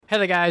Hey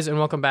there, guys, and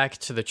welcome back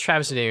to the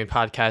Travis and Damien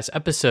Podcast,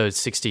 episode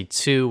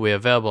 62. We're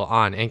available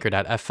on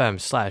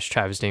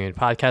anchor.fm/Travis Damien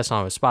Podcast,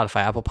 along with Spotify,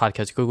 Apple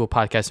Podcasts, Google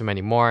Podcasts, and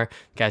many more. If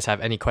you guys have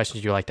any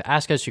questions you'd like to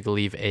ask us, you can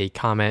leave a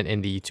comment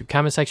in the YouTube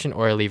comment section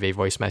or leave a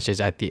voice message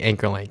at the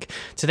Anchor link.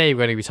 Today,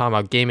 we're going to be talking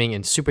about gaming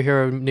and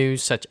superhero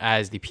news, such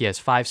as the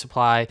PS5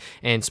 supply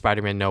and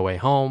Spider-Man No Way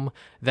Home.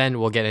 Then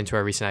we'll get into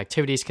our recent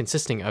activities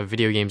consisting of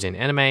video games and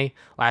anime.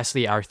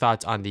 Lastly, our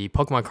thoughts on the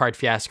Pokemon card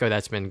fiasco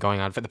that's been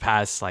going on for the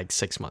past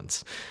 6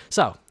 months.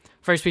 So,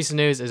 first piece of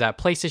news is that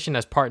PlayStation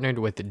has partnered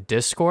with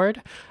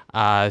Discord.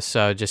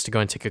 So just to go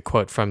and take a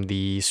quote from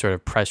the sort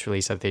of press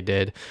release that they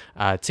did.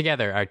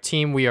 Together, our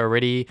team, we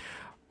already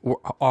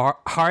are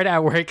hard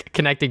at work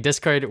connecting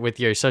Discord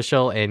with your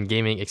social and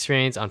gaming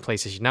experience on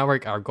PlayStation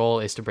Network. Our goal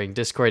is to bring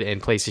Discord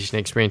and PlayStation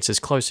experiences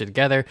closer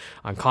together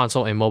on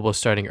console and mobile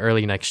starting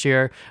early next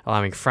year,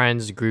 allowing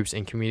friends, groups,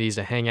 and communities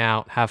to hang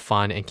out, have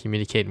fun, and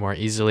communicate more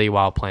easily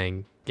while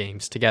playing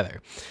games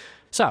together.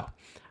 So,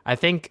 I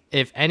think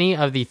if any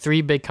of the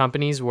three big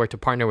companies were to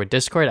partner with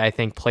Discord, I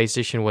think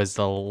PlayStation was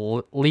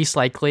the least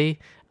likely,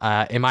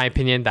 in my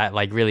opinion, that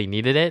really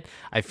needed it.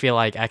 I feel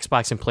like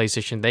Xbox and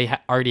PlayStation, they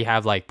already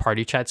have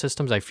party chat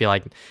systems. I feel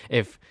like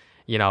if,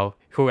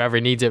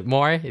 whoever needs it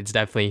more, it's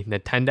definitely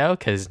Nintendo,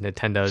 because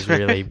Nintendo is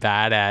really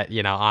bad at,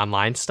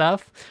 online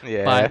stuff.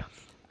 Yeah. But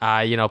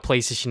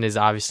PlayStation is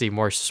obviously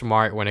more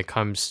smart when it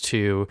comes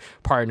to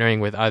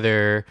partnering with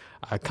other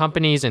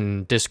companies,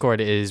 and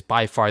Discord is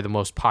by far the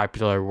most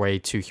popular way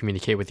to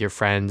communicate with your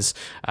friends,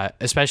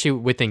 especially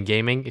within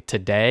gaming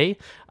today.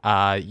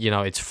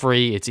 It's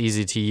free, it's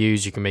easy to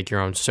use. You can make your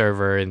own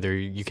server, and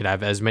you can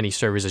have as many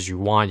servers as you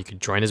want. You can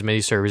join as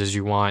many servers as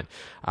you want.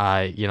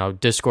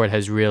 Discord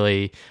has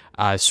really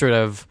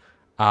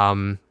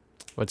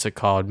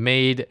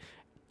made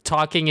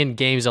talking in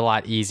games a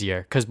lot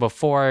easier, because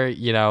before,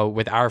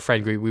 with our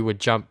friend group, we would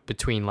jump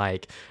between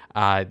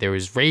there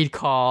was Raid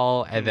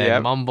Call, and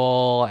then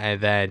Mumble,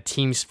 and then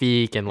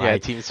TeamSpeak, and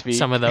TeamSpeak.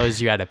 Some of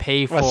those you had to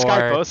pay for. Well,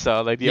 Skype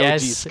also, the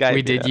yes, OG Skype.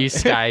 We did use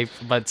Skype,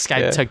 but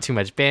Skype took too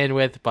much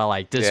bandwidth.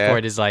 But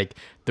Discord is the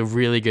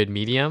really good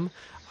medium.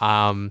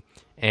 And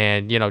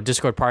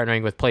Discord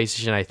partnering with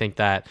PlayStation, I think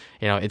that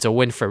it's a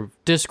win for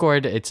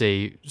Discord. It's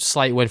a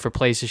slight win for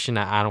PlayStation.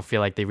 I don't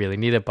feel like they really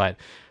need it, but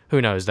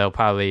who knows? They'll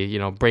probably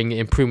bring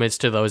improvements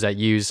to those that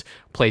use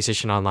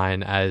PlayStation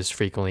Online as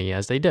frequently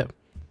as they do.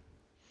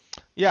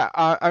 Yeah,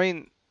 I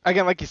mean,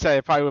 again, like you said,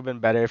 it probably would have been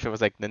better if it was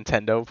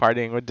Nintendo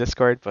partnering with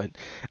Discord, but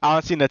I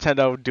don't see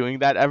Nintendo doing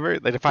that ever.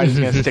 They're probably just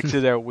gonna stick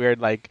to their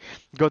weird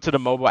go to the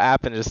mobile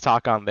app and just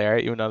talk on there,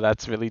 even though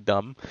that's really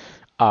dumb.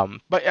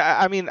 But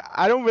I mean,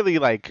 I don't really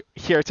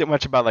hear too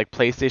much about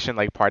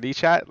PlayStation party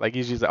chat.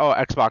 Usually it's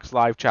Xbox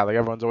Live chat.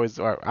 Everyone's always,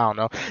 or I don't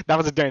know. That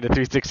was during the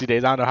 360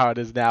 days. I don't know how it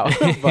is now.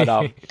 But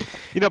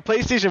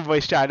PlayStation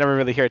voice chat I never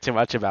really hear too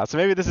much about. So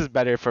maybe this is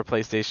better for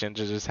PlayStation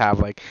to just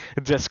have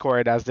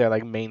Discord as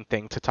their main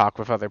thing to talk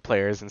with other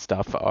players and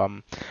stuff. I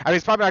mean,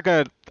 it's probably not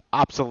gonna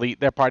obsolete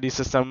their party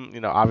system,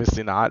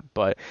 obviously not,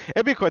 but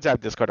it'd be cool to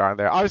have Discord on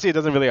there. Obviously it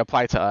doesn't really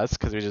apply to us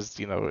because we just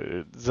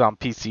it's on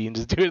PC and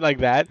just do it like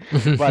that.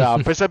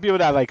 But for some people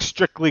that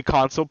strictly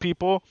console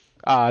people,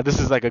 this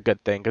is a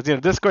good thing,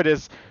 because Discord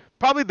is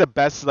probably the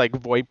best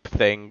VoIP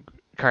thing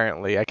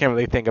currently. I can't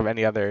really think of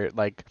any other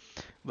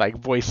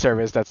voice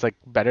service that's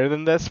better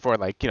than this for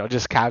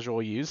just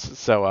casual use.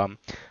 So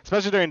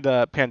especially during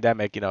the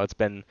pandemic, it's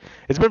been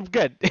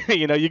good.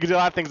 You can do a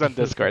lot of things on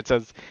Discord,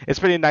 so it's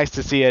pretty nice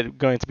to see it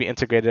going to be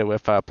integrated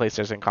with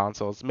PlayStation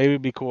consoles. Maybe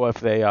it'd be cool if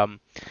they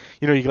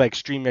you can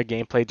stream your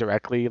gameplay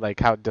directly,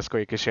 how Discord,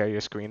 you can share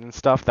your screen and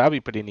stuff. That would be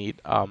pretty neat.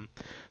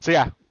 So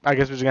yeah, I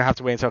guess we're just gonna have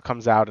to wait until it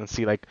comes out and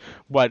see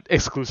what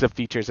exclusive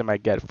features it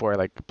might get for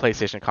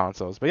PlayStation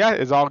consoles. But yeah,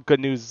 it's all good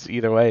news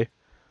either way.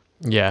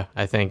 Yeah,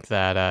 I think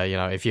that,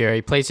 if you're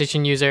a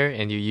PlayStation user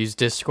and you use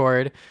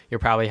Discord, you're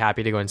probably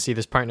happy to go and see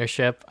this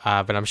partnership.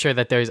 But I'm sure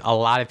that there's a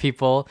lot of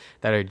people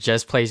that are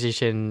just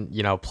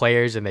PlayStation,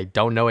 players, and they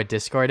don't know what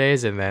Discord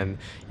is. And then,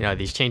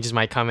 these changes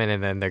might come in,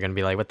 and then they're going to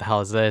be like, what the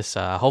hell is this?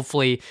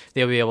 Hopefully,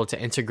 they'll be able to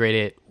integrate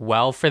it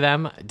well for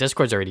them.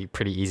 Discord's already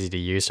pretty easy to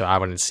use, so I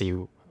wouldn't see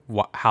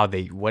how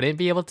they wouldn't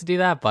be able to do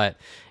that. But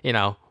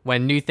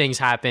when new things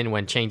happen,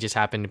 when changes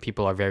happen,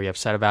 people are very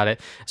upset about it,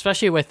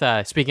 especially with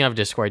speaking of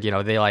Discord, they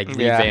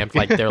revamped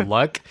their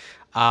look,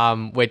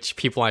 which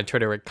people on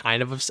Twitter were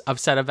kind of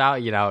upset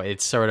about.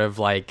 It's sort of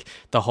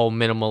the whole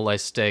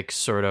minimalistic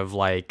sort of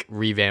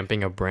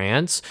revamping of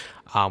brands,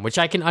 which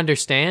I can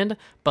understand,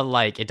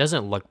 but it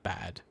doesn't look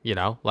bad.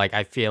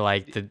 I feel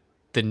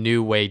the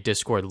new way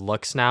Discord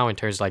looks now in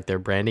terms of their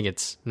branding,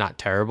 it's not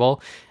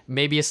terrible.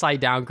 Maybe a slight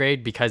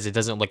downgrade because it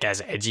doesn't look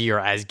as edgy or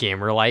as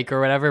gamer-like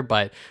or whatever,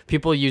 but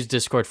people use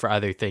Discord for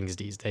other things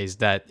these days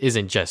that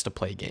isn't just to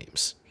play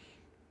games.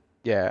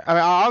 Yeah, I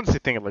mean, I honestly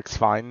think it looks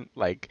fine.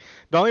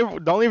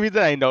 The only reason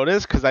I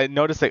noticed, because I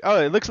noticed it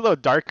looks a little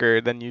darker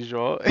than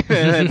usual,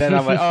 and then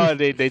I'm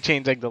they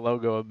changed the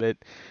logo a bit,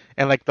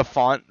 and like the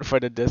font for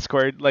the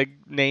Discord like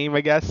name,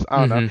 I guess.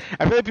 I don't know.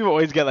 I feel like people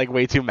always get like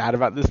way too mad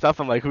about this stuff.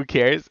 I'm like, who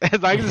cares?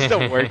 As long as it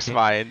still works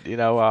fine, you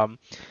know.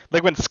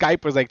 Like when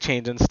Skype was like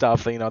changing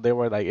stuff, you know, they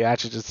were like it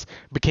actually just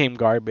became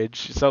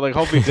garbage. So like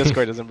hopefully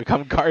Discord doesn't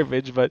become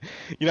garbage, but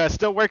you know, it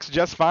still works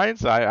just fine.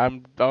 So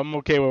I'm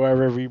okay with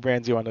whatever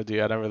rebrands you want to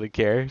do. I don't really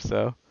care.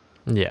 So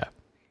yeah.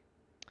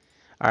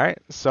 all right,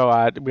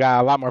 so we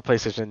got a lot more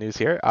PlayStation news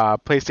here.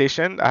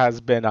 PlayStation has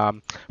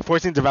been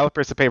forcing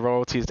developers to pay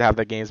royalties to have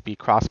their games be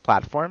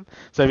cross-platform.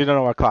 So if you don't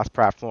know what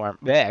cross-platform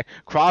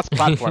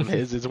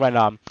is when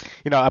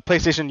you know, a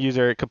PlayStation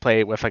user could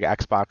play with like an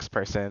Xbox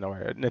person or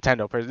a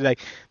Nintendo person.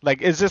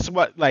 Like is this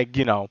what, like,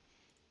 you know,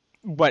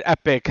 what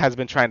Epic has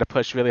been trying to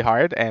push really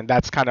hard, and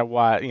that's kind of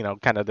what, you know,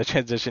 kind of the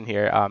transition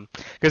here.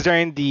 Because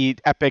during the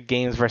Epic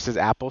Games versus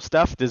Apple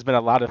stuff, there's been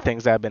a lot of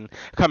things that have been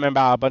coming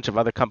about a bunch of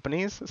other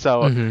companies.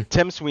 So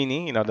Tim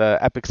Sweeney, you know, the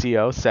Epic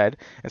CEO, said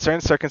in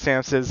certain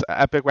circumstances,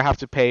 Epic would have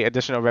to pay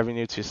additional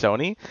revenue to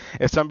Sony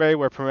if somebody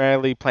were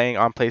primarily playing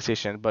on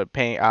PlayStation but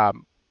paying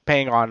on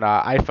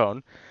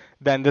iPhone.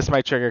 Then this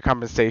might trigger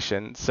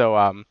compensation.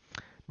 So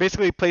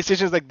basically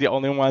PlayStation is like the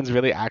only ones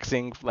really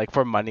asking like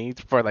for money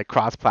for like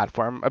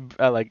cross-platform,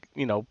 like,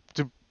 you know,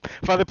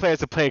 for other players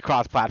to play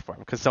cross-platform,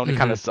 because Sony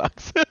kind of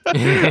sucks.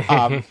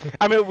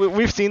 I mean,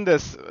 we've seen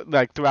this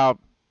like throughout,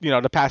 you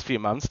know, the past few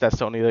months, that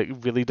Sony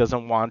like really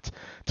doesn't want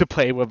to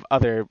play with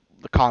other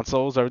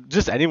consoles or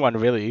just anyone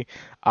really.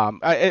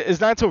 It's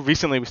not until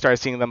recently we started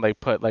seeing them like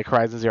put like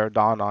Horizon Zero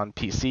Dawn on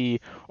PC,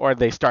 or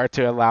they start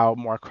to allow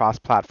more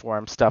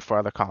cross-platform stuff for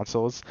other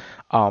consoles.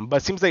 But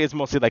it seems like it's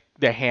mostly like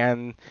their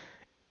hand.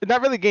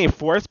 Not really getting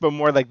forced, but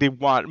more like they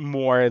want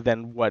more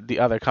than what the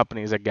other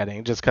companies are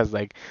getting, just because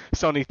like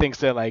Sony thinks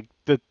they're like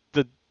the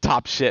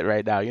top shit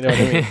right now, you know what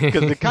I mean?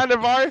 Because they kind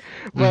of are,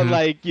 but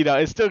like, you know,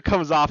 it still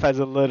comes off as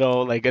a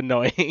little like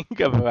annoying.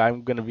 If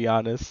I'm gonna be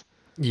honest.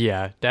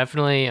 Yeah,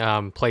 definitely.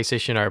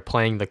 PlayStation are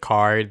playing the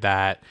card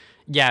that,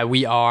 yeah,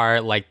 we are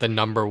like the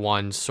number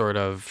one sort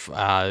of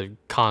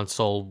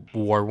console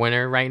war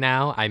winner right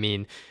now. I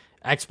mean,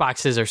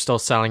 Xboxes are still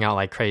selling out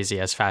like crazy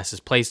as fast as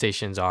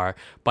PlayStations are,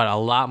 but a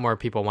lot more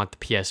people want the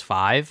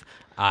PS5.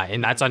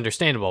 And that's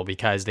understandable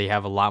because they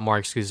have a lot more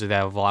exclusives. They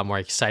have a lot more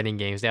exciting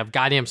games. They have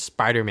goddamn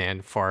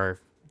Spider-Man, for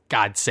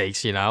God's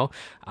sakes, you know?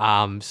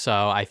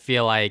 So I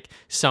feel like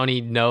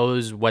Sony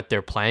knows what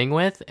they're playing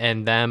with,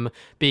 and them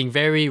being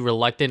very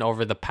reluctant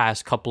over the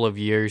past couple of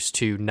years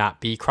to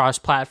not be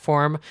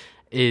cross-platform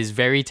is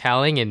very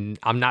telling, and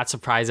I'm not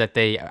surprised that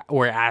they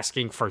were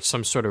asking for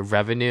some sort of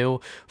revenue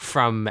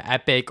from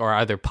Epic or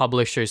other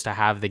publishers to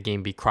have the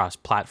game be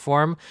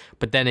cross-platform.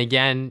 But then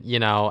again, you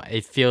know,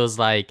 it feels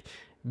like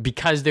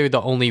because they're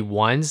the only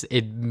ones,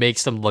 it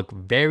makes them look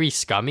very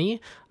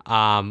scummy,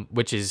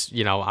 which is,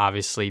 you know,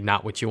 obviously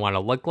not what you want to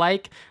look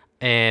like.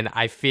 And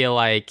I feel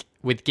like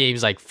with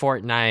games like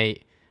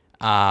Fortnite,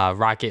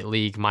 Rocket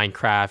League,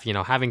 Minecraft, you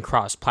know, having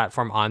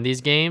cross-platform on these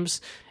games,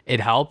 it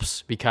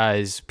helps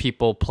because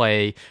people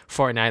play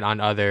Fortnite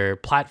on other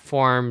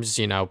platforms.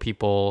 You know,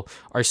 people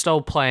are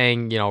still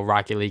playing, you know,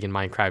 Rocket League and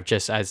Minecraft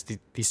just as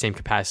the same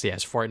capacity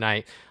as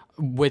Fortnite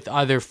with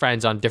other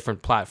friends on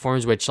different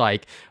platforms, which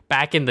like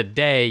back in the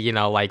day, you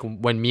know, like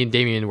when me and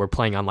Damien were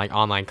playing on like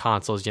online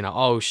consoles, you know,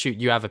 oh shoot,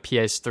 you have a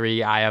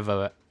PS3, I have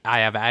an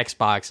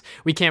Xbox.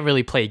 We can't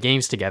really play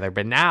games together.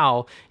 But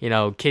now, you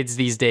know, kids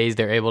these days,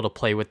 they're able to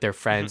play with their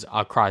friends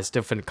across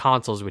different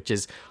consoles, which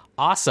is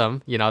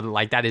awesome. You know,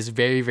 like that is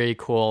very, very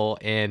cool.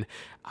 And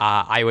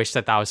I wish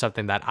that was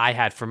something that I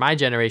had for my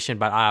generation.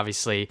 But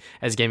obviously,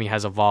 as gaming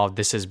has evolved,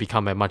 this has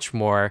become a much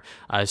more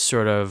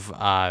sort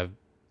of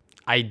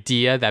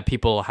idea that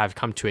people have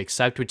come to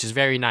accept, which is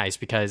very nice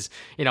because,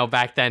 you know,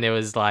 back then it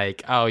was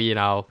like, oh, you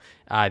know,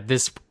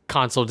 this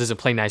console doesn't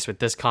play nice with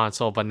this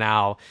console, but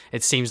now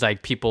it seems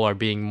like people are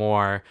being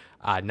more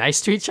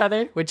nice to each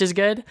other, which is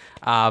good.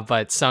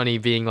 But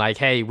Sony being like,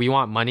 hey, we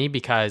want money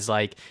because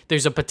like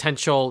there's a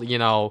potential, you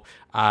know,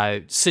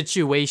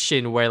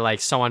 situation where like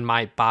someone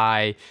might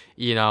buy,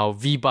 you know,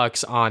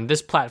 V-Bucks on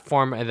this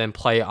platform and then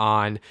play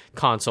on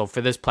console for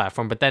this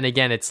platform. But then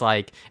again, it's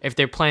like if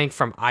they're playing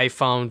from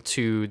iPhone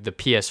to the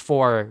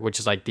PS4, which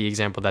is like the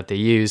example that they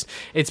use,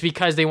 it's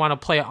because they want to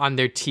play on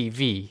their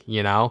TV,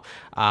 you know?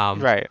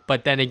 Right.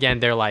 But then again,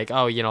 they're like,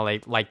 oh, you know,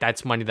 like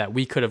that's money that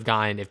we could have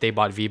gotten if they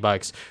bought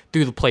V-Bucks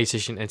through the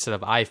PlayStation instead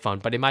of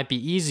iPhone. But it might be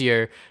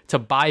easier to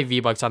buy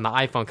V-Bucks on the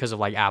iPhone because of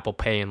like Apple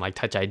Pay and like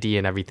Touch ID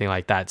and everything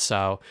like that.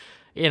 So,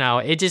 you know,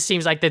 it just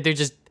seems like that they're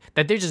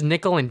just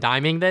nickel and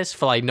diming this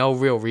for like no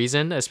real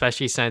reason,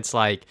 especially since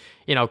like,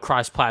 you know,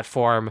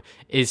 cross-platform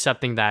is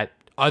something that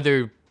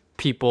other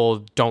people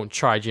don't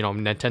charge, you know,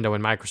 Nintendo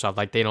and Microsoft,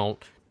 like they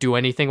don't do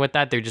anything with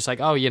that. They're just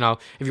like, oh, you know,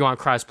 if you want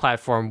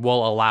cross-platform,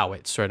 we'll allow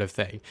it, sort of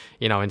thing,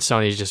 you know. And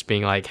Sony's just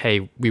being like,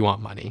 hey, we want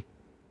money.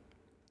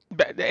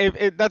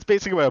 That's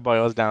basically what it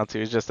boils down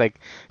to. It's just like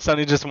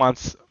Sony just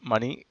wants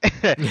money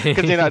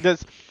because, you know,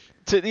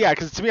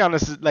 Because to be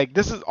honest, like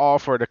this is all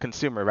for the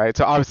consumer, right?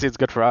 So obviously it's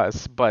good for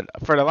us, but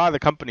for a lot of the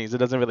companies, it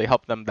doesn't really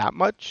help them that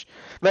much.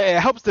 Like, it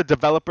helps the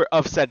developer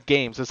of said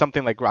games, so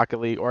something like Rocket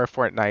League or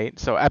Fortnite.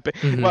 So Epic,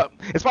 well,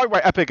 it's probably why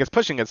Epic is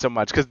pushing it so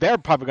much because they're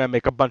probably going to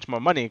make a bunch more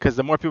money because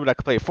the more people that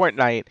can play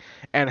Fortnite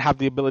and have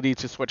the ability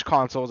to switch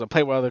consoles and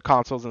play with other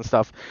consoles and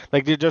stuff,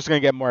 like they're just going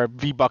to get more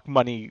V-Buck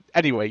money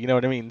anyway. You know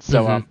what I mean?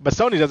 So, but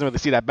Sony doesn't really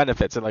see that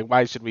benefit. So like,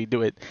 why should we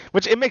do it?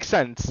 Which it makes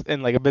sense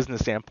in like a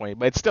business standpoint,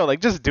 but it's still like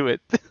just do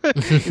it.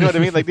 You know what I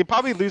mean? Like they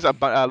probably lose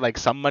like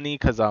some money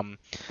because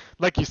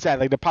like you said,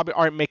 like they probably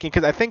aren't making,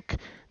 because I think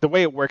the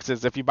way it works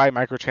is if you buy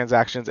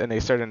microtransactions in a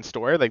certain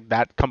store, like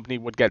that company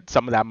would get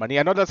some of that money.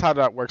 I know that's how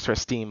that works for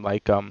Steam.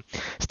 Like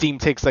Steam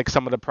takes like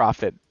some of the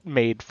profit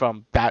made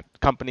from that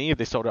company if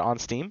they sold it on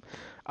Steam.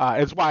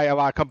 It's why a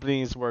lot of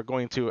companies were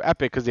going to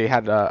Epic because they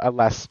had a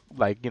less,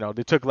 like, you know,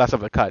 they took less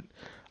of a cut.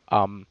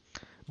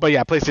 But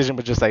yeah, PlayStation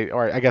was just like,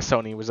 or I guess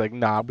Sony was like,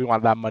 nah, we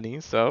want that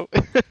money. So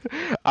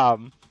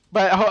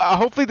but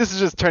hopefully this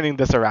is just turning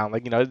this around.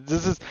 Like, you know,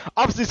 this is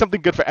obviously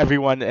something good for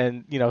everyone,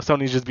 and, you know,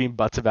 Sony's just being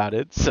butts about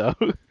it. So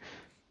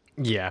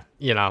yeah,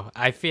 you know,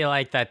 I feel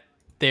like that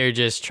they're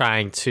just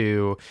trying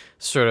to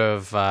sort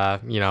of,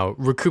 you know,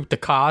 recoup the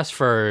cost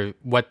for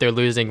what they're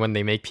losing when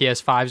they make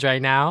PS5s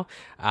right now.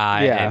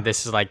 And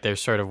this is like their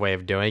sort of way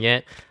of doing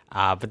it.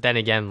 But then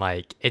again,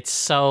 like, it's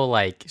so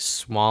like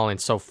small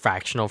and so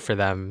fractional for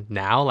them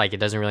now, like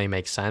it doesn't really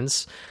make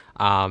sense.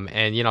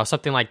 And, you know,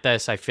 something like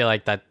this, I feel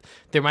like that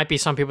there might be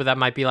some people that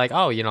might be like,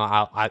 oh, you know,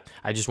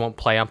 I just won't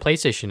play on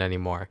PlayStation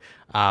anymore.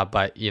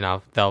 But, you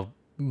know, they'll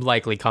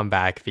likely come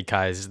back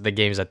because the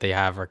games that they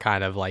have are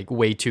kind of like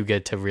way too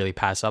good to really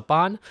pass up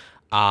on.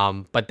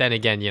 But then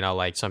again, you know,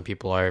 like some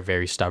people are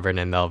very stubborn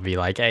and they'll be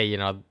like, hey, you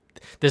know,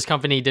 this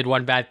company did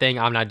one bad thing,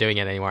 I'm not doing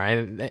it anymore.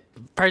 And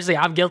personally,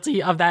 I'm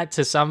guilty of that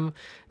to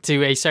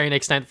a certain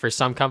extent for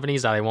some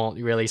companies that I won't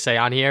really say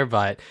on here,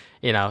 but,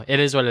 you know, it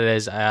is what it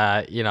is.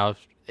 You know,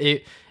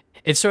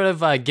 it sort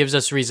of gives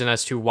us reason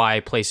as to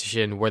why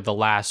PlayStation were the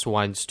last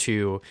ones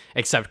to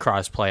accept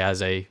crossplay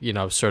as a, you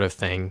know, sort of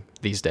thing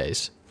these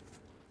days.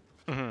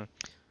 Mm-hmm.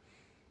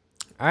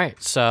 All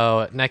right,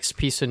 so next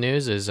piece of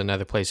news is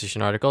another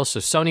PlayStation article. So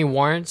Sony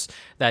warns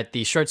that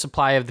the short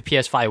supply of the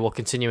PS5 will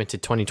continue into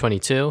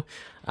 2022.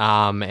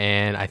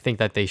 And I think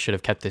that they should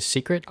have kept this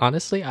secret,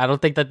 honestly. I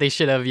don't think that they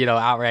should have, you know,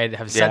 outright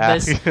have said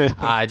this,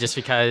 just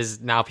because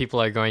now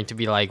people are going to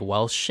be like,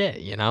 well, shit,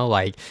 you know,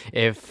 like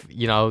if,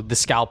 you know, the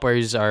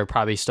scalpers are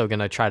probably still going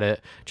to try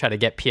to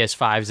get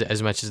PS5s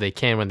as much as they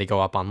can when they go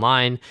up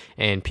online,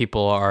 and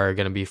people are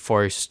going to be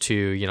forced to,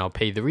 you know,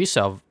 pay the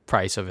resale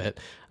price of it.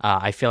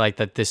 I feel like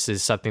that this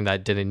is something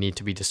that didn't need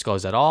to be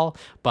disclosed at all,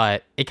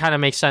 but it kind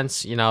of makes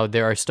sense. You know,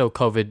 there are still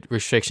COVID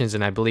restrictions,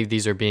 and I believe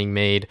these are being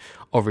made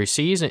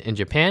overseas in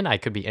Japan. I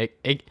could be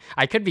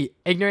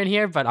ignorant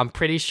here, but I'm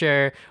pretty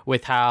sure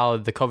with how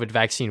the COVID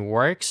vaccine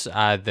works,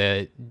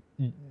 the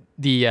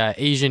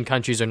Asian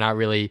countries are not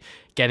really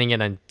getting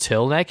it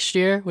until next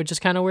year, which is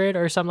kind of weird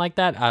or something like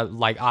that.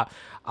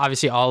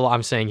 Obviously, all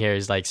I'm saying here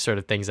is like sort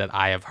of things that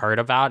I have heard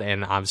about,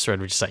 and I'm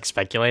sort of just like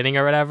speculating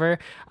or whatever.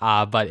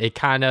 But it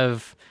kind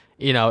of,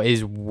 you know,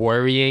 is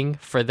worrying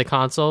for the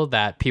console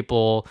that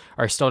people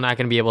are still not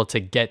going to be able to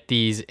get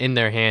these in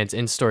their hands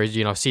in stores,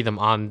 you know, see them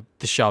on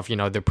the shelf. You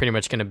know, they're pretty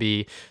much going to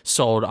be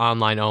sold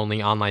online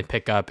only, online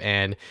pickup,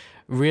 and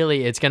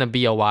really it's going to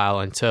be a while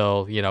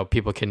until, you know,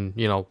 people can,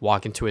 you know,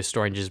 walk into a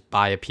store and just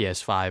buy a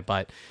PS5.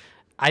 But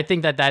I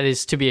think that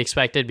is to be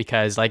expected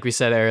because, like we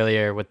said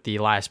earlier with the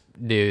last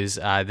news,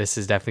 this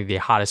is definitely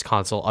the hottest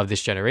console of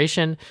this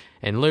generation,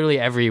 and literally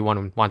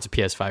everyone wants a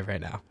PS5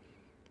 right now.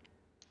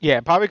 Yeah,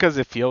 probably because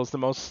it feels the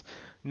most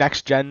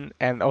next gen,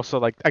 and also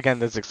like again,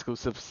 there's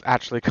exclusives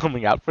actually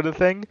coming out for the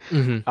thing.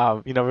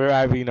 Mm-hmm. You know,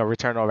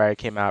 Returnal already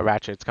came out,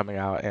 Ratchet's coming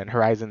out, and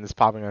Horizon is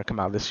probably going to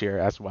come out this year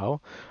as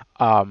well.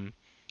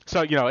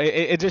 So you know,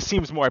 it just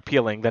seems more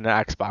appealing than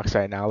an Xbox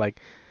right now. Like,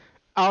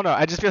 I don't know.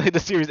 I just feel like the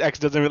Series X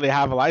doesn't really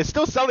have a lot. It's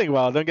still selling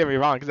well. Don't get me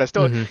wrong, because I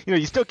still, you know,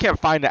 you still can't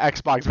find the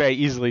Xbox very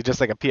easily,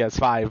 just like a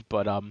PS5.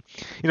 But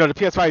you know, the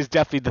PS5 is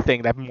definitely the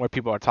thing that more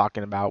people are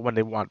talking about when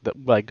they want the,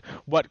 like,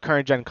 what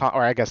current gen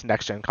or I guess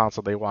next gen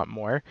console they want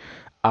more.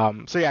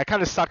 So yeah, it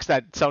kind of sucks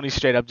that Sony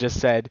straight up just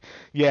said,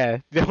 yeah,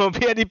 there won't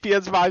be any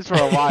PS5s for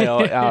a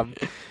while.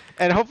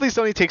 And hopefully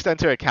Sony takes that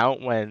into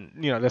account when,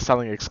 you know, they're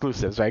selling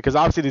exclusives, right? Because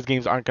obviously these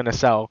games aren't going to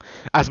sell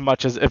as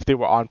much as if they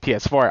were on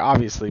PS4,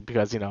 obviously,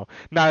 because, you know,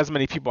 not as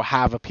many people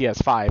have a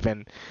PS5.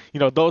 And, you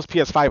know, those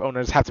PS5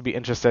 owners have to be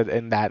interested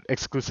in that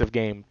exclusive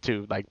game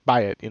to, like,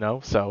 buy it, you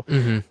know? So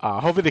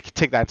hopefully they can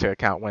take that into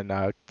account when,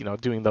 you know,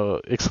 doing the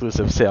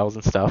exclusive sales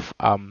and stuff.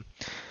 But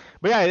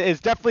yeah,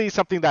 it's definitely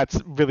something that's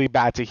really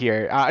bad to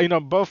hear. You know,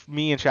 both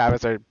me and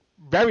Travis are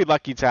very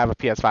lucky to have a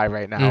PS5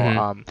 right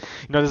now.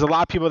 There's a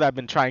lot of people that have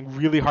been trying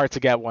really hard to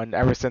get one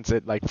ever since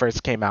it like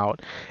first came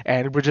out,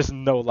 and we're just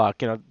no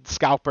luck.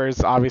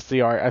 Scalpers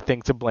obviously are a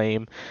thing to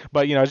blame,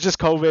 but it's just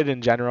COVID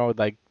in general.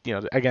 Like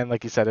again,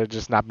 like you said, they're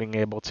just not being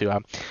able to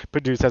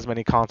produce as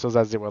many consoles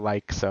as they were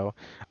like. So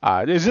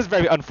it's just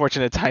very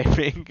unfortunate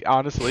timing,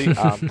 honestly.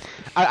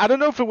 I don't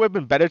know if it would have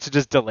been better to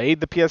just delay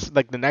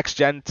the next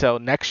gen till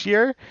next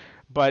year.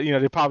 But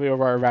they probably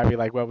were already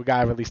like, well, we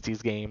gotta release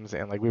these games,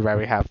 and like we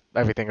already have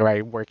everything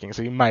already working,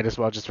 so you might as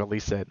well just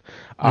release it,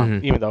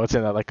 even though it's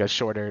in a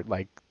shorter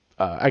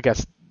I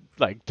guess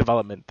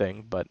development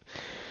thing. But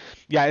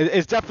yeah,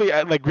 it's definitely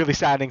like really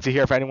saddening to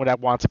hear for anyone that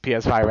wants a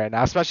PS5 right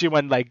now, especially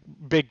when like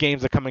big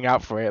games are coming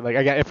out for it. Like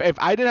again, if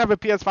I didn't have a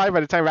PS5 by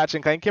the time Ratchet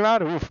and Clank came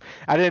out,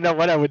 I didn't know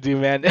what I would do,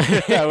 man.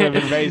 That would have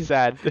been very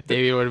sad.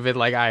 David would have been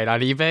like, all right, on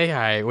eBay,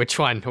 all right, which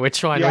one? Yeah,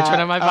 which one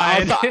am I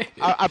buying?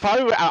 I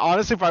probably,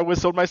 honestly, probably would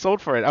have sold my soul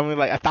for it. I mean,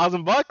 like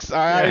 $1,000. All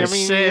right, yeah, I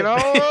mean, shit.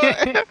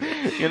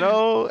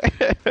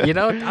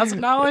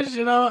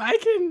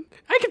 $1,000.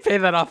 I can pay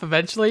that off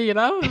eventually.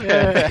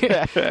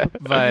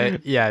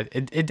 But yeah,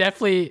 it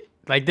definitely.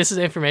 Like, this is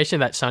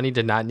information that Sony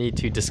did not need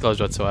to disclose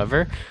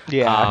whatsoever.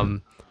 Yeah.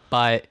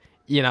 But,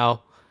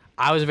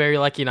 I was very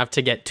lucky enough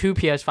to get 2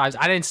 PS5s.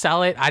 I didn't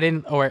sell it. I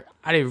didn't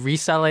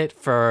resell it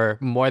for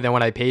more than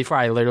what I paid for.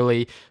 I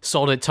literally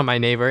sold it to my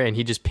neighbor, and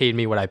he just paid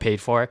me what I paid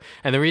for.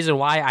 And the reason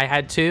why I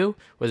had 2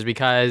 was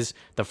because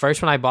the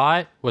first one I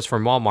bought was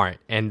from Walmart,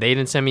 and they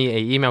didn't send me an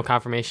email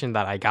confirmation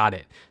that I got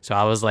it. So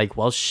I was like,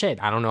 well,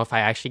 shit, I don't know if I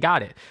actually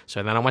got it.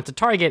 So then I went to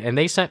Target, and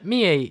they sent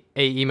me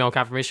a email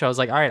confirmation. I was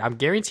like, all right, I'm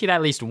guaranteed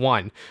at least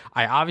one.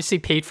 I obviously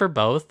paid for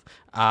both.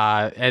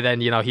 And then,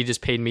 he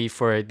just paid me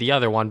for the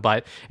other one.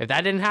 But if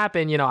that didn't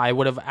happen, I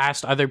would have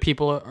asked other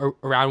people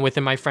around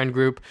within my friend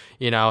group,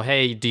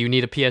 hey, do you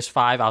need a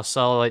PS5? I'll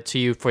sell it to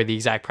you for the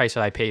exact price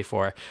that I paid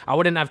for. I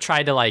wouldn't have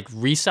tried to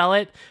resell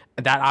it.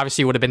 That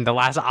obviously would have been the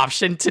last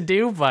option to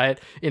do. But,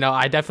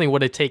 I definitely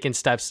would have taken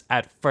steps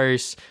at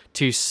first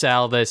to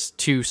sell this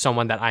to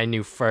someone that I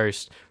knew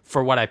first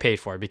for what I paid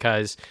for.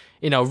 Because,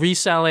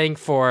 reselling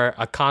for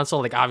a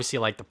console, obviously,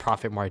 the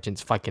profit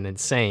margin's fucking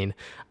insane.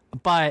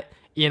 But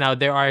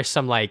there are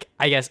some I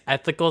guess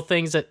ethical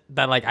things that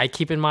I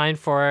keep in mind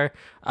for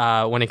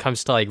when it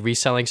comes to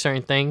reselling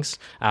certain things,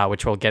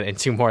 which we'll get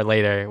into more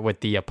later with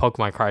the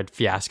Pokemon card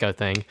fiasco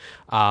thing.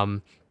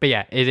 But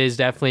yeah, it is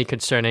definitely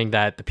concerning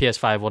that the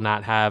PS5 will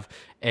not have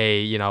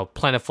a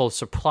plentiful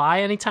supply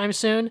anytime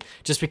soon,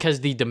 just because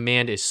the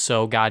demand is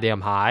so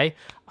goddamn high.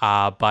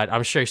 But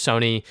I'm sure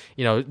Sony,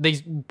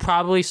 they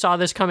probably saw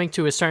this coming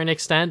to a certain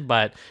extent,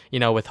 but,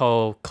 with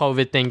whole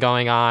COVID thing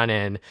going on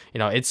and,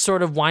 it's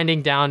sort of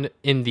winding down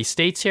in the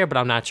States here, but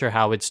I'm not sure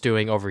how it's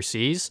doing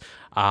overseas.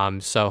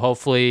 So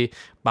hopefully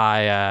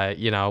by,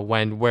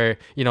 when we're,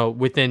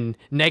 within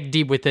neck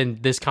deep within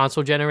this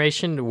console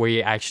generation,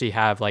 we actually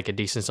have a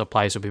decent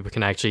supply so people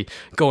can actually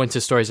go into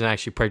stores and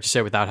actually purchase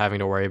it without having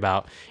to worry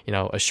about,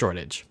 a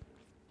shortage.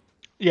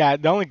 Yeah,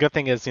 the only good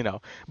thing is,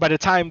 by the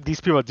time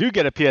these people do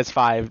get a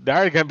PS5, there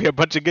are going to be a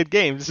bunch of good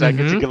games, so I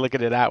guess you can look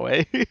at it that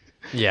way.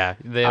 Yeah,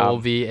 there will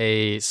be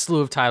a slew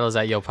of titles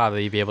that you'll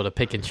probably be able to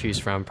pick and choose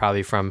from,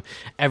 probably from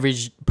every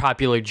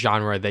popular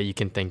genre that you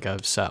can think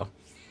of, so.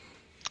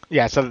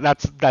 Yeah, so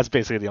that's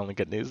basically the only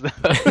good news.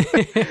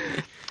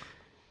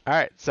 All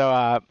right,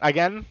 so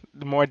again,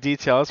 more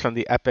details from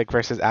the Epic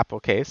versus Apple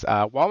case.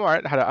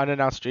 Walmart had an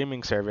unannounced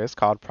streaming service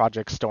called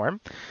Project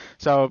Storm.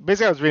 So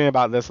basically, I was reading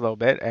about this a little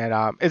bit,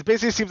 and it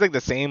basically seems like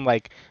the same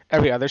like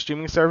every other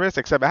streaming service,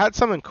 except it had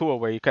something cool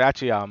where you could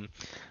actually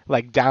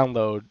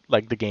download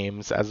the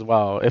games as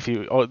well if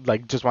you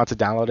just want to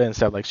download it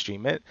instead of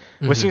stream it,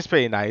 which seems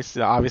pretty nice.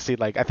 Obviously,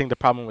 I think the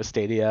problem with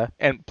Stadia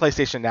and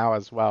PlayStation Now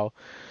as well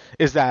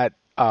is that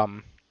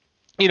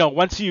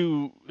once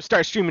you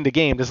start streaming the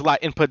game, there's a lot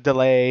of input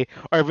delay,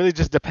 or it really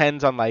just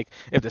depends on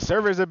if the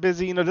servers are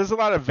busy. There's a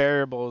lot of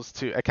variables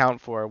to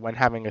account for when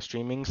having a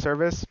streaming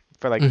service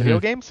for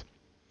video games.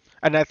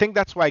 And I think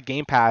that's why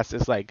Game Pass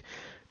is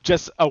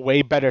just a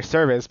way better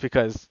service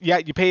because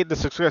you pay the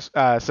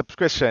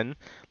subscription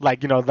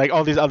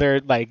all these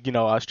other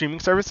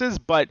streaming services,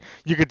 but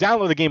you could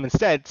download the game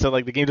instead, so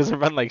the game doesn't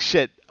run like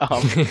shit.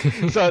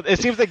 So it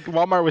seems like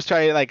Walmart was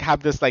trying to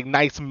have this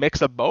nice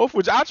mix of both,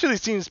 which actually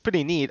seems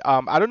pretty neat.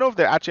 I don't know if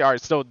they actually are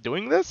still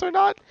doing this or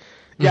not.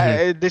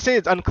 Yeah, they say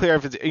it's unclear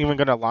if it's even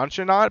going to launch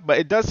or not, but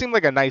it does seem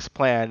like a nice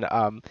plan.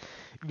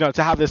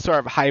 To have this sort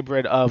of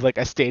hybrid of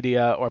a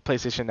Stadia or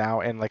PlayStation Now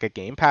and a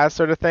Game Pass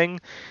sort of thing,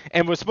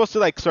 and we're supposed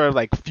to sort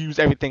of fuse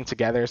everything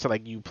together, so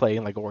you play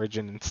in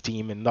Origin and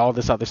Steam and all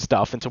this other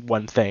stuff into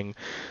one thing.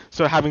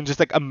 So having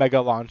just a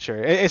mega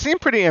launcher, it seemed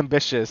pretty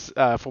ambitious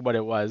for what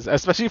it was,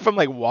 especially from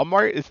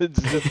Walmart. It's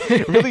just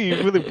really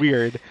really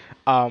weird.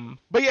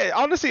 But yeah,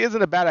 honestly,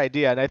 isn't a bad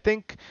idea, and I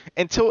think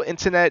until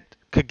internet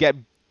could get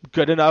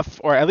good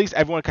enough, or at least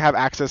everyone can have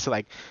access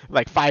to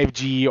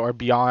 5G or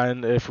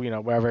beyond, if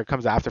wherever it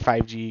comes after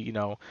 5G,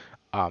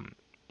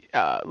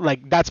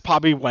 that's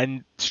probably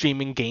when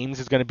streaming games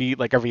is going to be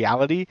like a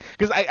reality,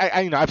 because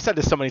I I've said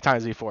this so many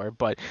times before,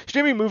 but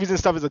streaming movies and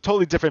stuff is a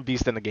totally different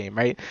beast than the game,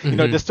 right?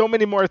 There's so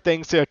many more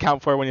things to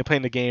account for when you're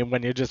playing the game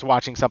when you're just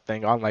watching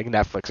something on like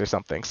Netflix or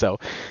something. So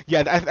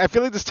yeah, I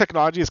feel like this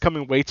technology is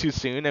coming way too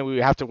soon, and we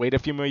have to wait a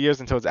few more years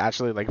until it's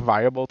actually like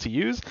viable to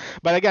use.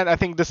 But again, I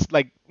think this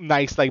like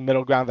nice like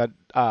middle ground that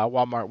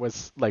Walmart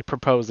was like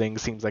proposing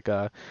seemed like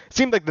the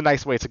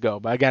nice way to go.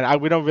 But again,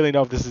 we don't really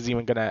know if this is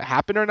even gonna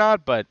happen or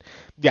not. But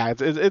yeah,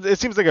 it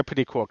seems like a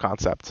pretty cool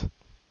concept.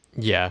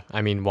 Yeah,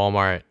 I mean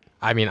Walmart.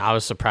 I mean, I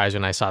was surprised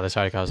when I saw this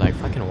article. I was like,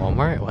 "Fucking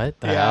Walmart? What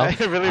the hell?"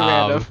 Yeah, really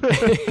random.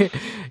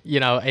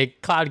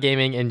 Cloud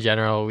gaming in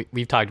general,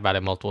 we've talked about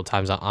it multiple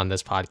times on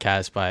this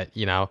podcast, but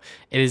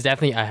it is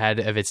definitely ahead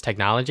of its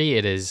technology.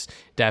 It is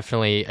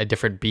definitely a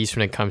different beast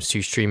when it comes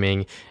to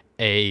streaming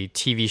a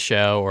TV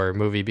show or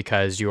movie,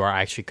 because you are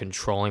actually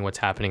controlling what's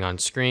happening on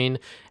screen.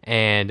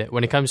 And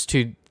when it comes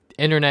to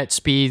internet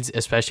speeds,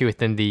 especially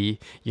within the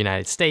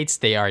United States,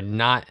 they are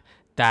not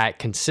that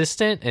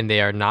consistent and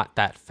they are not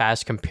that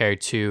fast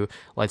compared to,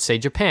 let's say,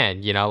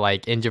 Japan.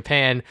 Like in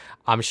Japan,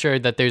 I'm sure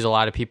that there's a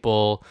lot of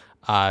people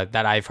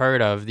that I've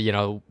heard of,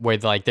 where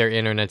like their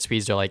internet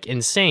speeds are like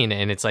insane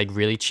and it's like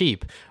really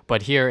cheap.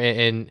 But here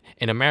in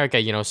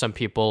America, some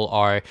people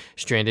are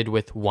stranded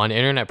with one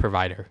internet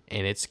provider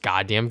and it's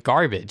goddamn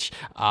garbage.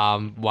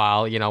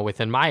 While,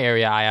 within my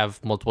area, I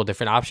have multiple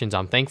different options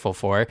I'm thankful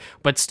for,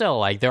 but still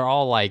like they're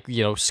all like,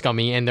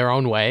 scummy in their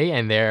own way,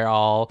 and they're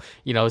all,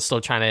 still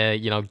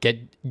trying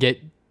to,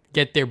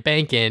 get their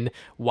bank in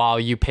while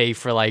you pay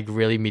for like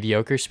really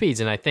mediocre speeds.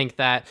 And I think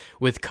that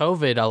with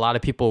COVID, a lot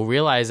of people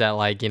realize that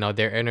like,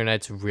 their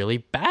internet's really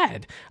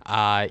bad.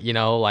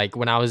 Like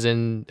when I was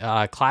in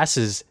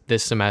classes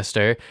this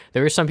semester,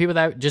 there were some people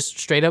that just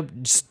straight up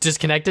just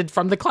disconnected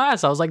from the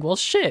class. I was like, well,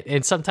 shit.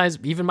 And sometimes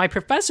even my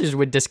professors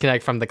would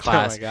disconnect from the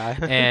class. Oh my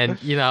God. And,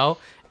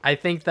 I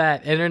think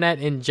that internet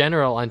in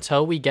general,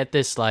 until we get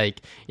this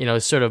like,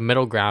 sort of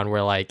middle ground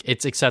where like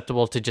it's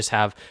acceptable to just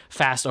have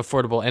fast,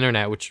 affordable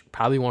internet, which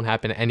probably won't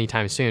happen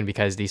anytime soon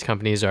because these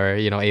companies are,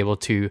 able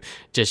to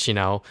just,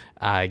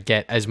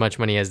 get as much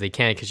money as they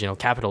can because,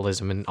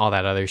 capitalism and all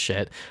that other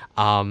shit.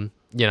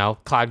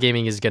 Cloud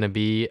gaming is going to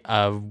be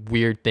a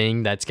weird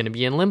thing that's going to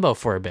be in limbo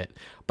for a bit.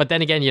 But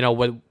then again,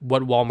 what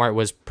Walmart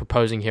was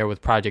proposing here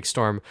with Project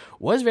Storm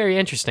was very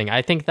interesting.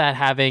 I think that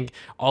having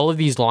all of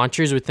these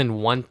launchers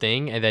within one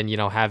thing and then,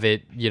 have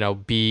it,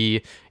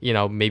 be,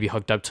 maybe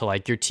hooked up to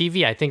like your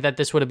TV, I think that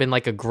this would have been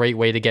like a great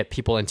way to get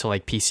people into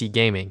like PC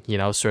gaming,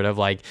 sort of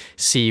like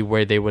see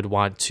where they would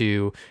want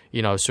to,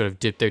 sort of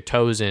dip their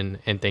toes in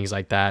and things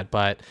like that.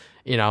 But,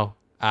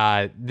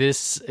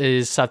 this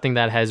is something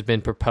that has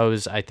been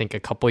proposed, I think, a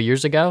couple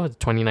years ago.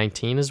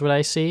 2019 is what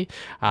I see.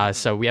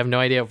 So we have no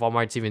idea if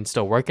Walmart's even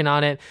still working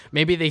on it.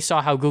 Maybe they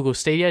saw how Google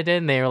Stadia did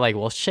and they were like,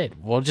 well, shit,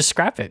 we'll just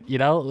scrap it.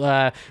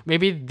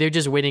 Maybe they're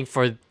just waiting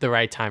for the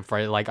right time for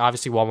it. Like,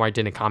 obviously, Walmart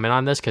didn't comment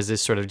on this because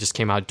this sort of just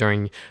came out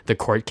during the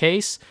court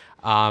case.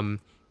 But,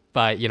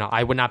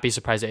 I would not be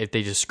surprised if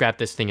they just scrap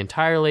this thing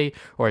entirely,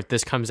 or if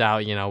this comes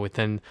out,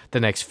 within the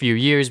next few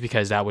years,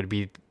 because that would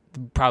be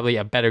probably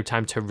a better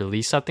time to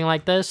release something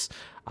like this.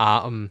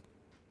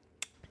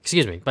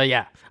 Excuse me. But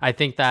yeah, I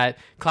think that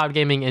cloud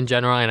gaming in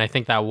general, and I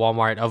think that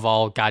Walmart of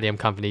all goddamn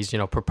companies,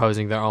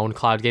 proposing their own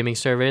cloud gaming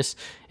service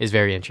is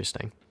very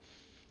interesting.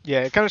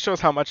 Yeah, it kind of shows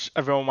how much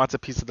everyone wants a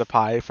piece of the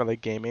pie for like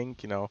gaming,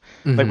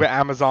 like with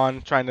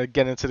Amazon trying to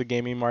get into the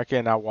gaming market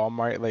and now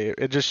Walmart, like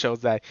it just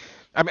shows that.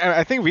 I mean,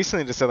 I think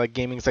recently just said like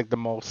gaming is like the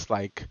most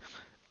like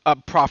a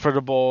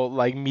profitable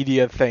like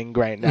media thing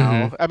right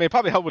now. I mean, it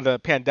probably helped with the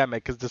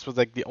pandemic because this was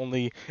like the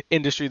only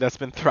industry that's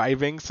been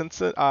thriving since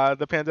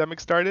the pandemic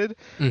started.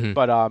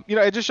 But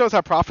it just shows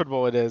how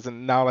profitable it is,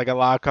 and now like a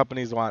lot of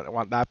companies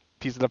want that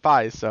piece of the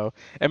pie. So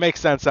it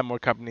makes sense that more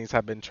companies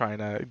have been trying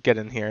to get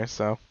in here.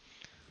 So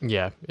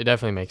yeah, it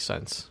definitely makes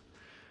sense.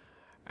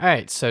 All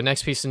right, so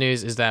next piece of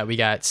news is that we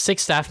got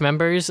 6 staff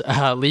members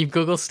leave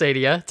Google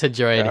Stadia to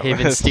join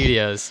Haven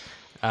Studios.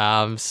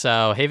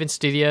 So Haven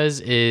Studios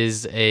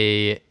is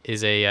a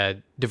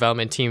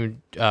development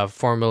team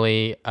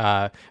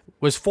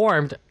was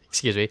formed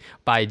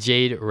by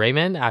Jade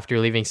Raymond after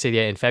leaving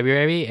Stadia in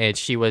February, and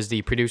she was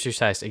the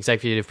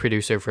producer/executive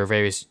producer for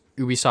various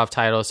Ubisoft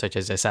titles such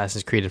as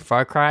Assassin's Creed and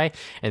Far Cry,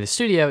 and the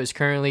studio is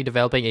currently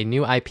developing a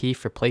new IP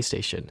for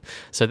PlayStation.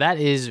 So that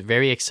is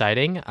very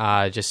exciting,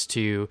 just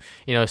to,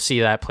 see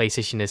that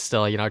PlayStation is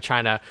still,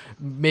 trying to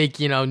make,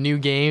 new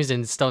games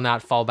and still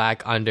not fall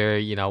back under,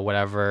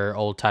 whatever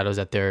old titles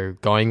that they're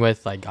going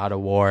with, like God of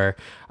War,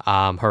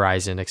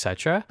 Horizon,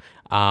 etc.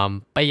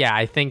 But yeah,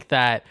 I think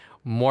that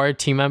more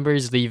team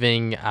members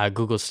leaving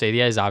Google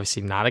Stadia is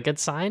obviously not a good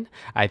sign.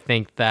 I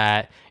think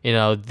that,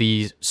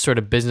 the sort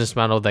of business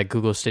model that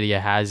Google Stadia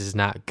has is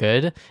not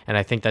good. And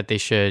I think that they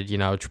should,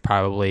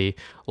 probably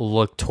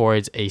look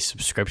towards a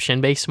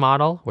subscription-based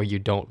model where you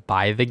don't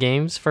buy the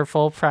games for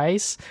full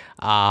price.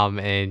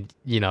 And,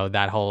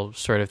 that whole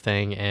sort of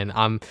thing.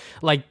 And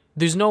like,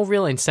 there's no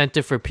real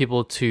incentive for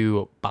people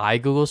to buy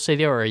Google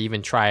Stadia or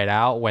even try it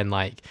out when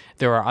like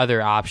there are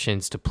other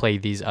options to play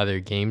these other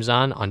games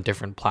on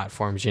different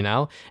platforms, you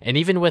know? And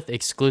even with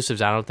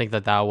exclusives, I don't think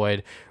that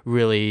would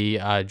really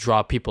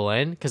draw people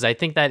in, because I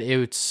think that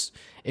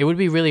it would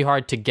be really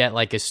hard to get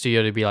like a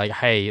studio to be like,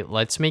 hey,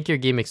 let's make your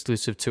game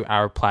exclusive to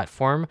our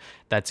platform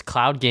that's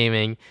cloud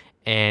gaming.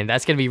 And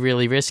that's going to be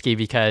really risky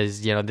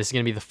because, you know, this is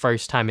going to be the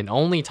first time and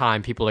only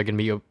time people are going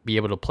to be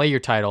able to play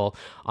your title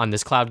on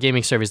this cloud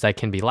gaming service that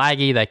can be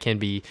laggy, that can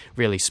be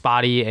really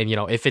spotty. And, you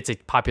know, if it's a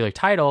popular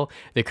title,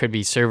 there could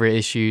be server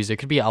issues. There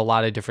could be a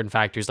lot of different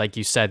factors. Like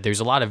you said,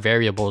 there's a lot of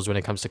variables when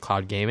it comes to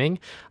cloud gaming.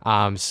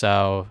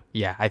 So,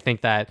 yeah, I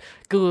think that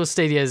Google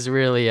Stadia is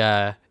really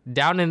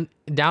down in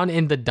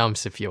the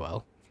dumps, if you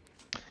will.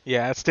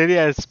 Yeah,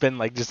 Stadia has been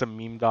like just a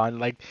memed on.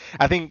 Like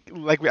I think it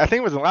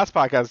was in the last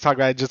podcast I was talking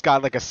about. It just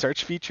got like a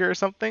search feature or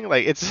something.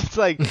 Like it's just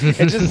like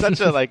it's just such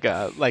a like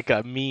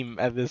a meme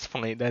at this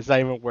point that's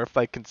not even worth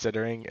like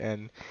considering.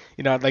 And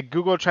you know, like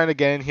Google trying to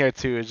get in here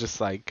too is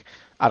just like,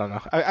 I don't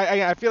know.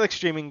 I feel like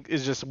streaming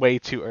is just way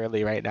too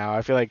early right now.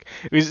 I feel like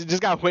we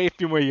just got way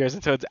few more years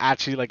until it's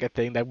actually like a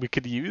thing that we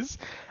could use.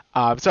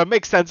 So it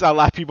makes sense a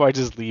lot of people are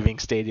just leaving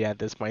Stadia at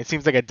this point. It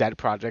seems like a dead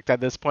project at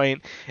this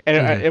point,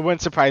 and it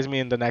wouldn't surprise me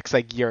in the next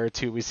like year or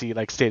two we see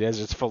like Stadia is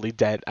just fully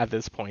dead at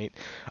this point.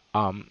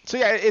 So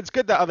yeah, it's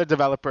good that other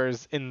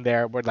developers in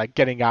there were like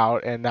getting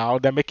out, and now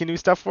they're making new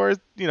stuff for,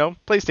 you know,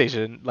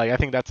 PlayStation. Like I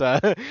think that's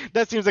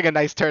that seems like a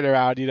nice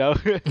turnaround, you know.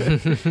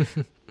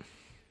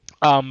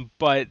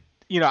 But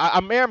you know,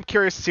 I'm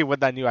curious to see what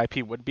that new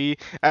IP would be.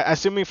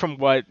 Assuming from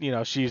what, you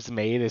know, she's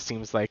made, it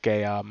seems like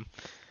a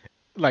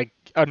like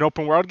an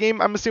open world game,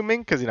 I'm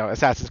assuming, because, you know,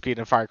 Assassin's Creed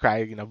and Far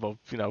Cry, you know, both,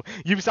 you know,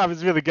 Ubisoft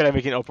is really good at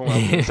making open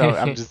world games, so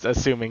I'm just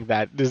assuming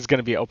that this is going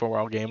to be an open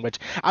world game, which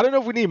I don't know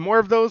if we need more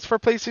of those for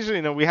PlayStation.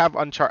 You know, we have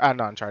not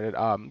Uncharted,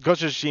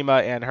 Ghost of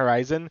Tsushima and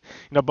Horizon.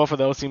 You know, both of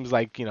those seems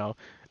like, you know,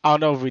 I don't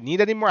know if we need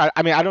any more.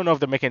 I mean, I don't know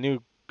if they're making a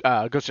new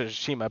Ghost of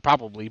Tsushima,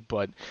 probably,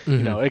 but you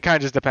know, it kind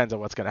of just depends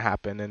on what's going to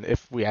happen and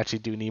if we actually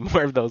do need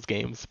more of those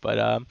games. But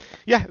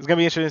yeah, it's going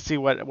to be interesting to see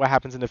what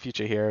happens in the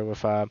future here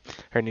with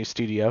her new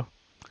studio.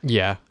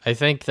 Yeah, I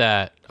think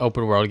that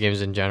open world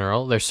games in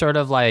general, they're sort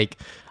of like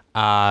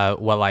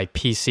what like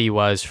PC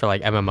was for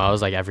like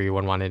MMOs. Like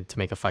everyone wanted to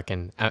make a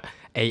fucking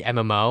a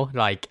MMO.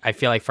 Like I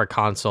feel like for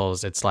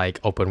consoles, it's like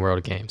open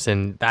world games,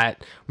 and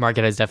that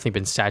market has definitely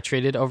been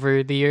saturated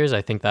over the years.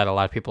 I think that a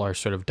lot of people are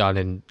sort of done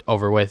and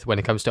over with when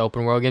it comes to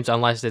open world games,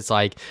 unless it's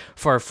like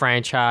for a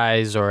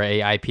franchise or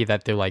a IP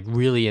that they're like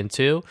really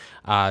into.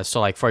 So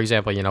like for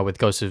example, you know, with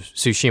Ghost of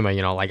Tsushima,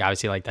 you know, like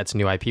obviously like that's a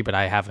new IP, but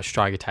I have a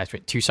strong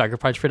attachment to Sucker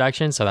Punch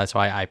Production, so that's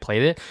why I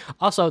played it.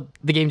 Also,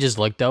 the game just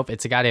looked dope.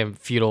 It's a goddamn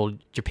feudal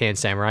Japan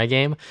samurai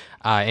game.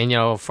 And you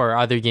know, for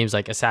other games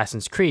like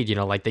Assassin's Creed, you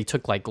know, like they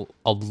took like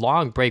a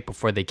long break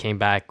before they came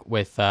back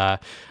with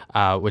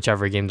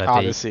whichever game that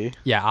Odyssey.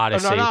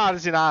 Odyssey. Oh, no,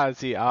 not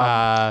Odyssey.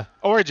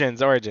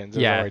 Origins. Origins.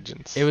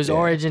 It was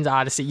Origins,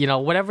 Odyssey. You know,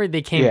 whenever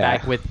they came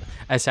back with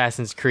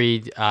Assassin's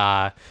Creed,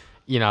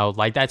 you know,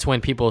 like that's when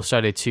people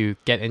started to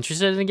get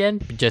interested in again,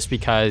 just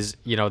because,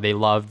 you know, they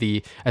love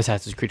the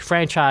Assassin's Creed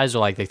franchise, or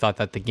like they thought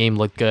that the game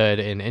looked good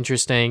and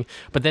interesting.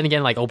 But then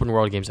again, like open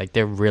world games, like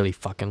they're really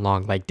fucking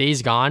long. Like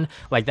Days Gone,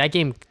 like that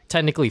game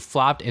technically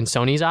flopped in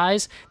Sony's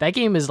eyes. That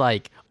game is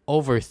like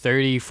over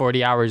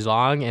 30-40 hours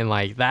long, and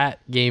like that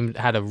game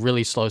had a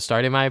really slow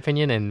start in my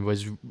opinion, and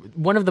was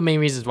one of the main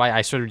reasons why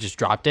I sort of just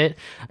dropped it.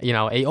 You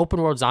know, a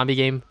open world zombie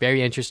game,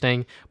 very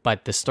interesting,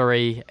 but the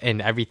story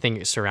and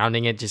everything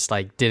surrounding it just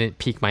like didn't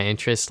pique my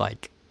interest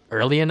like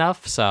early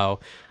enough. So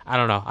I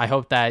don't know, I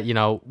hope that, you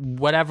know,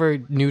 whatever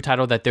new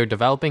title that they're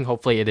developing,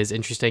 hopefully it is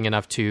interesting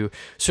enough to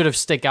sort of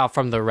stick out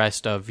from the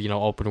rest of, you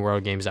know, open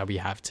world games that we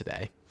have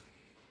today.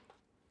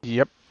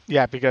 Yep.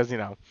 Yeah, because, you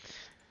know,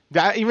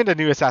 even the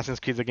new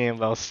Assassin's Creed is getting a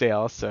little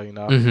stale, so, you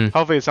know,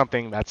 hopefully it's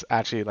something that's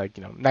actually like,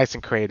 you know, nice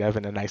and creative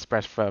and a nice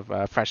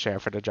fresh air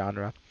for the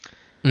genre.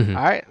 All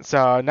right,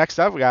 so next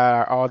up we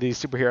got all these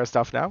superhero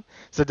stuff now.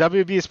 So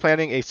WB is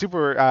planning a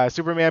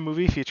Superman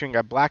movie featuring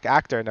a black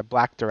actor and a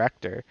black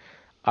director.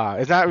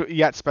 It's not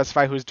yet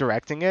specified who's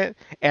directing it,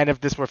 and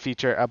if this will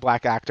feature a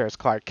black actor as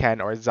Clark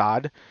Kent or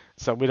Zod.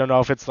 So we don't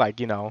know if it's like,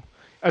 you know,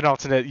 an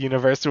alternate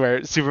universe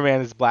where Superman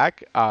is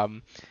black.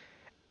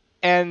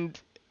 And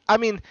I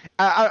mean,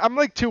 I'm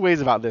like two ways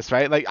about this,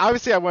 right? Like,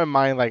 obviously, I wouldn't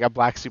mind like a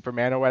black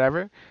Superman or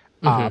whatever,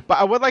 but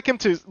I would like him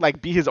to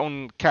like be his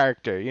own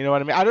character. You know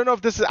what I mean? I don't know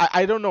if this is.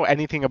 I don't know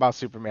anything about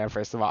Superman.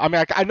 First of all, I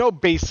mean, I know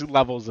base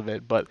levels of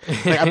it, but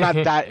like, I'm not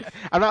that.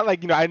 I'm not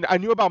like, you know. I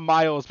knew about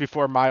Miles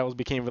before Miles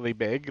became really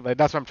big. Like,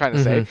 that's what I'm trying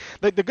to say.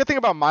 Like, the good thing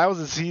about Miles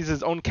is he's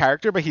his own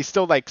character, but he's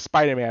still like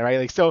Spider-Man, right?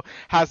 Like, still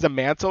has the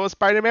mantle of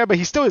Spider-Man, but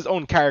he's still his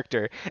own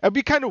character. It'd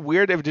be kind of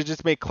weird if they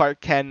just made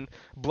Clark Kent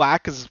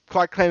black, because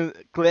Clark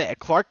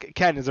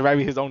Kent is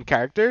already his own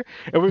character.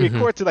 It would be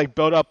cool to like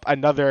build up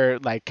another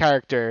like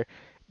character,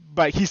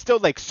 but he's still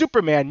like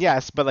Superman,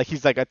 yes, but like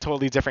he's like a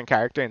totally different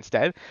character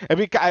instead.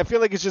 I feel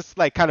like it's just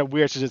like kind of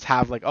weird to just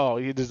have like, oh,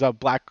 there's a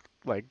black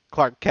like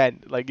Clark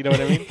Kent, like, you know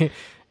what I mean?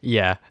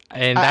 Yeah,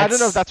 and I don't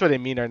know if that's what they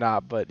mean or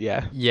not, but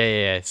yeah.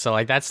 Yeah. So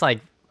like that's like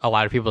a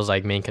lot of people's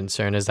like main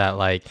concern is that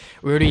like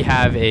we already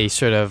have a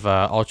sort of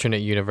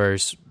alternate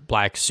universe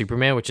black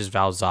Superman, which is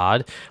Val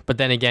Zod. But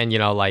then again, you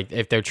know, like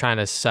if they're trying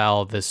to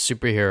sell this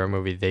superhero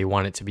movie, they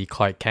want it to be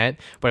Clark Kent.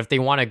 But if they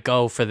want to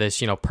go for this,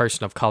 you know,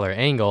 person of color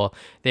angle,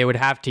 they would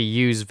have to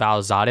use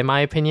Val Zod, in my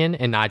opinion,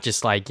 and not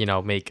just like, you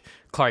know, make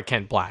Clark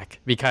Kent black,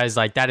 because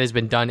like that has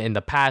been done in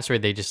the past where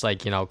they just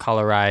like, you know,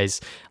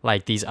 colorize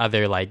like these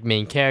other like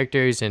main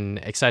characters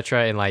and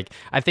etc. And like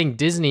I think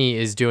Disney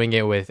is doing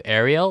it with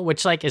Ariel,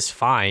 which like is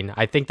fine.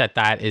 I think that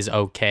that is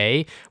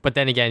okay. But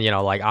then again, you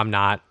know, like I'm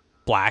not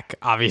black,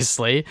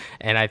 obviously,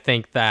 and I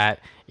think that,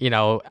 you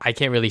know, I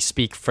can't really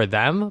speak for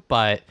them,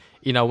 but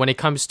you know, when it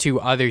comes to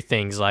other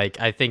things,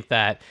 like I think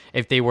that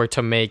if they were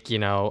to make, you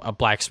know, a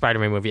black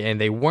Spider-Man movie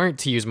and they weren't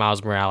to use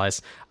Miles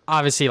Morales,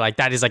 obviously like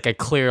that is like a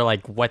clear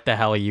like what the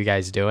hell are you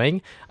guys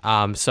doing.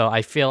 So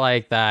I feel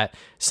like that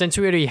since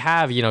we already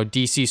have, you know,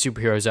 DC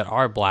superheroes that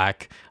are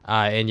black,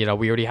 and you know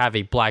we already have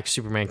a black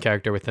Superman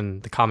character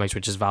within the comics,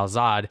 which is Val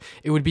Zod,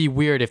 it would be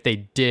weird if they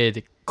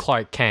did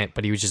Clark Kent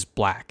but he was just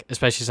black,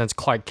 especially since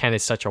Clark Kent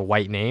is such a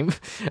white name.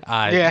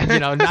 You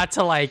know, not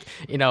to like,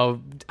 you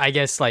know, I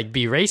guess like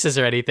be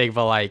racist or anything,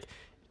 but like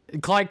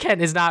Clark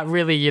Kent is not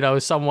really, you know,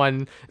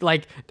 someone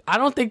like, I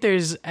don't think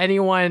there's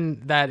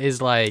anyone that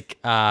is like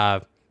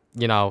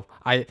you know,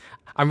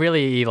 I'm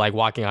really like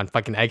walking on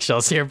fucking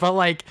eggshells here, but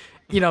like,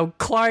 you know,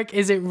 Clark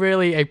isn't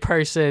really a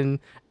person,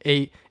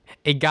 a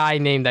guy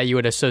name that you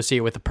would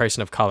associate with a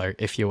person of color,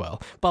 if you will.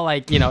 But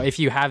like, you know, if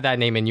you have that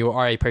name and you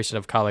are a person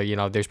of color, you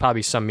know, there's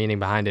probably some meaning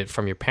behind it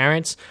from your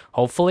parents,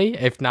 hopefully.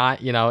 If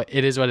not, you know,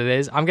 it is what it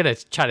is. I'm gonna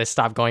try to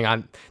stop going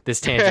on this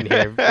tangent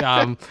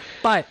here.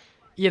 But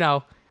you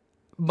know,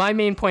 my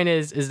main point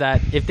is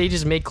that if they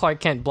just make Clark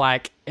Kent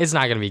black, it's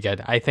not going to be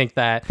good. I think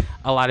that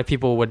a lot of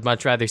people would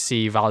much rather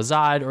see Val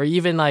Zod or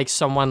even like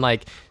someone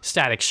like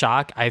Static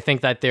Shock. I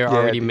think that they're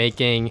already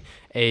making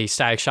a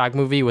Static Shock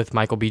movie with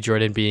Michael B.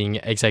 Jordan being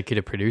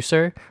executive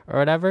producer or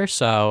whatever.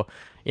 So,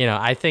 you know,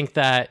 I think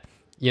that,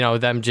 you know,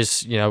 them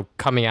just, you know,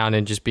 coming out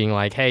and just being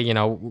like, hey, you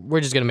know, we're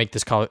just going to make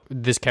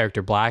this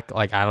character black.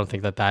 Like, I don't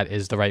think that that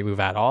is the right move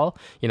at all.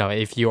 You know,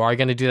 if you are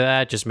going to do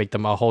that, just make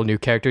them a whole new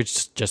character,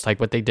 just like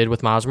what they did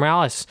with Miles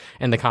Morales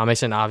in the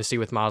comics. And obviously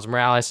with Miles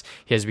Morales,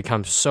 he has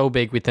become so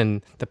big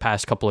within the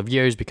past couple of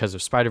years because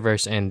of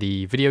Spider-Verse and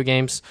the video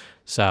games.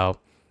 So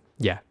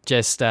yeah,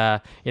 just,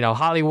 you know,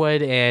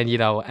 Hollywood and, you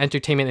know,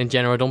 entertainment in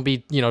general, don't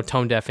be, you know,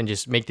 tone deaf and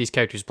just make these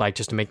characters black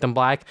just to make them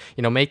black.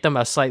 You know, make them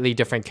a slightly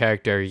different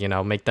character, you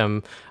know, make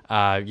them,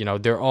 you know,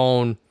 their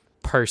own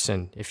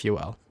person, if you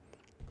will.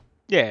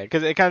 Yeah,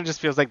 because it kind of just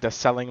feels like they're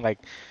selling, like,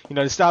 you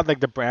know, it's not like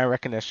the brand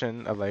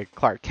recognition of like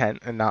Clark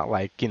Kent and not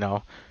like, you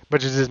know,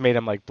 but just made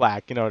him like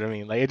black, you know what I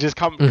mean? Like it just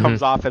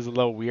comes off as a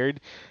little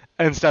weird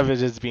instead of it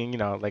just being, you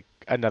know, like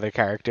another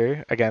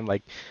character. Again,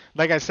 like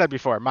I said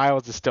before,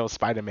 Miles is still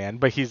Spider-Man,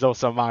 but he's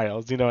also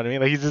Miles, you know what I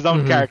mean? Like he's his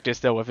own character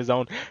still with his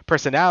own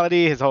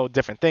personality, his whole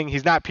different thing.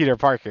 He's not Peter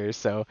Parker,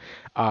 so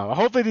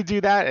hopefully they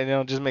do that and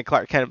they'll just make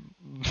Clark Kent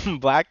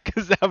black,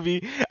 because that'll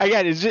be,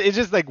 again, it's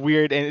just like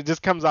weird and it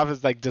just comes off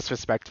as like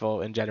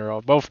disrespectful in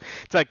general, both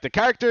to like the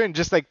character and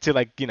just like to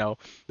like, you know,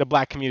 the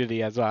black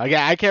community as well.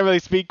 Again, I can't really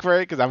speak for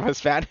it because I'm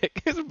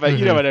Hispanic, but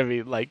you know what I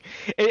mean? Like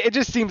it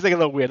just seems like a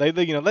little weird. Like,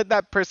 you know, let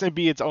that person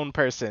be its own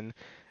person,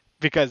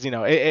 because you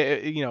know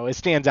it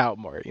stands out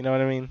more, you know what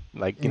I mean?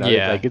 Like, you know,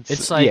 yeah, like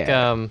it's like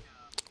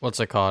what's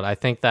it called? I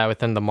think that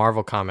within the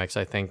Marvel comics,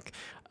 I think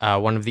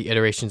one of the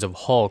iterations of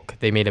Hulk,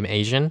 they made him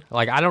Asian.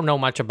 Like, I don't know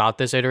much about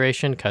this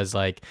iteration because,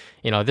 like,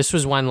 you know, this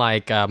was when,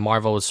 like,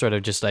 Marvel was sort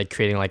of just, like,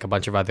 creating, like, a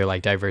bunch of other,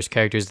 like, diverse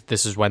characters.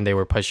 This is when they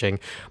were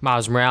pushing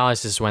Miles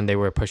Morales. This is when they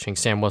were pushing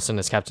Sam Wilson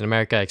as Captain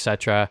America,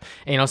 etc.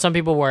 And, you know, some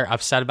people were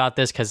upset about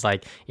this because,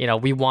 like, you know,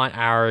 we want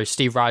our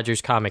Steve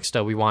Rogers comics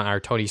still. We want our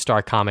Tony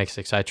Stark comics,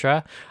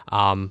 etc.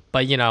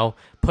 But, you know,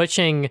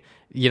 pushing,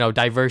 you know,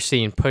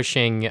 diversity and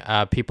pushing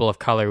people of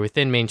color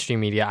within mainstream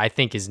media, I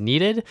think is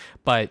needed,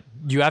 but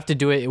you have to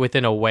do it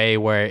within a way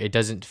where it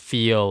doesn't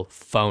feel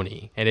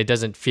phony and it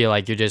doesn't feel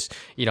like you're just,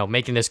 you know,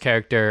 making this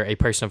character a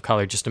person of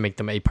color just to make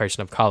them a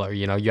person of color.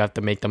 You know, you have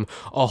to make them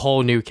a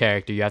whole new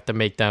character. You have to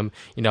make them,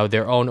 you know,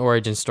 their own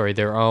origin story,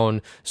 their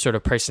own sort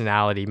of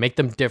personality, make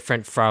them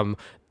different from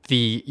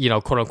the, you know,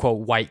 quote unquote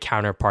white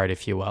counterpart,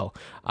 if you will,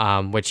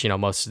 which, you know,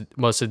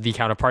 most of the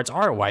counterparts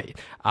are white.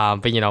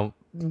 But, you know,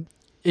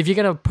 if you're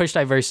going to push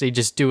diversity,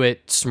 just do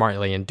it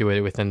smartly and do it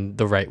within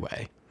the right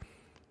way.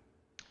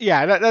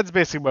 Yeah, that's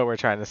basically what we're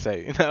trying to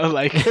say, you know,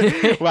 like,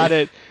 let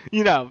it,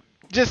 you know,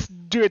 just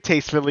do it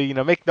tastefully, you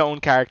know, make their own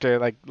character,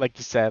 like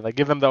you said, like,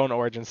 give them their own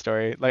origin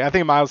story. Like, I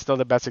think Miles is still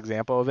the best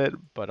example of it,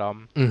 but,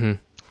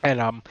 and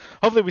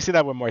hopefully we see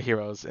that with more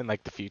heroes in,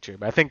 like, the future.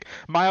 But I think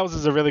Miles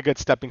is a really good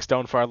stepping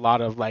stone for a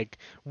lot of, like,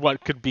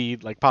 what could be,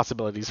 like,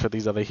 possibilities for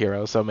these other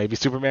heroes. So maybe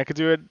Superman could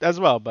do it as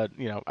well, but,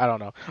 you know, I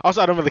don't know.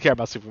 Also, I don't really care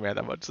about Superman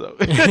that much, so.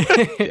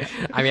 Yeah.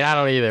 I mean, I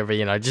don't either, but,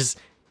 you know, just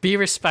be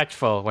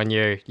respectful when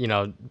you're, you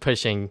know,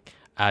 pushing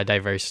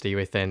diversity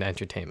within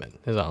entertainment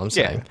is all I'm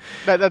saying.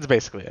 Yeah, that's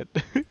basically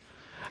it.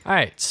 All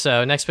right,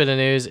 so next bit of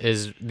news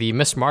is the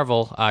Miss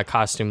Marvel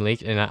costume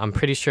leak, and I'm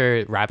pretty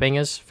sure wrapping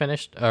is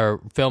finished, or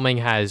filming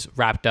has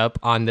wrapped up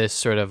on this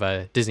sort of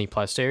a Disney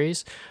Plus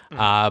series.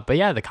 But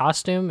yeah, the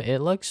costume, it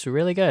looks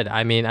really good.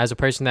 I mean, as a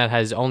person that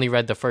has only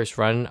read the first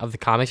run of the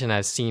comics and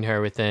has seen her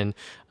within,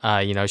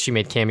 she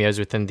made cameos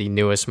within the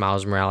newest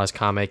Miles Morales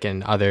comic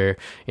and other,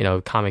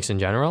 comics in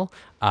general.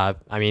 I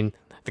mean,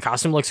 the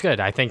costume looks good.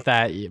 I think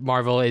that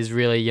Marvel is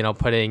really,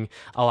 putting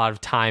a lot of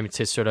time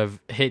to sort of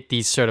hit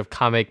these sort of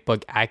comic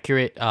book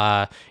accurate,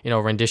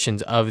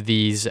 renditions of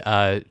these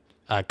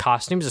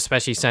costumes,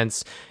 especially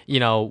since,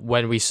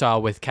 when we saw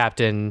with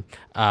Captain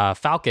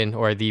Falcon,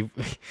 or the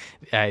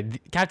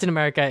Captain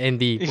America and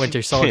the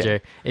Winter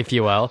Soldier, if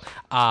you will,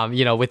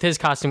 with his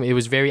costume, it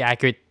was very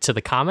accurate to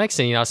the comics.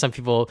 And, some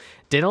people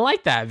didn't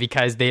like that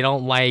because they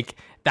don't like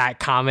that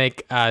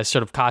comic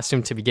sort of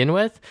costume to begin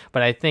with.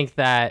 But I think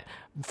that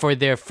for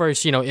their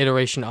first,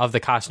 iteration of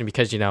the costume,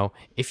 because,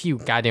 if you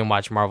goddamn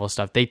watch Marvel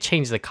stuff, they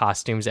change the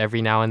costumes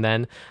every now and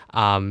then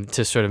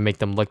to sort of make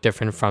them look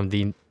different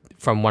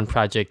from one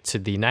project to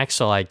the next.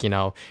 So like,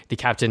 the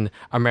Captain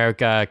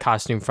America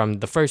costume from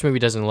the first movie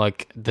doesn't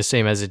look the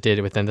same as it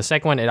did within the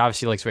second one. It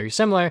obviously looks very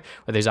similar,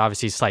 but there's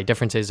obviously slight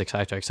differences,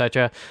 etc.,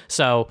 etc.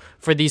 So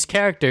for these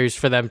characters,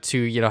 for them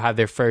to, have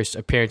their first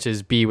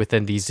appearances be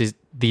within these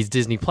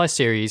Disney Plus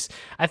series,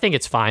 I think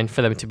it's fine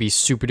for them to be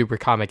super duper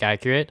comic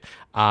accurate.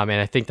 And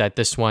I think that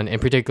this one in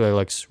particular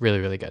looks really,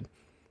 really good.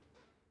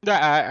 Yeah,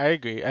 I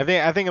agree. I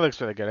think it looks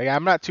really good. Like,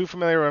 I'm not too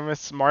familiar with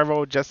Miss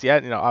Marvel just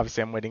yet.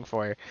 Obviously I'm waiting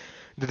for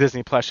the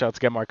Disney Plus show to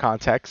get more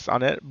context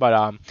on it. But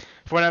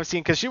from what I've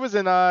seen, because she was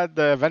in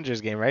the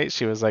Avengers game, right?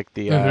 She was like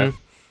the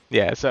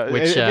yeah. So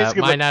which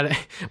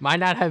might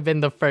not have been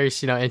the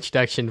first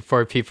introduction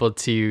for people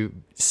to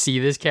see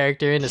this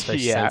character in,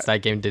 especially since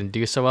that game didn't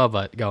do so well.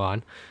 But go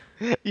on.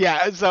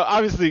 Yeah, so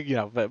obviously,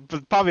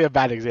 but probably a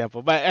bad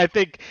example. But I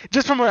think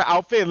just from her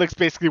outfit, it looks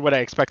basically what I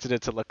expected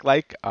it to look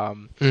like.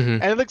 And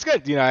it looks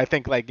good. I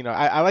think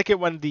I like it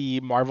when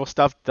the Marvel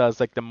stuff does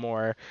like the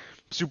more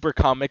super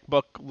comic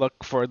book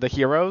look for the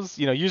heroes.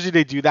 Usually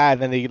they do that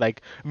and then they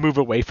like move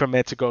away from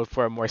it to go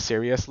for a more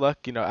serious look.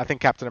 I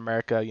think Captain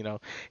America,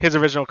 his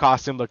original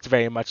costume looked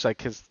very much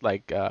like his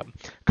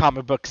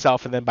comic book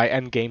self, and then by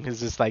Endgame he's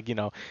just like,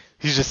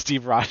 he's just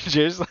Steve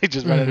Rogers, like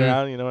just running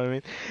around, you know what I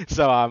mean?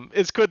 So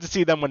it's good to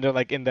see them when they're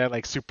like in their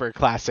like super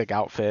classic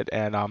outfit.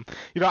 And I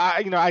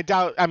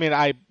doubt,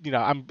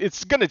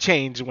 it's gonna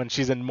change when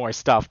she's in more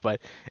stuff,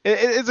 but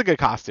it's a good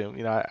costume.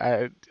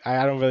 I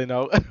don't really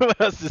know what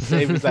else to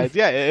say besides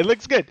it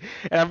looks good,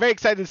 and I'm very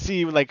excited to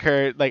see like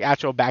her like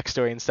actual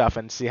backstory and stuff,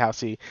 and see how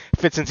she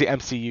fits into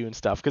MCU and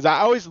stuff, because I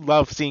always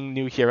love seeing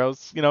new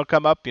heroes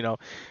come up.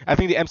 I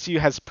think the MCU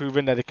has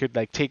proven that it could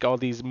like take all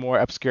these more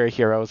obscure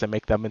heroes and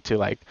make them into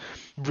like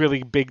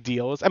really big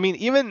deals. I mean,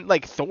 even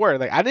like Thor,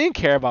 like I didn't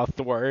care about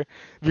Thor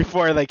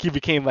before like he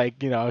became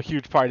like a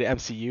huge part of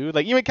MCU.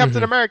 Like even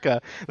Captain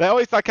America, I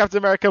always thought Captain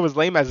America was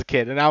lame as a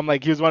kid, and now I'm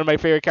like, he was one of my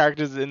favorite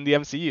characters in the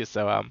MCU.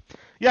 So I'm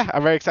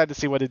very excited to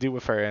see what to do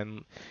with her,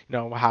 and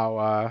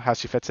how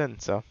she fits in.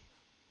 So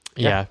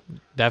yeah,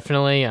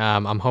 definitely.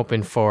 I'm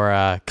hoping for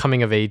a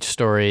coming of age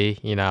story,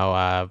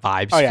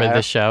 vibes for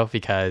this show,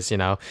 because,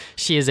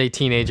 she is a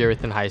teenager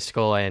within high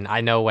school, and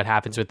I know what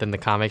happens within the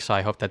comics. So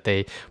I hope that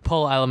they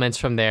pull elements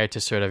from there to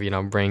sort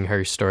of, bring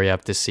her story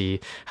up to see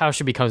how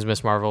she becomes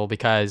Miss Marvel,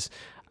 because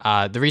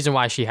the reason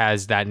why she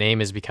has that name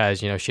is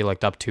because, she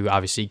looked up to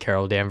obviously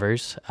Carol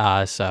Danvers.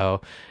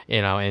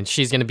 And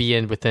she's going to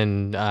be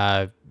within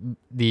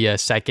the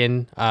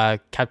second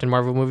Captain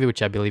Marvel movie,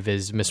 which I believe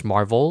is Miss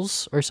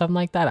Marvels or something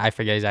like that. I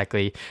forget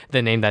exactly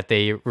the name that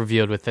they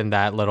revealed within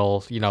that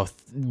little,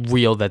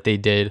 reel that they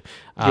did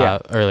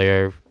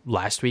earlier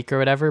last week or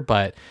whatever.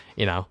 But,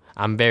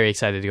 I'm very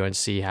excited to go and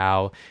see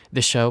how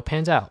the show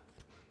pans out.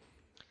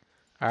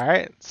 All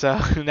right,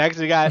 so next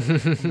we got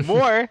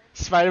more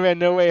Spider-Man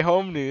No Way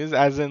Home news,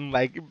 as in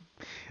like,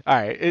 all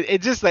right,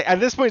 it just like at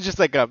this point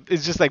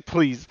it's just like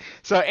please.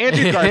 So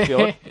Andrew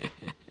Garfield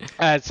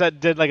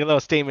did like a little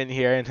statement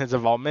here in his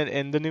involvement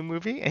in the new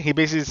movie, and he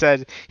basically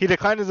said he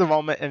declined his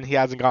involvement and he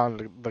hasn't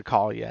gotten the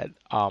call yet.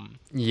 The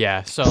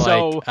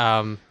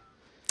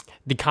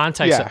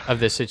context of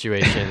this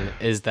situation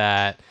is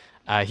that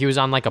he was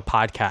on like a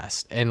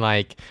podcast, and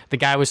like the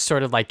guy was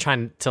sort of like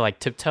trying to like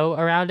tiptoe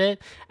around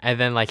it, and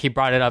then like he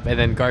brought it up, and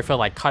then Garfield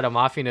like cut him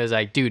off. Was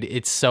like, dude,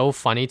 it's so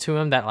funny to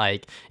him that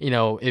like,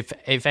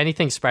 if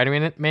anything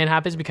Spider-Man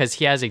happens, because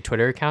he has a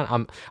Twitter account,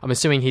 I'm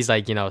assuming he's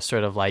like,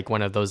 sort of like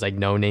one of those like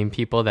no name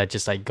people that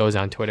just like goes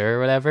on Twitter or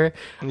whatever.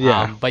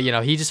 But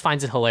he just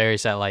finds it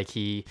hilarious that like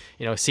he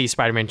sees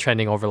Spider-Man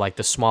trending over like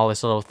the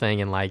smallest little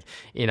thing, and like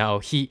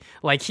he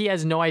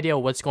has no idea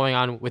what's going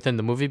on within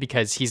the movie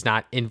because he's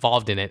not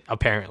involved in it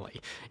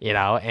apparently.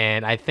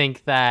 And I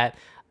think that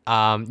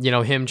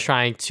him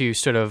trying to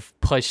sort of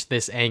push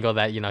this angle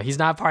that he's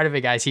not part of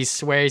it, guys. He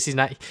swears he's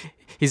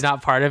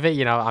not part of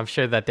it. I'm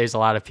sure that there's a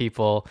lot of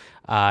people,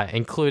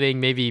 including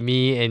maybe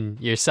me and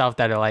yourself,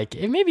 that are like,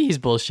 maybe he's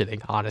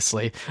bullshitting,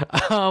 honestly.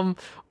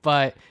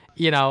 But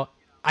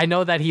I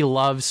know that he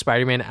loves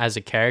Spider-Man as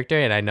a character,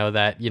 and I know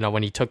that,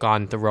 when he took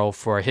on the role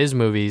for his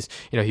movies,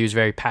 he was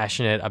very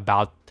passionate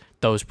about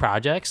those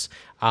projects.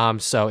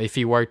 So if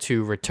he were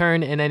to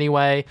return in any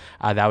way,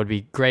 that would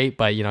be great.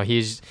 But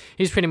he's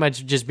pretty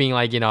much just being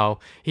like,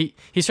 he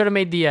sort of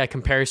made the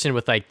comparison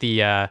with like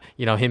the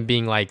him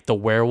being like the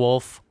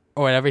werewolf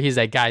or whatever. He's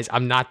like, guys,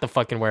 I'm not the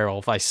fucking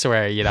werewolf, I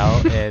swear,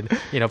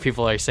 and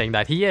people are saying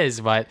that he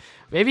is, but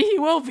maybe he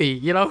will be.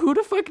 Who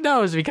the fuck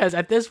knows? Because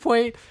at this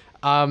point,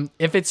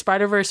 if it's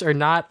Spider-Verse or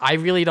not, I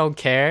really don't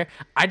care.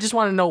 I just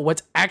want to know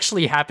what's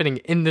actually happening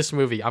in this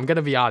movie. I'm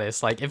gonna be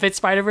honest. Like, if it's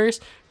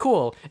Spider-Verse,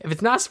 cool. If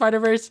it's not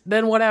Spider-Verse,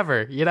 then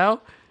whatever,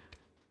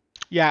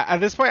 Yeah, at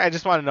this point, I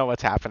just want to know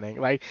what's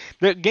happening. Like,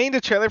 getting the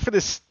trailer for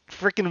this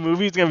freaking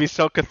movie is gonna be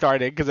so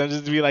cathartic because I'm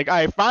just gonna be like, all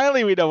right,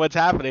 finally we know what's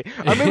happening.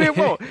 Or maybe it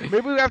won't.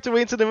 Maybe we have to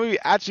wait until the movie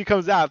actually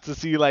comes out to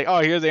see like, oh,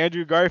 here's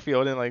Andrew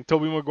Garfield and like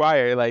Tobey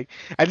Maguire. Like,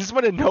 I just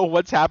want to know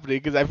what's happening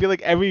because I feel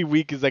like every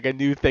week is like a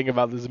new thing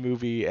about this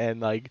movie, and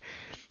like,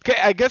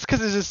 I guess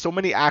because there's just so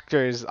many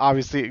actors,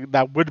 obviously,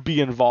 that would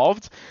be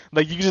involved.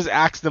 Like, you can just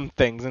ask them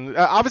things, and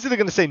obviously they're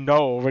gonna say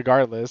no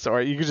regardless,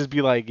 or you could just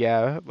be like,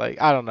 yeah,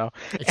 like, I don't know.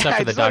 Except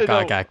for the Doc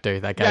Ock actor,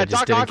 that guy just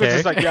Doc didn't Ock care. was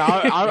just like,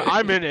 yeah,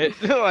 I'm in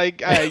it.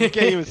 Like, you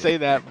can't even say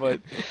that, but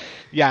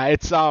yeah,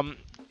 it's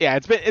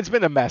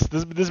been a mess.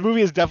 This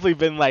movie has definitely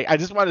been like, I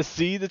just want to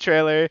see the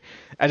trailer,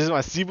 I just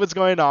want to see what's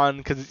going on,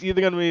 because it's either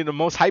gonna be the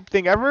most hype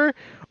thing ever,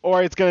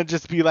 or it's gonna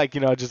just be like,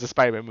 just a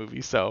Spider-Man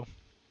movie. So.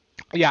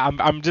 Yeah,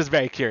 I'm just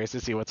very curious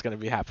to see what's going to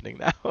be happening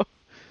now.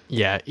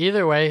 Yeah,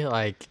 either way,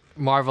 like,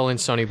 Marvel and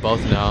Sony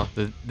both know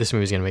that this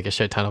movie's going to make a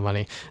shit ton of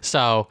money.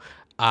 So,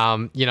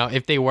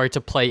 if they were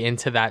to play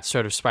into that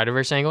sort of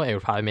Spider-Verse angle, it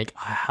would probably make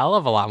a hell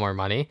of a lot more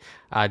money,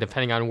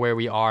 depending on where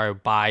we are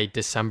by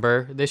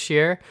December this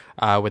year,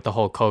 with the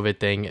whole COVID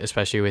thing,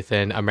 especially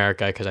within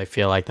America, because I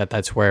feel like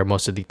that's where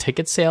most of the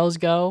ticket sales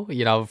go,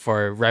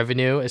 for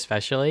revenue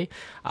especially.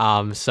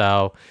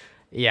 So...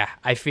 yeah,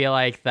 I feel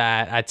like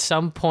that at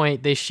some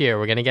point this year,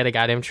 we're going to get a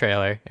goddamn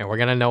trailer and we're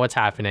going to know what's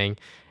happening.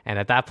 And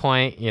at that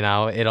point,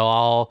 it'll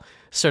all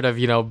sort of,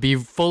 be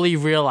fully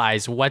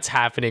realized what's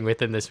happening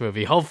within this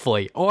movie,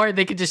 hopefully. Or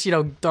they could just,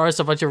 throw us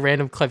a bunch of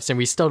random clips and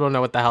we still don't know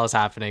what the hell is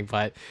happening.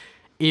 But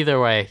either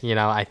way,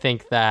 I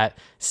think that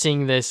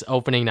seeing this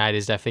opening night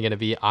is definitely going to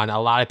be on a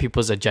lot of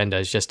people's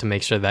agendas just to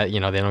make sure that, they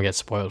don't get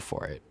spoiled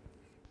for it.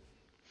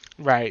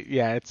 Right.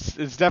 Yeah, it's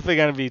definitely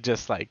going to be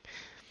just like...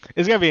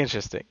 it's gonna be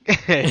interesting.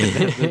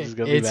 It's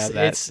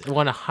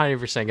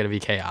 100% gonna be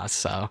chaos.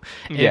 So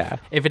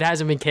if it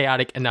hasn't been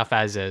chaotic enough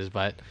as is,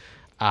 but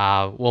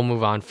we'll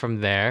move on from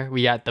there.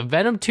 We got the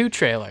Venom 2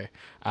 trailer.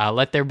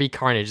 Let There Be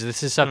Carnage.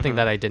 This is something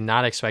that I did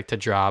not expect to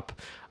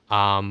drop.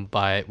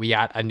 But we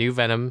got a new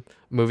Venom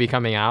movie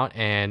coming out,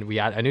 and we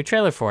got a new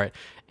trailer for it.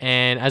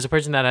 And as a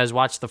person that has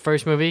watched the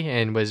first movie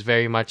and was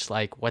very much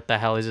like, what the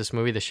hell is this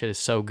movie? This shit is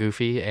so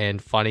goofy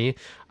and funny.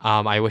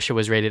 I wish it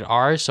was rated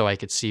R so I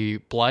could see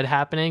blood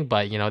happening,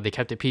 but they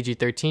kept it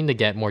PG-13 to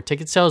get more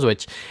ticket sales,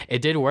 which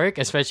it did work,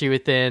 especially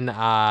within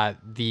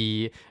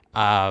the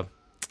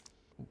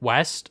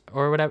West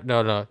or whatever.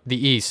 No,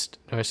 the East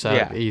or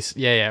East.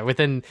 Yeah.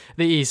 Within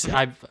the East,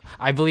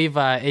 I believe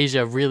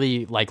Asia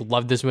really like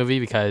loved this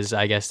movie because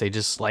I guess they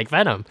just like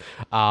Venom.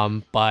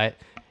 But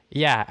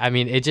yeah, I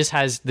mean, it just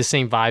has the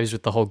same vibes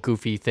with the whole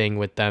goofy thing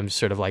with them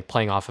sort of like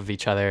playing off of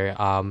each other.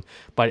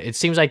 But it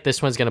seems like this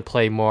one's going to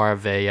play more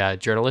of a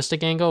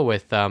journalistic angle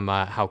with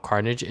how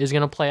Carnage is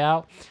going to play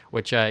out,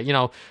 which,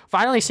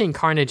 finally seeing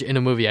Carnage in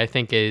a movie, I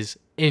think is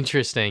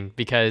interesting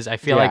because I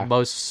feel like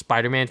most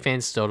Spider-Man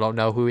fans still don't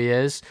know who he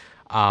is.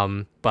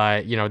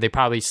 But, they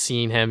probably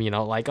seen him,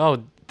 like,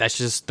 oh, that's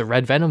just the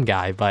Red Venom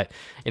guy. But,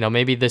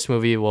 maybe this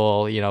movie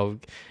will,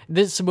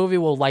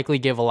 likely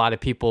give a lot of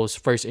people's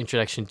first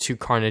introduction to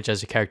Carnage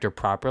as a character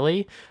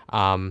properly.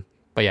 But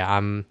yeah,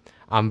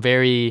 I'm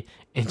very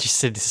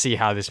interested to see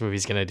how this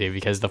movie's going to do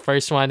because the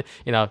first one,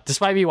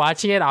 despite me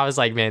watching it, I was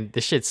like, man,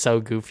 this shit's so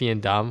goofy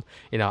and dumb.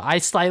 I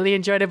slightly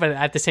enjoyed it, but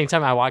at the same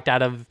time, I walked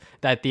out of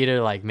that theater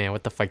like, man,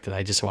 what the fuck did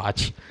I just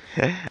watch?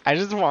 I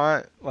just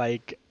want,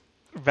 like,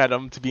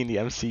 Venom to be in the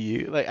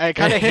MCU. Like, I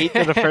kind of hate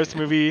that the first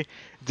movie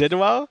did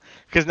well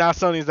because now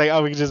Sony's like,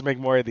 oh, we can just make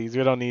more of these.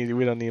 We don't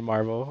need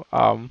Marvel.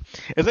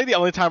 It's like the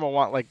only time I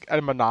want like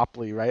a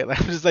monopoly, right? Like,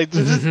 I'm just like,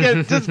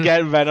 just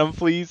get Venom,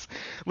 please.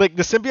 Like,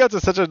 the symbiotes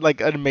is such a like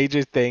a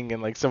major thing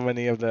in like so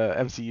many of the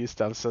MCU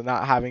stuff. So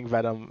not having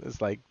Venom is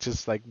like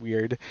just like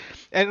weird.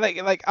 And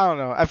like I don't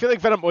know. I feel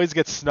like Venom always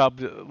gets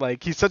snubbed.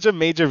 Like, he's such a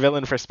major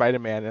villain for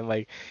Spider-Man, and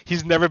like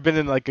he's never been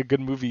in like a good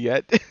movie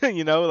yet.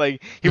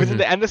 Like he was in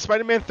the end of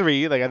Spider-Man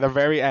 3, like at the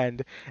very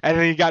end, and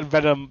then he got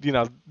Venom.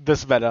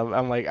 This Venom.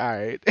 I'm like, all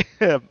right.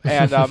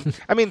 And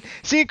I mean,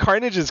 seeing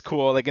Carnage is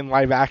cool, like in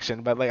live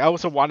action, but like I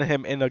also wanted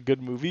him in a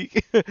good movie.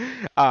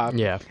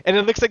 Yeah. And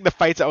it looks like the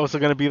fights are also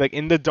gonna be like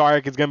in the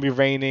dark. It's gonna be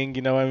raining.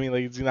 You know what I mean?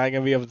 Like, he's not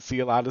gonna be able to see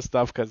a lot of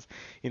stuff because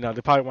they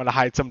probably want to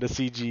hide some of the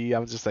CG.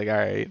 I'm just like, all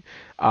right.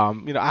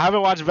 I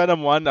haven't watched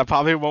Venom 1. I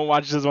probably won't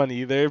watch this one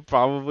either.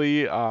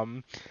 Probably.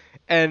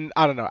 And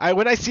I don't know.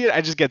 When I see it, I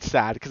just get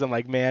sad because I'm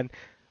like, man,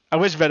 I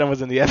wish Venom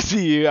was in the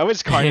MCU. I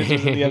wish Carnage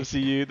was in the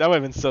MCU. That would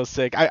have been so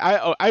sick.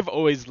 I've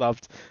always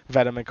loved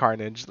Venom and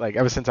Carnage, like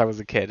ever since I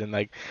was a kid, and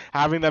like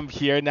having them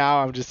here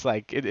now, I'm just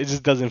like it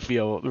just doesn't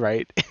feel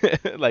right.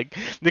 Like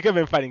they could have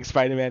been fighting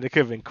Spider-Man. It could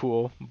have been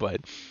cool,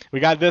 but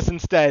we got this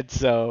instead.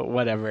 So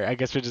whatever. I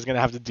guess we're just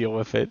gonna have to deal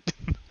with it.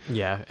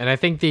 Yeah, and I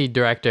think the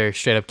director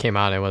straight up came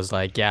out and was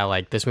like, yeah,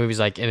 like this movie's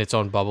like in its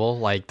own bubble.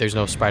 Like there's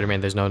no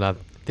Spider-Man. There's no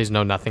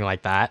nothing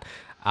like that.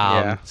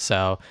 Yeah.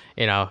 So,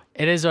 it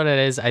is what it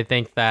is. I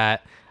think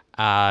that,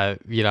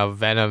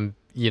 Venom,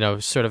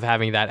 sort of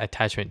having that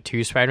attachment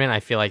to Spider-Man,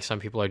 I feel like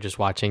some people are just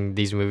watching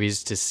these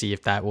movies to see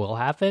if that will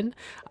happen.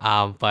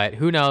 But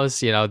who knows,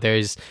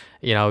 there's,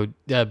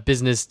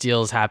 business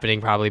deals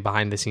happening probably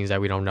behind the scenes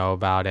that we don't know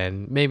about.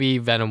 And maybe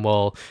Venom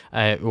will,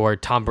 or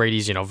Tom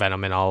Brady's,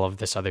 Venom and all of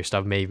this other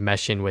stuff may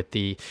mesh in with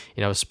the,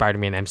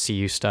 Spider-Man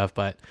MCU stuff.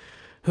 But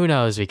who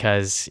knows,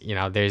 because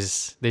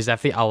there's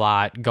definitely a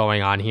lot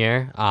going on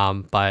here,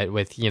 but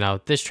with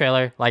this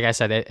trailer, like I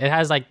said, it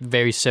has like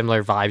very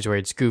similar vibes where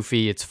it's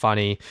goofy, it's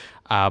funny,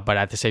 but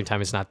at the same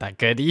time it's not that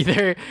good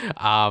either.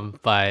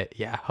 But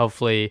yeah,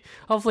 hopefully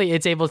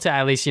it's able to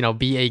at least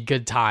be a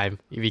good time,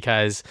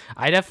 because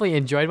I definitely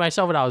enjoyed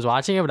myself when I was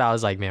watching it, but I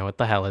was like, man, what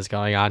the hell is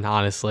going on,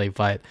 honestly.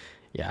 But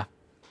yeah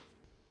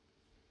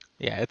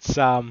it's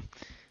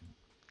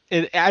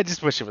I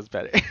just wish it was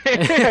better.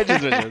 I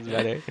just wish it was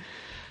better.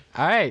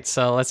 All right,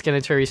 so let's get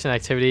into recent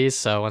activities.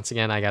 So once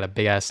again, I got a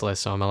big ass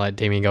list, so I'm gonna let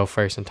Damien go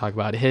first and talk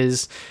about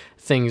his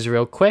things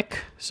real quick.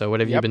 So what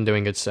have you been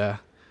doing, good sir?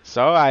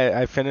 So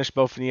I finished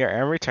both Nier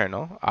and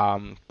Returnal.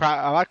 A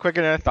lot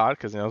quicker than I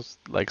thought, because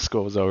like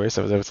school was over,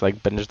 so I was able to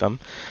like binge them.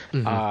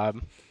 Mm-hmm.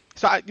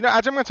 So actually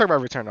I'm gonna talk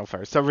about Returnal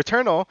first. So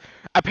Returnal,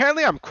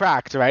 apparently I'm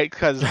cracked, right?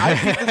 Because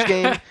I beat this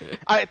game.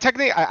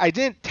 I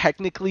didn't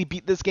technically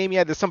beat this game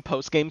yet. There's some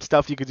post game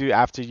stuff you could do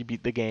after you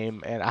beat the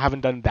game, and I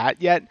haven't done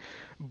that yet.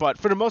 But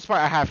for the most part,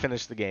 I have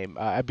finished the game.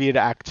 I beat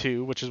Act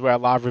 2, which is where a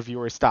lot of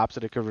reviewers stop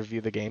so they could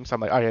review the game. So I'm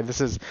like, okay, this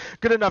is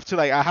good enough to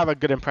like I have a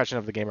good impression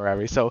of the game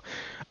already. So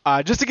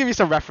just to give you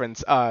some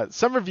reference,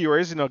 some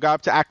reviewers, got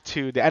up to Act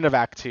 2, the end of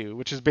Act 2,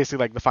 which is basically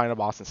like the final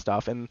boss and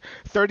stuff, in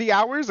 30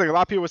 hours. Like a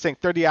lot of people were saying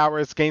 30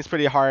 hours. Game's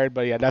pretty hard,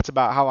 but yeah, that's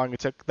about how long it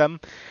took them.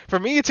 For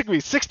me, it took me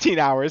 16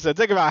 hours. So it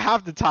took about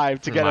half the time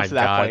to get up to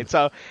that point.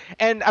 So,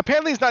 and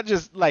apparently it's not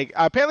just like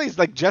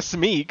just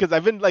me, because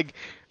I've been like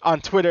on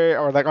Twitter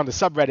or like on the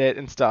subreddit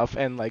and stuff,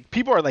 and like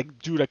people are like,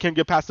 dude, I can't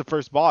get past the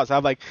first boss. I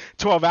have like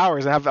 12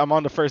 hours and I'm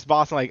on the first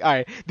boss, and like, all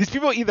right, these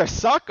people either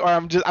suck or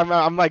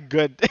I'm like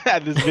good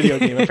at this video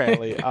game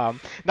apparently.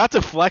 Not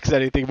to flex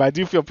anything, but I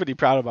do feel pretty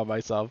proud about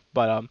myself.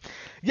 But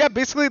yeah,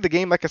 basically the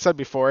game, like I said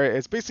before,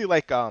 it's basically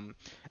like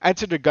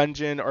Enter the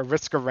Gungeon or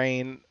Risk of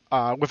Rain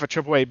with a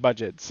AAA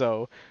budget.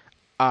 So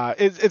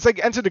it's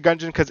like Enter the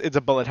Gungeon because it's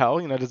a bullet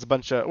hell. There's a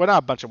bunch of, well, not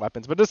a bunch of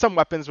weapons, but there's some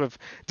weapons with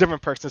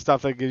different perks and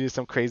stuff that give you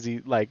some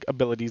crazy like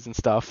abilities and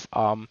stuff.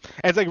 And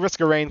it's like Risk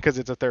of Rain because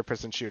it's a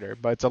third-person shooter,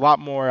 but it's a lot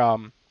more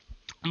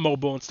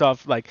mobile and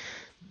stuff, like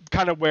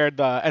kind of where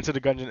the Enter the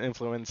Gungeon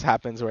influence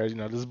happens, where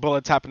there's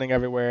bullets happening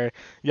everywhere.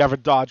 You have a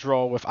dodge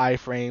roll with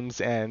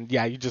iframes, and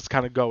yeah, you just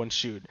kind of go and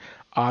shoot.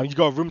 You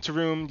go room to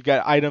room, you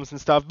get items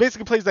and stuff.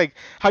 Basically plays like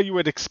how you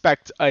would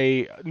expect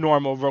a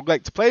normal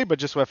roguelike to play, but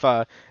just with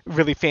a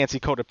really fancy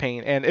coat of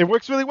paint. And it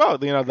works really well.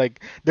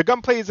 Like the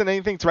gunplay isn't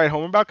anything to write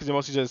home about, because you're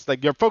mostly just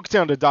like you're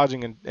focusing on the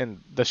dodging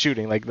and the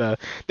shooting. Like the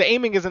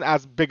aiming isn't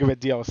as big of a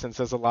deal, since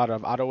there's a lot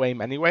of auto aim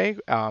anyway.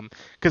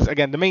 Because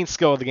again, the main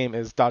skill of the game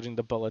is dodging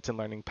the bullets and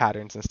learning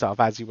patterns and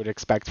stuff, as you would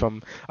expect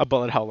from a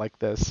bullet hell like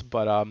this.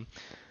 But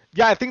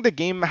yeah, I think the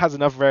game has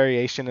enough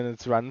variation in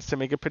its runs to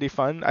make it pretty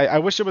fun. I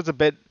wish it was a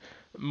bit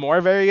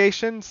more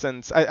variation,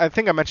 since I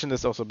think I mentioned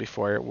this also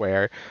before,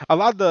 where a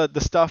lot of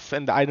the stuff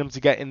and the items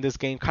you get in this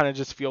game kind of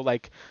just feel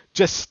like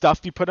just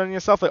stuff you put on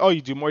yourself, like, oh,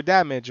 you do more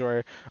damage,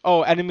 or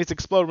oh, enemies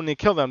explode when you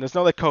kill them. There's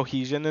no like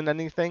cohesion in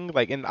anything.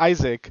 Like in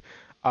Isaac,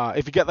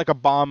 if you get like a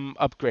bomb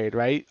upgrade,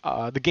 right,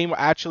 the game will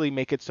actually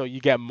make it so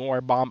you get more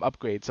bomb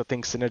upgrades, so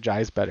things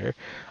synergize better.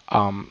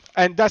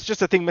 And that's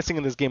just a thing missing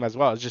in this game as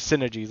well. It's just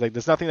synergies. Like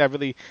there's nothing that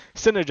really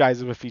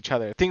synergizes with each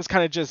other. Things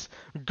kind of just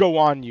go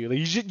on you. Like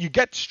you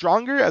get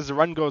stronger as the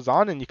run goes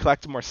on and you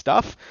collect more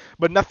stuff,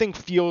 but nothing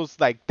feels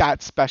like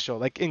that special.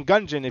 Like in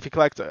Gungeon, if you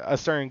collect a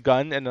certain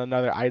gun and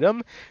another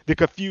item, they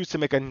could fuse to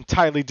make an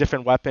entirely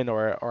different weapon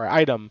or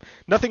item.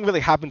 Nothing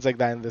really happens like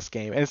that in this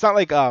game. And it's not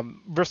like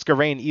Risk of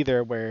Rain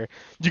either, where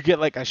you get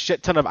like a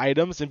shit ton of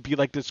items and be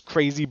like this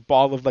crazy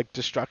ball of like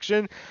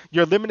destruction.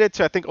 You're limited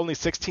to I think only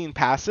 16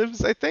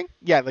 passives, I think.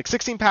 Yeah, like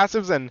 16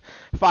 passives and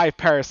 5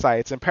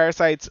 parasites. And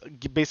parasites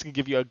basically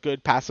give you a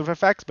good passive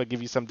effects, but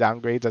give you some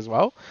downgrades as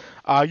well.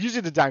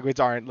 Usually the downgrades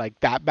aren't like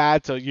that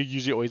bad, so you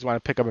usually always want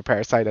to pick up a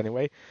parasite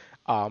anyway.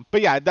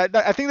 But yeah, that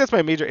I think that's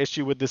my major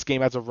issue with this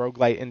game as a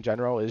roguelite in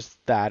general, is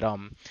that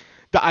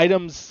the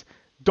items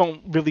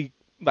don't really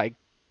like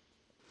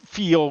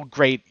feel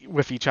great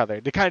with each other.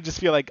 They kind of just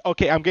feel like,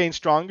 okay, I'm getting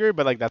stronger,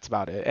 but like that's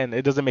about it, and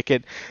it doesn't make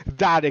it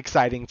that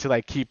exciting to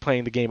like keep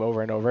playing the game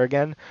over and over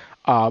again.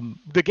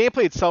 The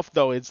gameplay itself,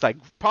 though, is like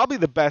probably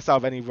the best out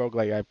of any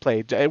roguelike I've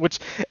played, which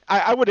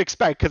I would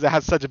expect because it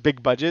has such a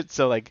big budget.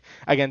 So like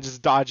again,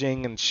 just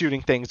dodging and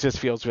shooting things just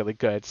feels really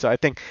good. So I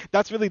think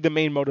that's really the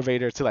main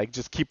motivator to like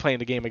just keep playing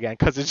the game again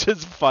because it's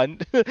just fun.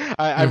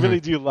 I really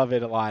do love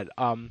it a lot.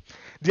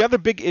 The other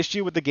big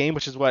issue with the game,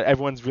 which is what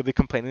everyone's really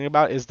complaining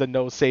about, is the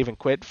no save and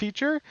quit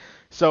feature.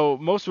 So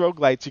most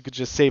roguelites you could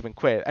just save and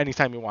quit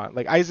anytime you want.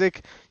 Like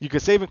Isaac, you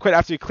could save and quit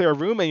after you clear a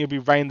room and you'll be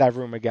right in that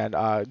room again.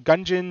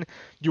 Gungeon,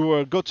 you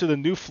will go to the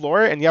new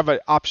floor and you have an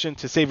option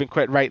to save and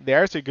quit right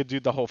there, so you could do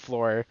the whole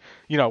floor,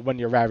 when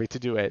you're ready to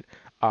do it.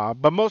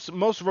 But most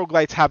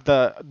roguelites have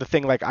the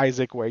thing like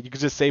Isaac where you can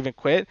just save and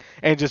quit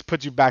and it just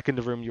puts you back in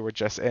the room you were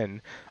just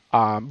in.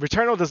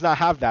 Returnal does not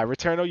have that.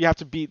 Returnal, you have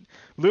to beat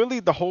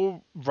literally the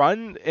whole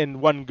run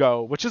in one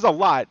go, which is a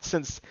lot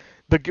since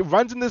the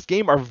runs in this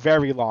game are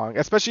very long,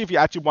 especially if you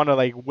actually want to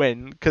like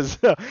win, because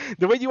the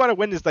way you want to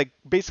win is like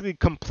basically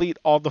complete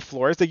all the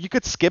floors. Like you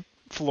could skip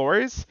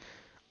floors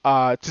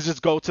to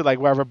just go to like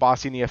wherever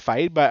boss you need to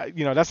fight, but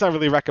that's not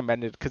really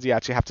recommended because you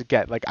actually have to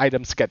get like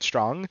items to get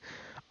strong.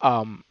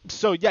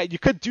 So yeah, you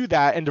could do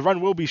that and the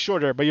run will be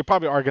shorter, but you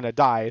probably are gonna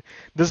die.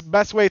 The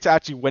best way to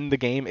actually win the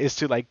game is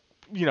to like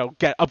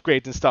get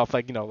upgrades and stuff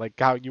like like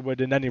how you would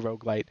in any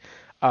roguelite.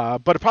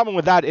 But the problem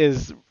with that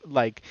is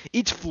like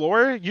each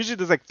floor, usually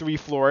there's like 3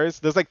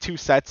 floors. There's like 2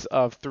 sets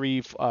of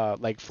 3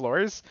 like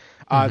floors.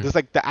 There's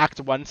like the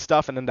Act 1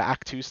 stuff and then the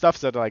Act 2 stuff,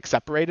 so they're like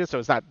separated. So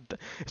it's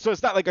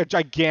not like a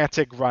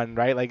gigantic run,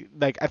 right?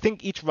 Like I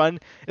think each run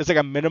is like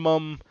a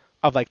minimum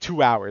of like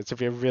 2 hours if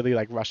you're really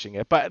like rushing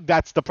it. But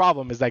that's the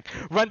problem is like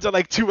runs are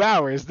like 2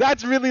 hours.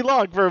 That's really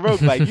long for a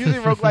roguelite. Usually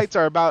roguelites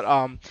are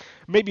about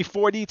maybe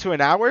 40 to an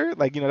hour.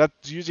 Like,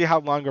 that's usually how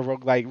long a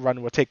roguelite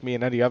run will take me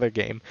in any other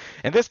game.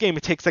 In this game,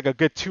 it takes like a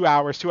good 2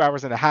 hours, 2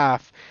 hours and a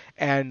half.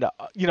 And, a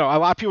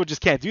lot of people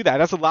just can't do that.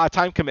 That's a lot of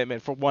time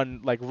commitment for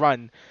one like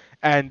run.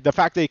 And the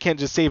fact that you can't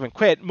just save and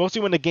quit,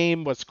 mostly when the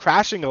game was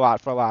crashing a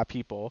lot for a lot of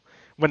people,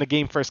 when the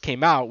game first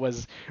came out,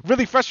 was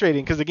really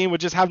frustrating because the game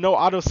would just have no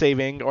auto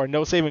saving or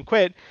no save and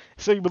quit,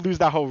 so you would lose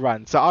that whole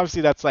run. So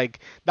obviously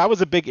that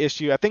was a big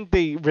issue. I think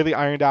they really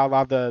ironed out a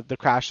lot of the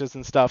crashes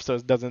and stuff, so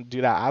it doesn't do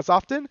that as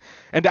often.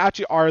 And they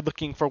actually are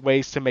looking for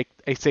ways to make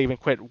a save and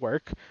quit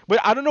work. But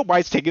I don't know why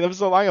it's taking them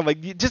so long. I'm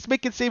like, you just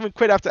make it save and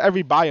quit after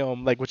every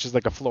biome, like which is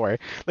like a floor.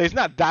 Like it's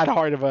not that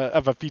hard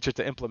of a feature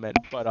to implement,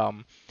 but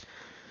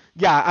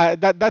yeah,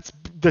 that's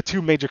the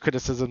 2 major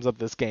criticisms of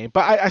this game.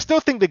 But I still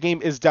think the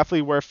game is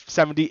definitely worth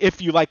 $70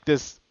 if you like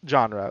this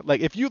genre.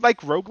 Like, if you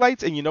like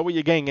roguelites and you know what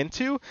you're getting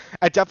into,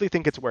 I definitely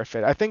think it's worth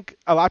it. I think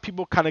a lot of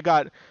people kind of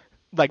got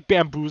like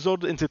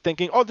bamboozled into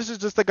thinking, oh, this is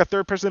just like a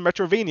third-person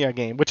Metroidvania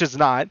game, which is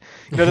not.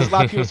 There's a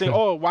lot of people saying,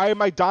 oh, why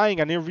am I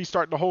dying? I need to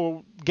restart the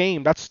whole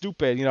game. That's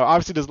stupid.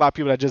 Obviously there's a lot of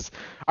people that just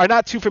are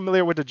not too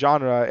familiar with the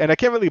genre, and I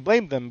can't really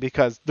blame them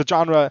because the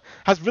genre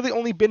has really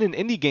only been in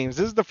indie games.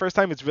 This is the first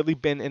time it's really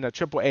been in a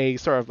AAA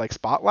sort of like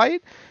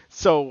spotlight.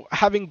 So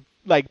having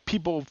like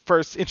people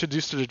first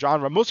introduced to the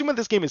genre, mostly when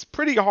this game is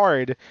pretty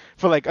hard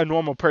for like a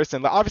normal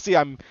person. Like, obviously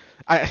I'm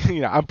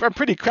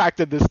pretty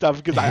cracked at this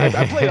stuff because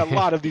I played a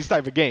lot of these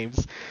type of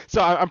games,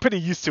 so I'm pretty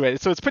used to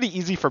it. So it's pretty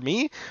easy for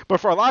me. But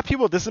for a lot of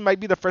people, this might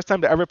be the first time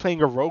they're ever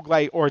playing a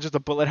roguelite or just a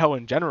bullet hell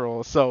in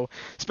general. So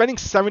spending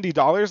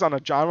 $70 on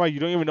a genre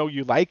you don't even know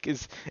you like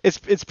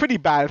it's pretty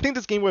bad. I think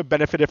this game would have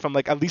benefited from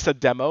like at least a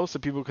demo so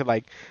people could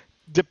like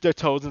dip their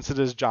toes into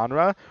this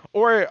genre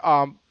or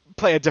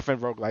play a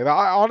different roguelite.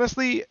 I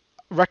honestly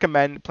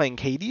recommend playing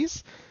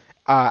Hades.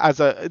 That's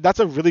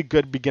a really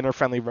good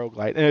beginner-friendly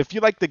roguelite. And if you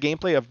like the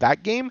gameplay of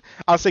that game,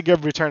 I'll say give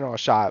Returnal a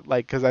shot.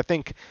 Like, because I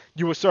think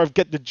you will sort of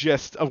get the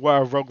gist of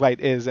what a roguelite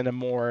is in a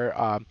more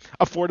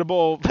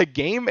affordable like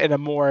game and a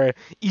more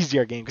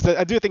easier game. Because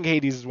I do think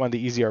Hades is one of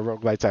the easier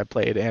roguelites I've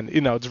played, and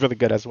it's really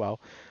good as well.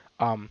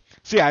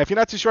 So yeah, if you're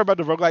not too sure about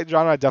the roguelite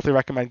genre, I definitely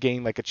recommend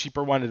getting like a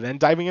cheaper one and then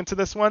diving into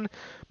this one.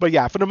 But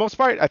yeah, for the most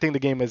part, I think the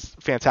game is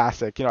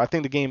fantastic. I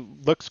think the game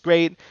looks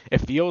great. It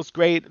feels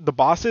great. The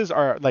bosses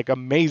are like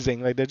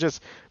amazing. Like they're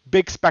just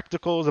big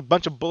spectacles, a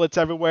bunch of bullets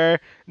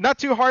everywhere. Not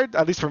too hard,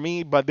 at least for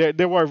me, but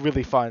they were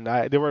really fun.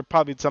 They were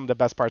probably some of the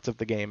best parts of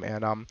the game.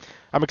 And I'm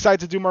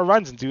excited to do more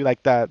runs and do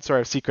like that sort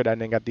of secret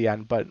ending at the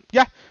end. But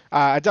yeah,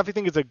 I definitely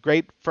think it's a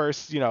great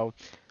first,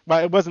 well,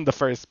 it wasn't the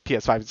first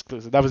PS5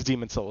 exclusive. That was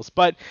Demon's Souls,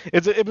 but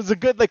it was a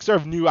good like sort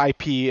of new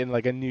IP and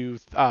like a new.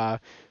 I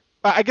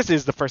guess it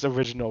is the first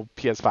original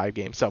PS5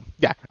 game. So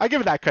yeah, I give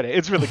it that credit.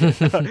 It's really good.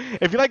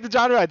 If you like the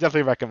genre, I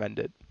definitely recommend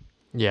it.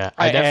 Yeah,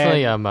 I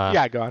definitely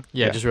yeah, go on.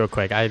 Yeah, just real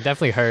quick. I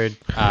definitely heard.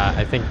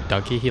 I think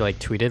Donkey he like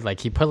tweeted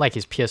like he put like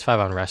his PS5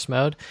 on rest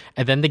mode,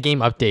 and then the game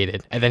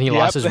updated, and then he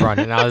lost his run,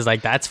 and I was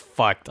like, that's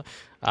fucked.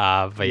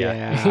 But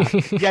yeah,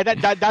 yeah,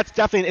 that's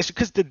definitely an issue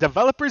because the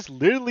developers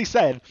literally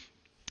said,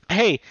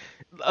 hey,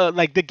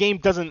 like the game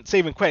doesn't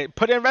save and quit.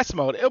 Put it in rest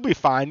mode. It'll be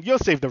fine. You'll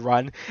save the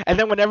run. And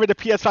then whenever the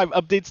PS5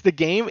 updates the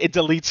game, it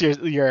deletes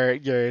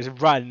your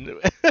run.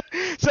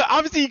 So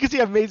obviously you can see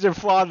a major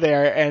flaw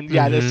there. And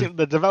yeah,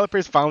 the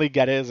developers finally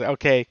get it. It's like,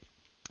 okay,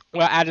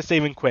 Well, add a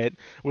save and quit.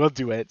 We'll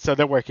do it. So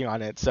they're working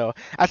on it. So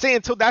I say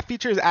until that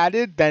feature is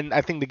added, then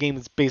I think the game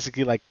is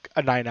basically like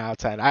a 9 out of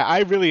 10. I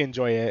really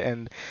enjoy it,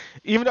 and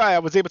even though I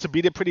was able to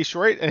beat it pretty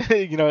short, because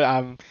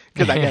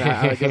again,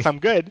 I guess I'm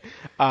good.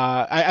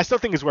 I still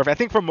think it's worth it. I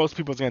think for most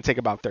people, it's going to take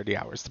about 30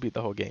 hours to beat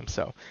the whole game.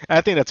 So I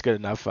think that's good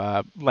enough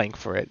length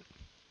for it.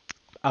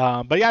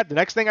 But yeah, the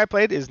next thing I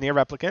played is Nier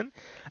Replicant.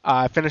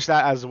 I finished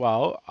that as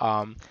well.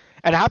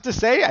 And I have to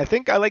say, I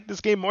think I like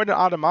this game more than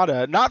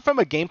Automata. Not from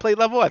a gameplay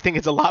level. I think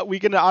it's a lot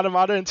weaker than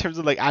Automata in terms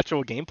of like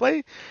actual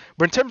gameplay.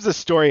 But in terms of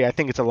story, I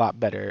think it's a lot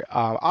better.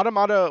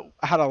 Automata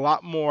had a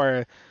lot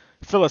more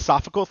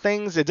philosophical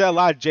things. It did a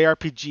lot of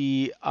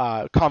JRPG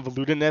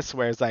convolutedness,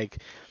 whereas like,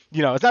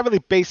 it's not really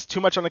based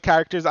too much on the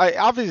characters.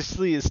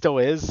 Obviously it still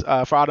is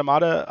for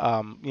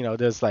Automata.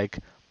 There's like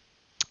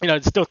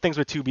it's still things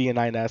with 2B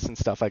and 9S and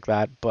stuff like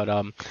that, but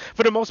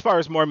for the most part,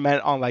 it's more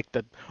meant on like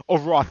the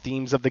overall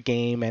themes of the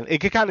game, and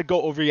it could kind of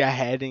go over your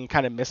head and you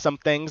kind of miss some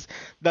things.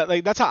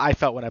 That's how I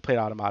felt when I played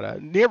Automata.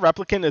 Nier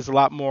Replicant is a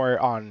lot more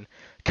on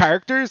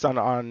characters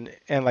on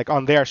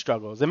their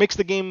struggles. It makes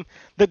the game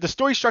the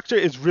story structure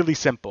is really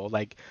simple.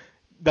 Like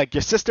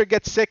your sister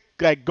gets sick,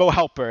 like go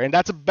help her, and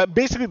that's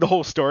basically the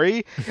whole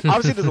story.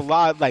 Obviously, there's a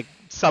lot of like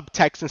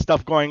subtext and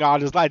stuff going on.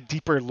 There's a lot of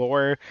deeper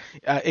lore.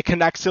 It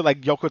connects to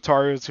like Yoko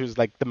Taro, who's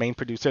like the main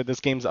producer of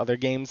this game's other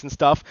games and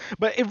stuff.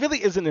 But it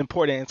really isn't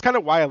important. It's kind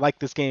of why I like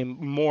this game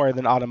more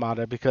than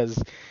Automata, because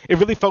it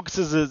really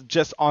focuses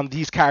just on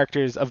these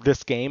characters of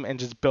this game and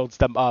just builds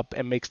them up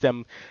and makes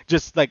them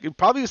just like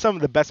probably some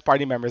of the best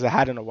party members I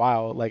had in a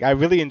while. Like I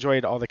really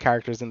enjoyed all the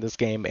characters in this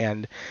game,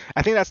 and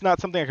I think that's not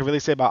something I can really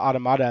say about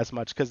Automata as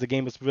much, because the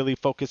game is really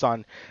focused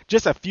on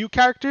just a few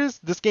characters.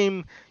 This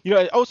game,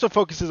 it also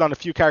focuses on a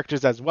few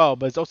characters as well,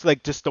 but it's also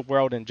like just the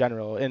world in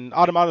general. In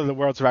Automata, the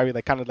world's very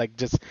like kind of like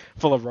just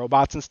full of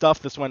robots and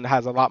stuff. This one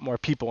has a lot more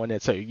people in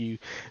it, so you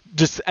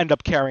just end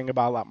up caring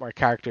about a lot more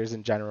characters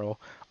in general.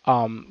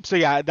 So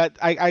yeah, that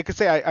I could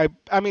say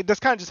I mean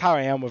that's kind of just how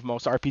I am with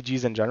most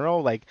RPGs in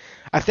general. Like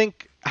I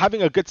think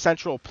having a good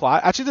central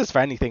plot, actually this is for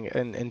anything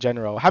in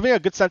general, having a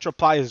good central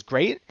plot is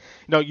great.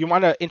 You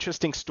want an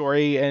interesting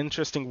story, an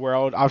interesting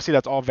world. Obviously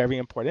that's all very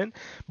important.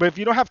 But if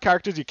you don't have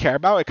characters you care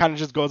about, it kind of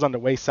just goes on the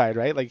wayside,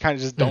 right? Like you kind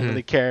of just don't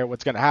really care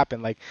what's going to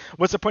happen. Like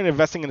what's the point of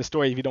investing in a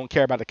story if you don't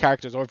care about the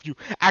characters, or if you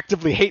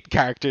actively hate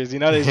characters?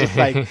 It's just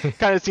like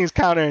kind of seems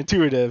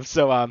counterintuitive.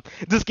 So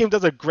this game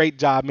does a great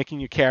job making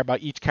you care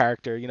about each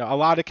character. A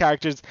lot of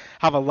characters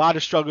have a lot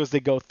of struggles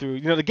they go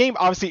through. The game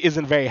obviously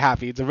isn't very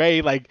happy. It's a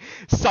very like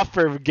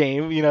suffer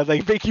game,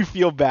 like make you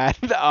feel bad,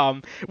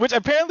 which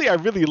apparently I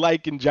really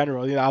like in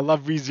general. I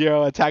love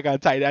ReZero, Attack on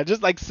Titan. I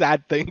just like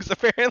sad things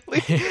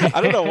apparently.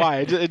 I don't know why.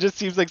 It just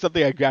seems like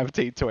something I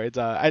gravitate towards.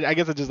 I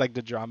guess I just like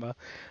the drama.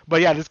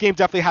 But yeah, this game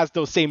definitely has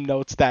those same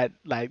notes that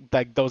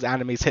like those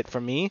animes hit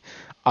for me.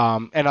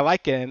 And I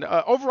like it. And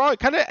overall, it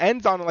kind of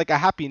ends on like a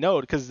happy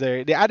note, because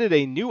they added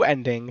a new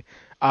ending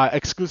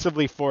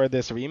exclusively for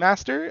this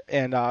remaster,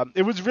 and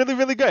it was really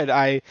really good.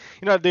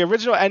 The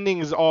original ending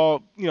is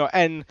all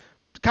end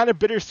kind of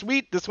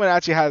bittersweet. This one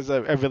actually has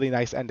a really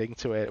nice ending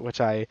to it, which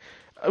I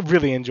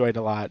really enjoyed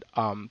a lot.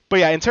 But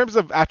yeah, in terms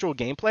of actual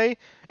gameplay,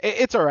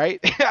 it's all right.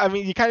 I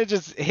mean, you kind of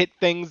just hit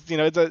things.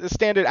 It's a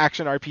standard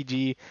action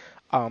RPG.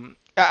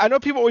 I know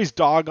people always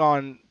dog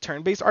on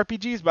turn-based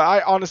RPGs, but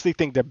I honestly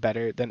think they're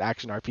better than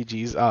action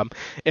RPGs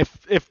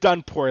if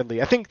done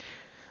poorly. I think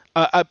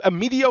a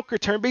mediocre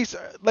turn-based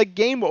like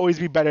game will always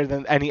be better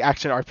than any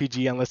action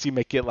RPG unless you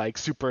make it like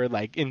super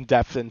like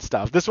in-depth and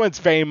stuff. This one's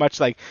very much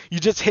like you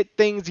just hit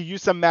things, you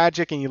use some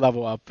magic, and you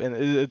level up, and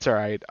it's all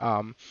right.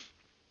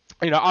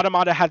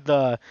 Automata had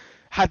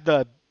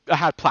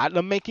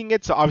Platinum making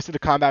it, so obviously the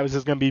combat was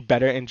just going to be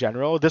better in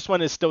general. This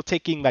one is still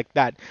taking like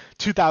that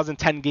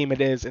 2010 game it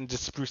is and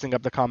just sprucing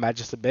up the combat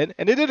just a bit,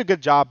 and it did a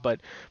good job,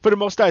 but for the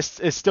most part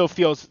it still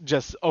feels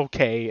just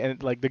okay,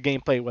 and like the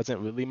gameplay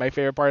wasn't really my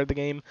favorite part of the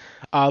game.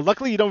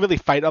 Luckily you don't really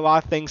fight a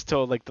lot of things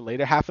till like the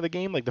later half of the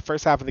game. Like the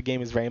first half of the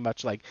game is very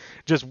much like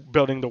just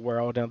building the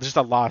world, and just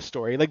a lot of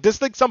story. Like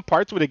there's like some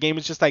parts where the game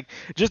is just like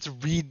just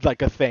read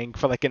like a thing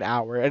for like an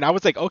hour, and I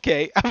was like,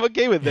 okay, I'm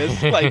okay with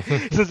this, like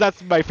since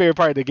that's my favorite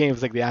part of the game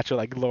is like the actual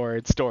like lore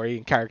and story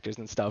and characters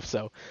and stuff.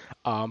 So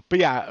but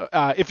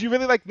yeah, if you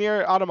really like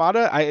Nier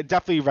Automata, I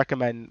definitely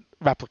recommend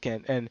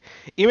Replicant. And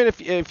even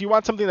if you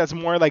want something that's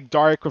more like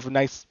dark with a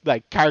nice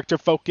like character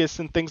focus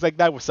and things like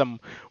that with some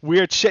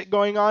weird shit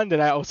going on,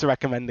 then I also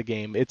recommend the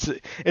game. It's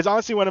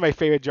honestly one of my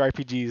favorite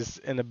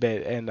JRPGs in a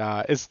bit, and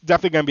it's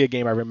definitely gonna be a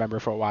game I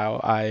remember for a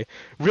while. I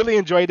really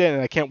enjoyed it,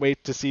 and I can't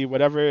wait to see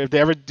if they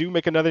ever do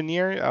make another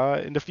Nier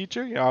in the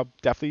future. I'll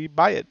definitely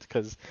buy it,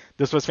 because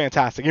this was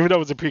fantastic, even though it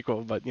was a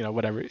prequel. But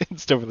whatever,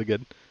 it's still really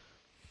good.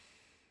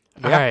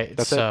 All right,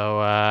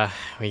 so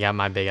we got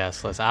my big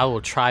ass list. I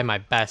will try my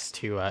best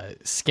to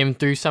skim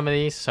through some of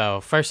these. So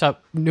first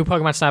up, new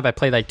Pokemon Snap. I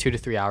played like 2 to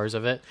 3 hours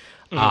of it.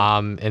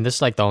 And this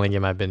is like the only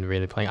game I've been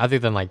really playing, other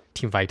than like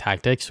Teamfight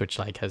Tactics, which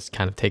like has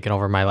kind of taken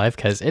over my life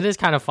because it is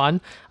kind of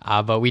fun.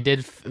 But we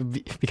did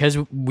because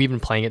we've been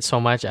playing it so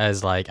much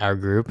as like our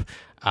group.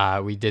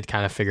 We did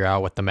kind of figure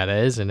out what the meta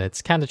is, and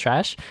it's kind of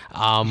trash.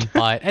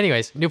 But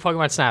anyways, new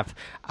Pokemon Snap.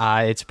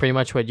 It's pretty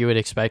much what you would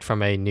expect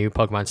from a new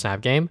Pokemon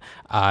Snap game.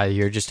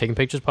 You're just taking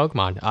pictures of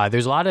Pokemon.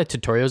 There's a lot of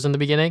tutorials in the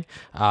beginning,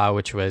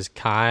 which was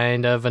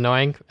kind of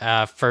annoying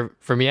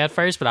for me at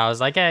first, but I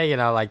was like, hey,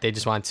 like they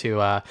just want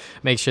to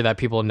make sure that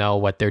people know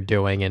what they're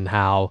doing and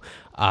how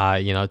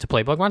to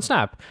play Pokemon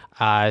Snap.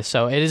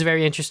 So it is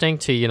very interesting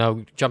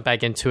to, jump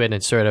back into it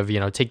and sort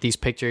of, take these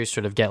pictures,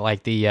 sort of get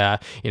like the,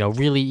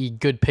 really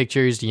good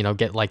pictures,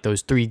 get like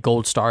those 3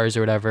 gold stars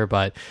or whatever.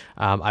 But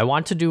I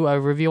want to do a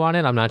review on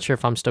it. I'm not sure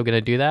if I'm still going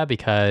to do that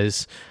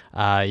because,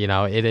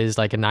 it is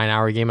like a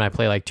 9-hour game and I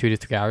play like 2 to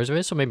 3 hours of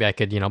it. So maybe I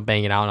could,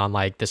 bang it out on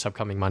like this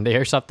upcoming Monday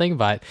or something.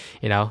 But,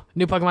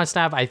 new Pokemon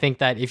Snap, I think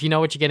that if you know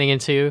what you're getting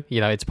into,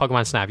 it's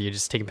Pokemon Snap. You're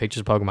just taking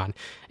pictures of Pokemon.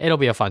 It'll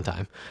be a fun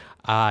time.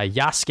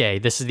 Yasuke,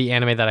 this is the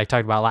anime that I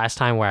talked about last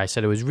time where I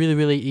said it was really,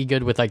 really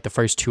good with like the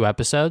first 2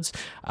 episodes.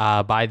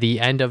 By the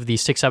end of the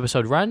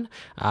 6-episode run,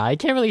 I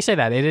can't really say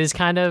that. It is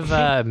kind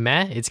of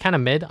meh. It's kind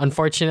of mid,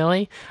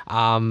 unfortunately.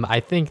 I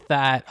think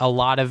that a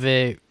lot of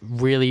it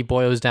really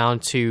boils down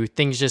to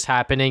things just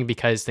happening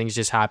because things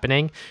just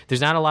happening.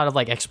 There's not a lot of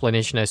like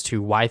explanation as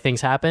to why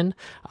things happen,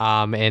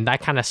 and that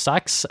kind of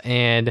sucks.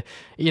 And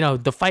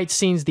the fight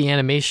scenes, the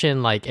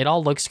animation, like it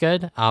all looks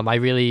good. I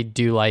really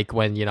do like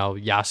when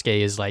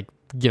Yasuke is like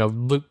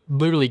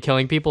literally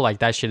killing people. Like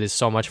that shit is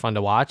so much fun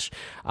to watch,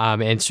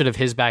 and sort of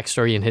his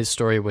backstory and his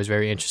story was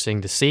very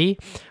interesting to see.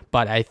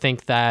 But I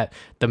think that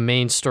the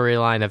main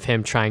storyline of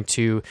him trying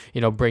to,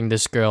 bring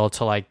this girl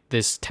to like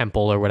this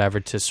temple or whatever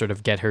to sort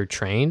of get her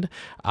trained,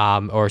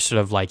 or sort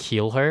of like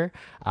heal her,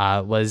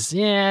 was,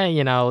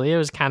 it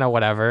was kind of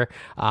whatever.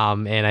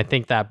 And I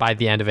think that by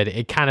the end of it,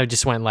 it kind of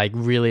just went like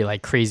really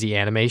like crazy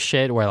anime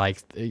shit where like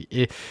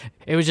it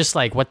was just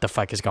like, what the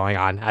fuck is going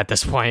on at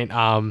this point?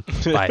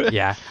 But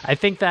yeah, I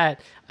think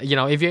that,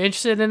 if you're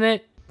interested in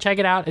it, check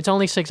it out. It's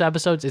only 6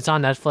 episodes. It's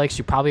on Netflix.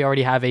 You probably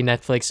already have a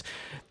Netflix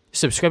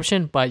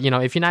subscription, but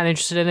if you're not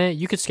interested in it,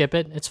 you could skip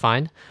it. It's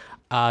fine.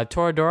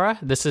 Toradora,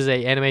 this is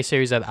a anime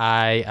series that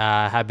I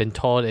have been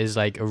told is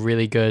like a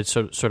really good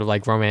sort of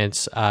like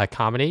romance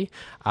comedy.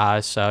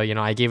 So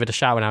I gave it a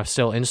shot when I was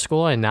still in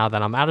school, and now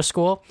that I'm out of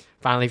school,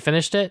 finally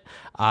finished it,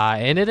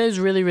 and it is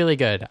really, really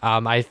good.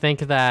 I think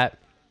that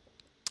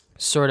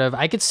sort of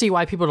I could see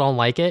why people don't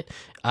like it,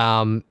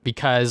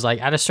 because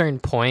like at a certain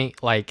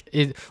point, like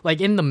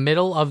in the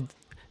middle of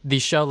the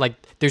show, like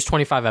there's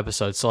 25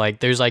 episodes, so like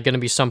there's like going to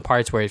be some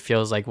parts where it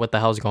feels like what the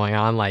hell's going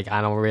on, like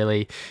I don't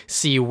really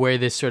see where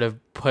this sort of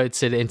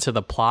puts it into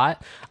the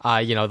plot.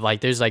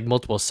 Like there's like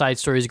multiple side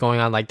stories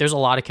going on, like there's a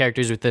lot of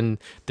characters within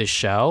the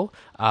show,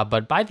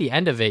 but by the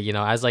end of it,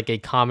 as like a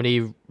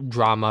comedy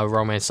drama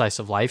romance slice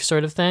of life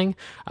sort of thing,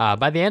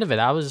 by the end of it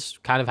I was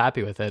kind of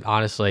happy with it,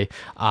 honestly.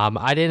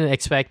 I didn't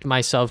expect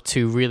myself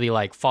to really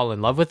like fall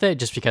in love with it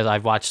just because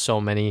I've watched so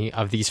many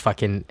of these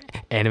fucking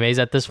animes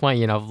at this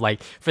point,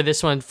 like for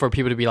this one, for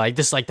people to be like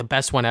this is like the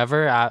best one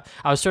ever, I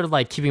was sort of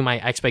like keeping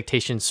my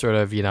expectations sort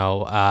of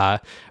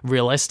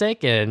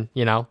realistic, and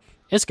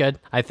it's good.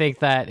 I think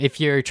that if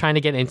you're trying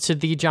to get into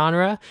the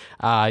genre,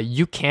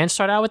 you can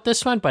start out with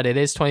this one, but it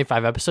is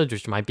 25 episodes,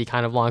 which might be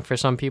kind of long for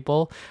some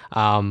people.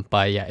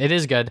 But yeah, it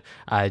is good.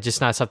 Just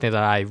not something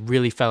that I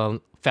really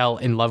fell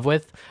in love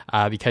with,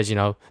 because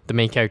the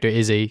main character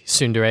is a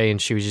tsundere and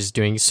she was just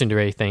doing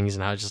tsundere things,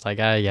 and I was just like,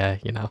 yeah,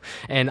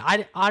 and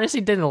I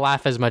honestly didn't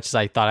laugh as much as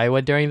I thought I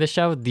would during the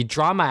show. The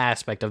drama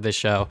aspect of this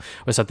show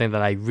was something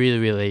that I really,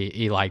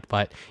 really liked,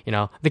 but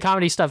the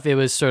comedy stuff, it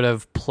was sort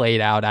of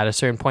played out at a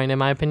certain point in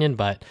my opinion,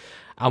 but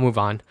I'll move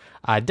on.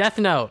 Death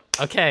Note.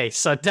 Okay,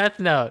 so Death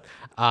Note.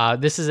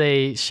 This is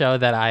a show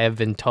that I have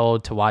been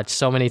told to watch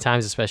so many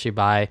times, especially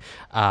by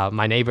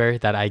my neighbor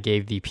that I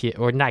gave the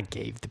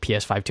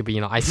PS5 to,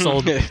 but I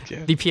sold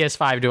the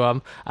PS5 to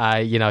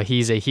him.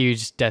 He's a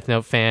huge Death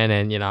Note fan,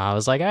 and I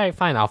was like, all right,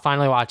 fine, I'll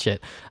finally watch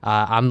it.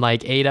 I'm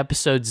like 8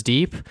 episodes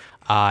deep,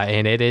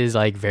 and it is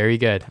like very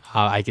good.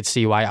 I could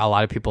see why a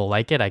lot of people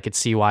like it. I could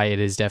see why it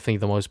is definitely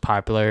the most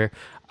popular,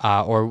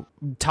 or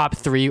top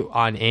 3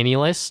 on any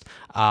list,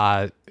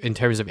 in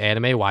terms of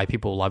anime, why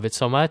people love it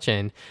so much.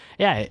 And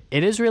yeah,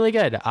 it is really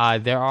good.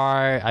 There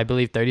are, I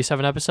believe,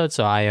 37 episodes,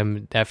 so I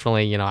am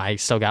definitely, I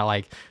still got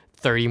like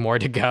 30 more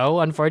to go,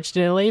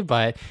 unfortunately,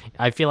 but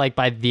I feel like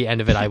by the end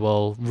of it I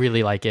will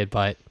really like it.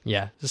 But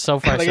yeah, so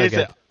far so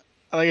good.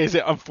 Like I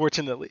said,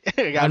 unfortunately.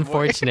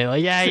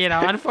 Unfortunately,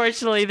 yeah,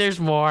 unfortunately, there's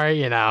more.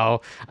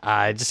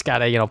 Just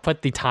gotta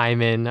put the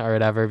time in or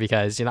whatever,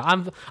 because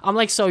I'm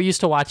like so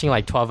used to watching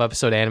like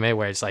 12-episode anime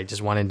where it's like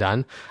just one and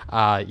done.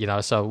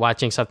 So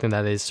watching something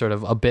that is sort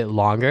of a bit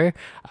longer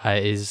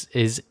is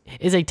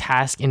a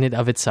task in and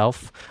of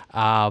itself.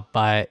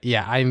 But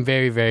yeah, I'm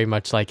very, very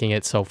much liking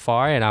it so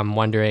far, and I'm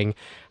wondering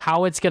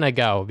how it's gonna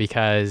go,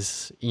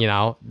 because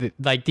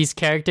like these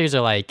characters are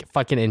like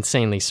fucking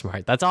insanely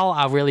smart. That's all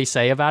I'll really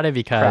say about it,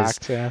 because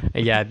Cracked,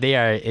 yeah, they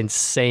are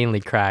insanely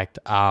cracked.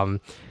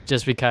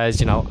 Just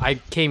because I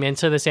came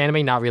into this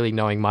anime not really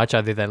knowing much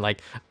other than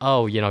like,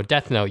 oh,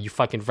 Death Note, you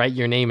fucking write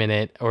your name in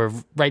it or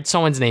write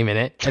someone's name in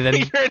it and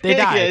then they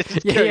die.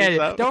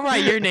 Yeah, don't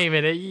write your name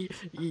in it,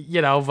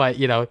 but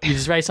you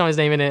just write someone's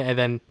name in it and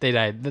then they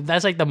die.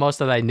 That's like the most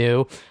that I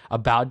knew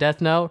about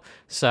Death Note.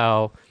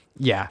 So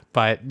yeah,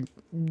 but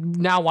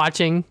now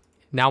watching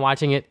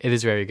it, it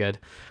is very good.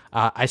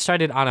 I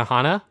started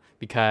Anohana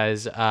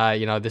because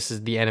this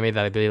is the anime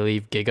that I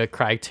believe Giga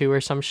cried to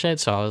or some shit.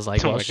 So I was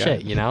like, well,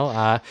 shit,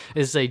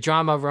 it's a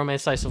drama,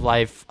 romance, slice of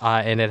life,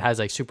 and it has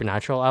like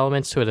supernatural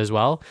elements to it as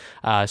well.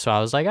 So I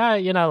was like,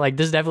 like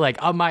this is definitely like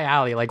up my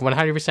alley, like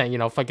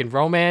 100%, fucking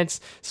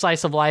romance,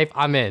 slice of life,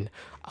 I'm in.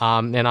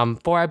 And I'm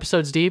 4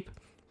 episodes deep.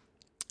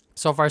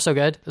 So far, so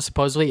good.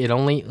 Supposedly, it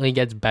only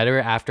gets better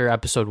after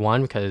episode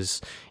 1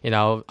 because,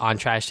 on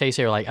Trash Taste,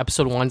 they were like,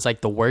 episode 1's like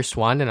the worst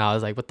one. And I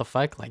was like, what the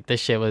fuck? Like, this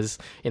shit was,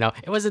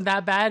 it wasn't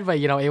that bad, but,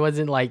 it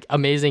wasn't like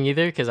amazing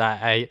either because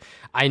I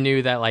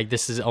knew that like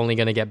this is only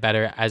going to get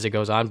better as it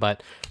goes on.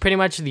 But pretty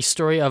much the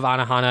story of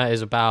Anohana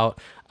is about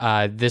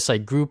this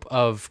like group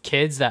of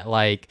kids that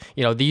like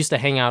they used to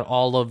hang out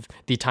all of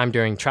the time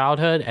during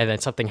childhood, and then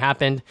something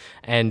happened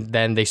and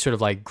then they sort of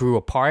like grew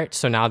apart.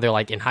 So now they're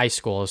like in high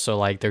school, so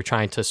like they're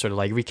trying to sort of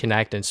like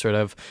reconnect and sort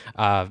of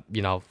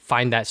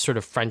find that sort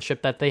of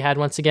friendship that they had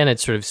once again and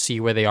sort of see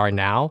where they are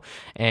now.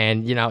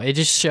 And it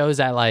just shows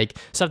that like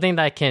something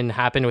that can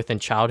happen within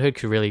childhood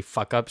could really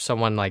fuck up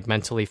someone like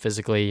mentally,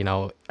 physically,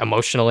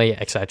 emotionally,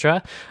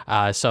 etc.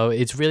 So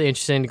it's really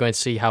interesting to go and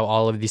see how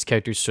all of these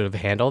characters sort of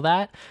handle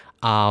that.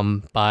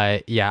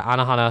 But yeah,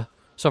 Anohana,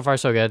 so far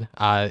so good.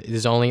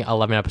 There's only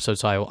 11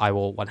 episodes, so I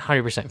will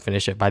 100%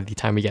 finish it by the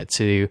time we get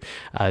to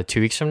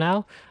 2 weeks from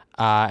now.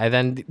 And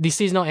then the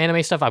seasonal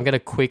anime stuff, I'm gonna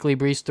quickly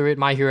breeze through it.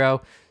 My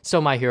Hero,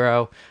 still My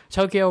Hero.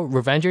 Tokyo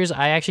Revengers,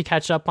 I actually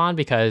catch up on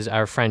because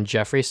our friend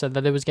Jeffrey said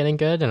that it was getting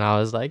good, and I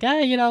was like,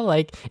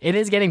 like it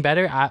is getting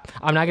better.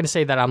 I'm not gonna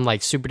say that I'm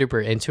like super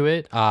duper into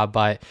it,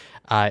 but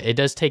it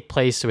does take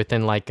place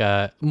within like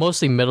a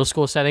mostly middle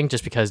school setting,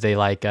 just because they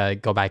like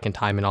go back in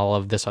time and all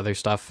of this other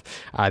stuff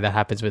that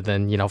happens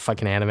within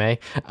fucking anime.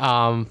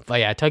 But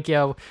yeah,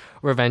 Tokyo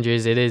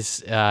Revengers, it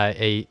is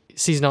a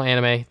seasonal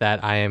anime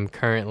that I am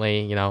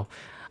currently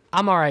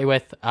I'm all right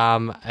with.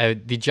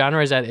 The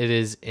genres that it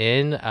is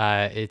in,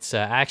 it's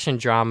action,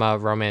 drama,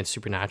 romance,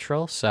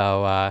 supernatural.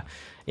 So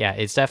yeah,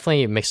 it's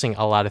definitely mixing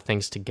a lot of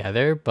things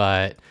together.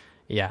 But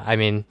yeah, I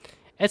mean,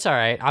 it's all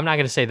right. I'm not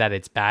going to say that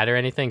it's bad or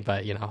anything,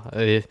 but,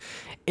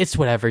 it's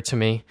whatever to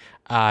me.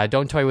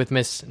 Don't Toy with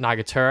Miss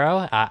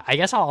Nagatoro. I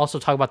guess I'll also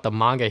talk about the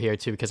manga here,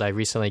 too, because I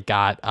recently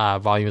got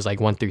volumes like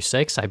 1 through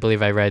 6. I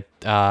believe I read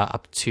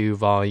up to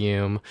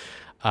volume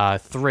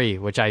 3,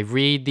 which I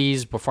read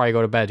these before I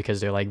go to bed because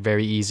they're like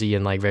very easy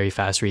and like very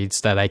fast reads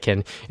that I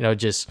can,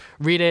 just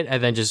read it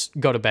and then just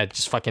go to bed,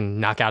 just fucking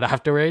knock out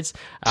afterwards.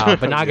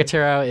 But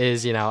Nagatoro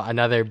is,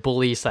 another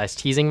bully /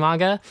 teasing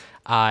manga.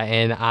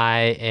 And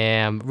I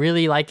am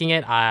really liking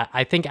it.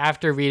 I think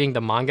after reading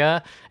the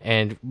manga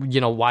and,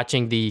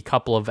 watching the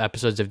couple of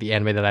episodes of the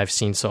anime that I've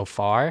seen so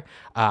far,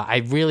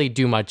 I really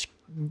do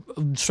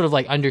sort of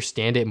like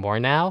understand it more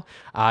now.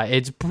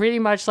 It's pretty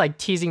much like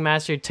Teasing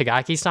Master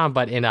Tagaki-san,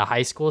 but in a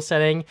high school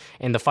setting,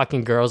 and the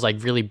fucking girl's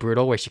like really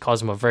brutal, where she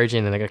calls him a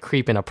virgin and like a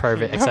creep and a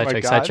pervert, etc.,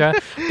 etc.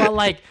 But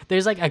like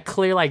there's like a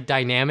clear like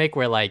dynamic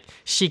where like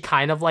she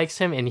kind of likes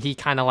him and he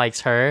kind of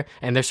likes her,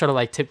 and they're sort of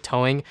like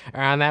tiptoeing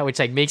around that, which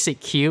like makes it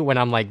cute when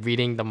I'm like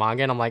reading the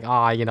manga and I'm like,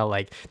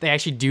 like they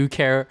actually do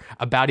care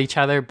about each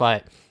other.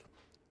 But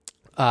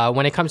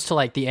when it comes to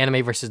like the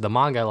anime versus the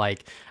manga,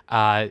 like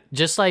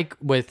just like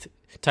with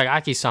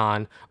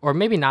Tagaki-san, or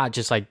maybe not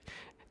just like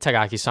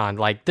Tagaki-san,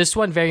 like this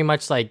one very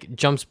much like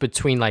jumps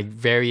between like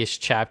various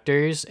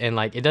chapters, and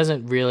like it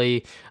doesn't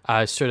really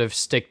sort of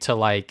stick to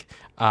like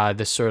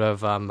the sort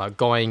of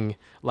going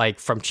like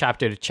from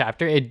chapter to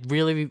chapter. It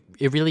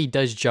really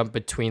does jump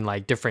between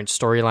like different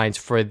storylines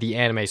for the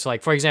anime. So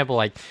like for example,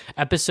 like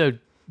episode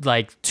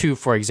like 2,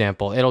 for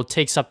example, it'll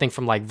take something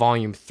from like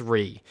volume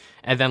 3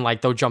 and then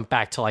like they'll jump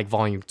back to like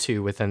volume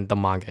 2 within the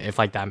manga, if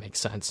like that makes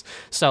sense.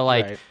 So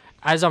like right.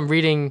 As I'm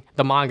reading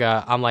the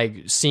manga, I'm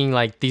like seeing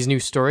like these new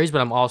stories,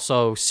 but I'm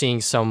also seeing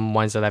some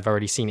ones that I've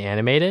already seen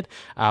animated,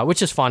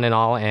 which is fun and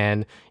all.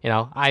 And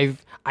I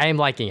am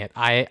liking it.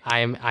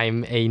 I'm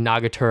a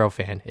Nagatoro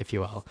fan, if you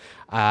will.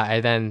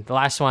 And then the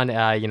last one,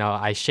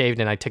 I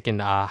shaved and I took in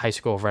High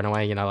School of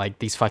Runaway. Like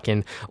these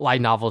fucking light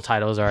novel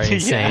titles are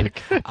insane.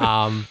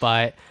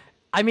 But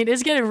I mean,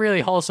 it's getting really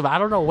wholesome. I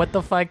don't know what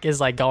the fuck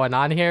is like going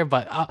on here,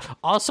 but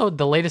also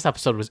the latest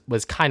episode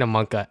was kind of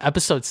monka.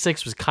 Episode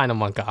 6 was kind of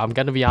monka. I'm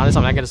gonna be honest.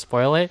 I'm not gonna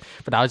spoil it,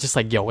 but I was just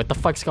like, yo, what the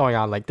fuck's going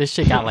on? Like this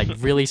shit got like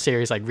really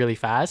serious, like really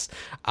fast.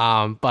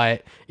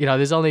 But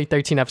there's only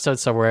 13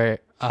 episodes, so we're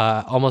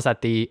almost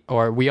at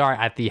we are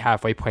at the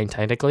halfway point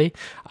technically.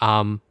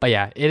 But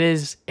yeah, it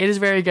is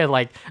very good.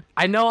 Like,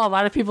 I know a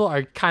lot of people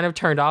are kind of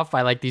turned off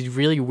by like these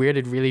really weird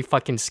and really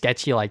fucking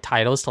sketchy like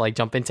titles to like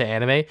jump into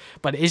anime,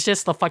 but it's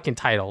just the fucking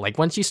title. Like,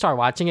 once you start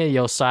watching it,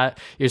 you'll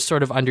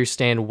sort of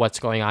understand what's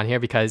going on here,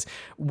 because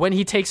when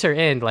he takes her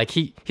in, like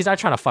he's not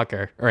trying to fuck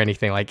her or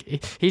anything.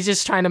 Like, he's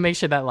just trying to make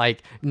sure that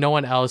like no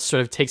one else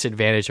sort of takes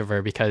advantage of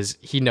her, because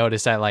he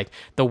noticed that like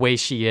the way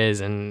she is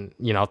and,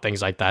 you know,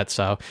 things like that.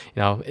 So,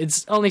 you know,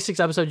 it's only 6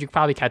 episodes. You could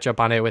probably catch up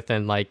on it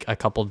within like a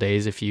couple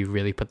days if you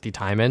really put the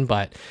time in.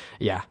 But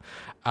yeah.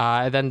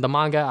 Then the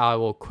manga, I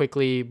will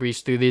quickly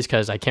breeze through these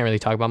because I can't really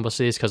talk about most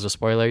of these because of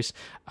spoilers.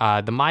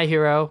 The My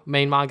Hero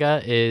main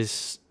manga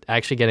is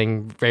actually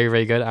getting very,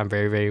 very good. I'm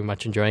very, very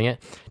much enjoying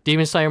it.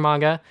 Demon Slayer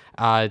manga,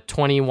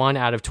 21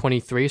 out of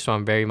 23, so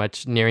I'm very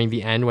much nearing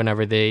the end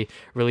whenever they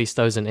release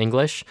those in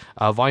English.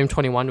 Volume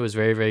 21 was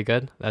very, very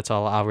good. That's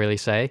all I'll really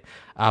say.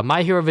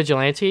 My Hero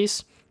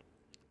Vigilantes,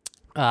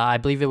 I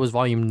believe it was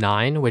volume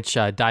 9, which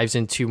dives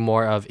into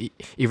more of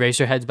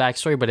Eraserhead's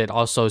backstory, but it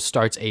also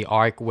starts a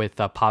arc with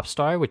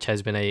Popstar, which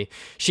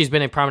she's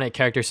been a prominent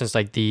character since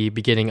like the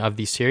beginning of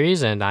the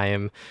series, and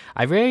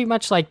I very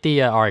much like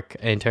the arc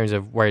in terms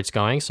of where it's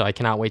going, so I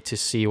cannot wait to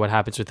see what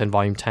happens within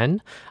volume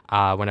 10.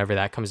 Whenever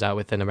that comes out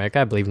within America,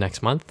 I believe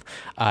next month.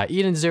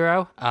 Eden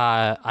Zero,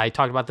 I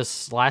talked about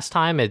this last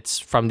time. It's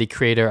from the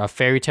creator of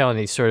Fairy Tail, and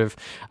he sort of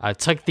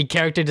took the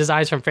character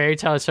designs from Fairy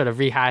Tail and sort of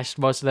rehashed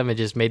most of them and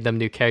just made them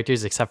new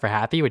characters, except for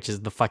Happy, which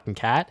is the fucking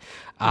cat.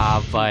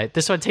 But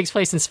this one takes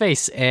place in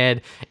space,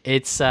 and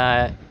it's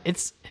a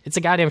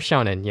goddamn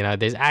shonen. You know,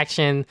 there's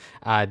action,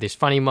 there's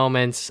funny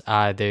moments,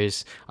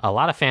 there's a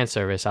lot of fan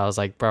service. I was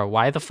like, bro,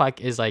 why the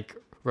fuck is like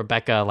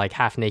Rebecca like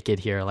half naked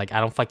here? Like, I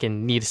don't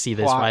fucking need to see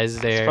this. Plot. Why is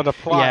there? It's for the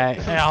plot.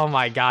 Yeah. Oh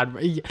my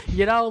god.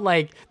 You know,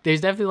 like,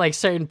 there's definitely like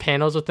certain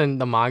panels within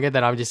the manga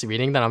that I'm just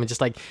reading that I'm just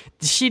like,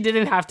 she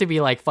didn't have to be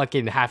like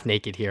fucking half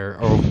naked here,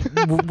 or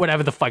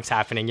whatever the fuck's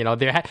happening. You know,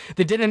 there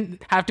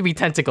didn't have to be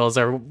tentacles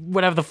or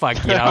whatever the fuck.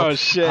 You know. Oh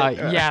shit.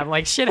 Yeah,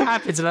 like shit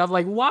happens, and I'm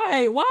like, why?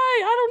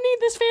 I don't need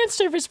this fan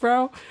service,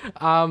 bro.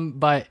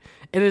 But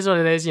it is what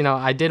it is. You know,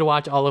 I did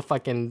watch all of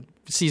fucking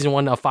season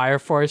 1 of Fire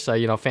Force, so,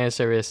 you know, fan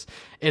service,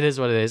 it is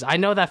what it is. I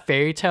know that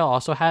Fairy Tail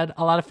also had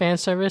a lot of fan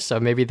service,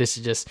 so maybe this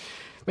is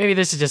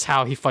just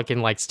how he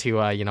fucking likes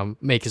to you know,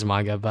 make his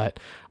manga. But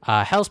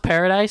Hell's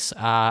Paradise,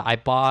 I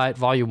bought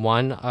volume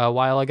 1 a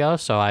while ago,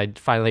 so I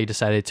finally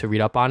decided to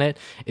read up on it.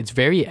 It's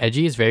very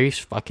edgy, it's very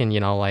fucking, you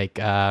know, like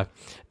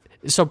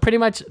so pretty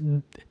much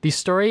the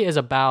story is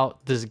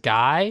about this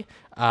guy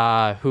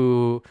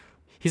who,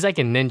 he's like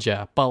a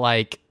ninja, but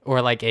like, or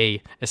like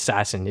a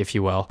assassin, if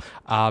you will.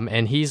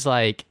 And he's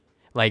like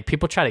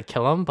people try to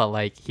kill him, but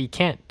like he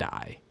can't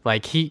die.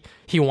 Like he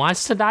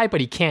wants to die, but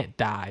he can't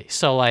die.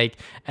 So like,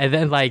 and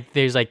then like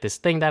there's like this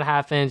thing that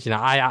happens. You know,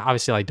 I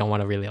obviously like don't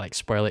want to really like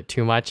spoil it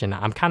too much, and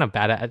I'm kind of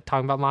bad at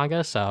talking about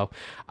manga. So,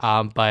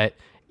 but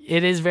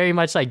it is very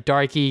much like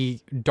dark,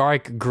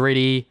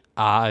 gritty,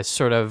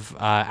 sort of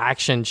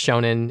action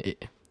shonen,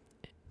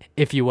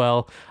 if you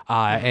will.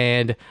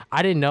 And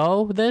I didn't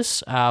know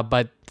this,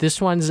 but this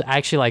one's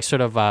actually like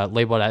sort of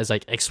labeled as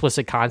like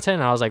explicit content.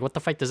 And I was like, what the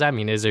fuck does that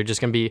mean? Is there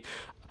just gonna be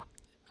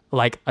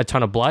like a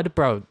ton of blood,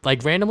 bro?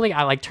 Like randomly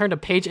I like turned a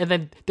page and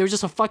then there was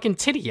just a fucking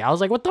titty. I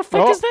was like, what the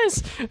fuck is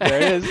this?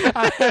 There it is.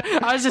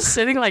 I was just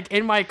sitting like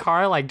in my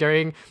car, like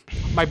during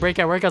my break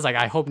at work. I was like,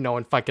 I hope no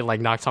one fucking like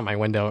knocks on my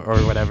window or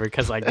whatever,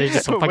 because like there's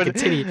just some fucking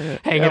titty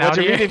hanging out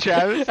here. Reading,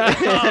 Travis?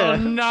 Oh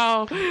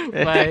no.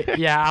 But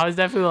yeah, I was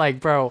definitely like,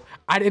 bro,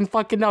 I didn't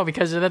fucking know,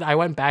 because then I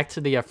went back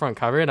to the front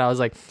cover and I was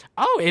like,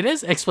 oh, it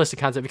is explicit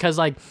content, because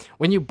like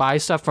when you buy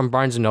stuff from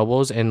Barnes and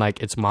Nobles and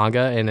like it's manga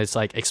and it's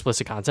like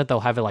explicit content,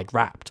 they'll have it like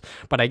wrapped.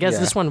 But I guess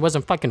this one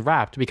wasn't fucking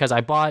wrapped, because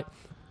I bought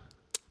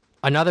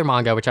another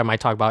manga, which I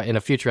might talk about in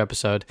a future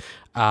episode.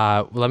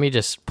 Let me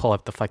just pull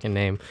up the fucking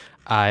name.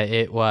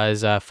 It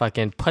was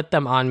fucking Put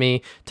Them On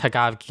Me,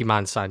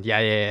 Tagakiman-san.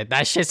 Yeah.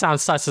 That shit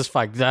sounds sus as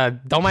fuck.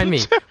 Don't mind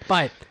me.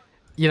 But,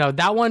 you know,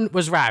 that one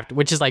was wrapped,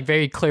 which is like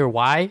very clear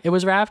why it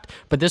was wrapped.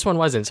 But this one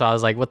wasn't. So I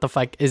was like, what the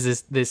fuck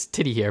is this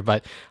titty here?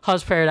 But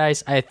Hell's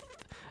Paradise,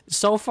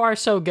 so far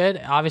so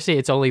good. Obviously,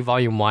 it's only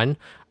volume 1.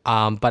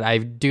 But I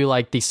do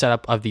like the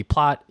setup of the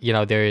plot. You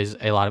know, there is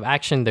a lot of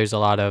action. There's a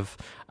lot of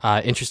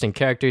interesting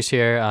characters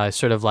here,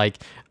 sort of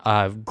like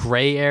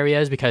gray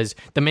areas, because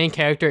the main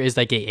character is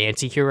like a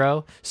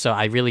anti-hero. So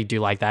I really do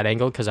like that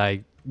angle, because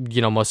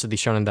most of the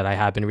shonen that I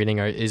have been reading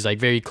is like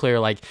very clear,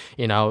 like,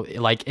 you know,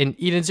 like in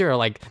Eden Zero,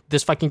 like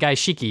this fucking guy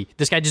Shiki,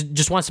 this guy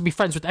just wants to be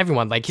friends with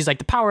everyone. Like he's like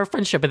the power of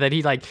friendship, and then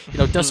he like, you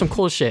know, does some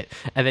cool shit.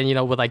 And then, you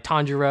know, with like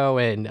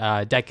Tanjiro and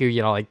Deku,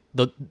 you know, like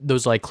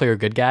those like clear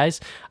good guys.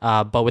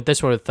 But with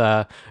this one, with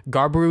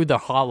Garbaru the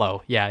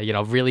Hollow, yeah, you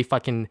know, really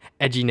fucking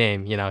edgy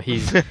name. You know,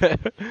 he's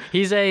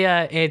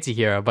a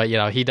anti-hero, but you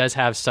know, he does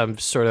have some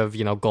sort of,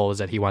 you know, goals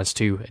that he wants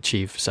to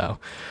achieve. So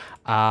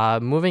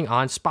Moving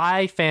on,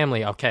 Spy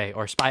Family, okay,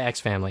 or Spy X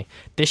Family.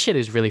 This shit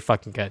is really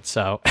fucking good.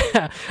 So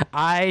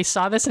I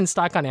saw this in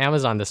stock on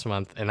Amazon this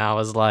month, and I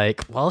was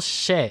like, well,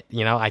 shit,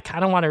 I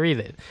kind of want to read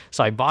it.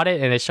 So I bought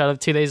it, and it showed up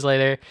 2 days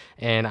later,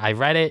 and I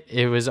read it.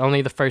 It was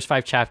only the first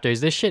 5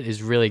 chapters. This shit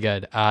is really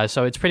good.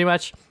 So it's pretty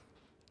much...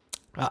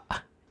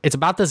 it's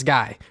about this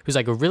guy who's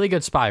like a really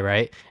good spy,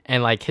 right?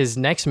 And like his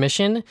next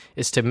mission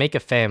is to make a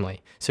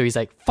family. So he's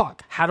like,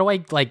 fuck, how do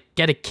I like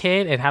get a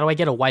kid and how do I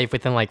get a wife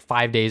within like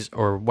 5 days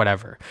or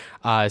whatever?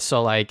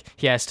 So like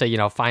he has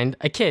to, find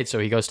a kid. So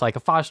he goes to like a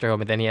foster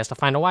home, and then he has to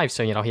find a wife.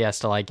 So, he has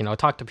to like,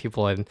 talk to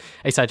people and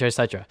et cetera, et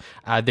cetera.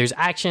 There's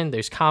action,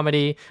 there's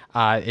comedy.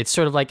 It's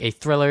sort of like a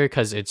thriller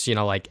because it's,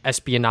 like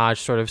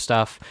espionage sort of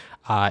stuff.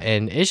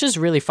 And it's just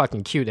really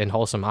fucking cute and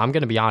wholesome. I'm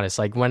going to be honest.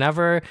 Like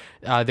whenever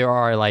there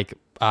are like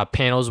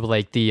panels with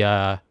like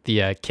the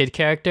kid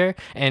character,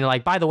 and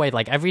like by the way,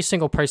 like every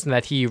single person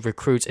that he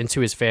recruits into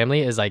his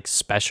family is like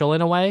special in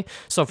a way.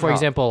 So for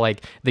example,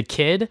 like the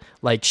kid,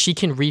 like she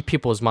can read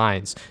people's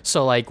minds.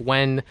 So like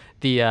when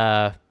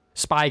the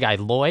spy guy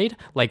Lloyd,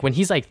 like when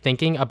he's like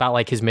thinking about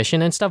like his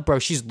mission and stuff, bro,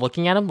 she's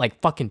looking at him like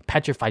fucking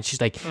petrified. She's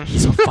like,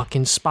 he's a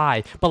fucking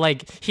spy, but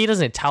like he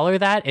doesn't tell her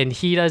that, and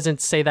he doesn't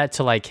say that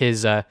to like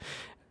his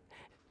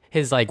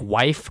like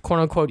wife,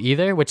 quote unquote,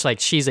 either, which like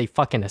she's a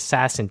fucking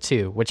assassin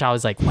too, which I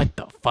was like, what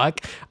the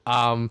fuck?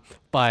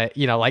 But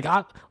like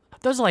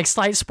those are like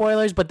slight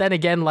spoilers, but then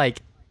again,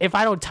 like if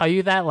I don't tell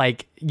you that,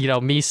 like,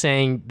 me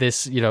saying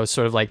this,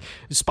 sort of like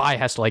spy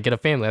has to like get a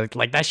family,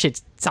 like that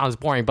shit sounds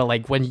boring. But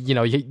like when,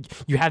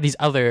 you have these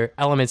other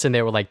elements in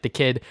there with like the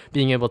kid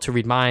being able to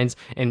read minds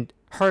and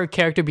her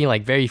character being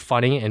like very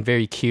funny and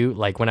very cute.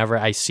 Like whenever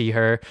I see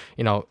her,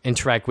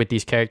 interact with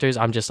these characters,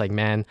 I'm just like,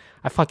 man,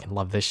 I fucking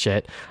love this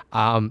shit.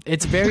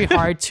 It's very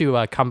hard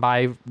to come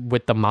by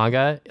with the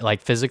manga, like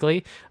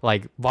physically.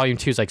 Like volume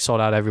 2 is like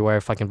sold out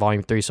everywhere. Fucking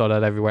volume 3 sold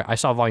out everywhere. I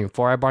saw volume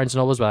 4 at Barnes &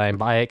 Nobles, but I didn't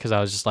buy it because I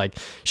was just like,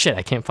 shit,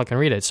 I can't fucking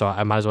read it. So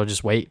I might as well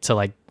just wait to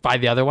like buy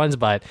the other ones.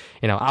 But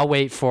I'll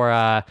wait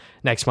for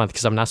next month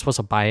because I'm not supposed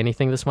to buy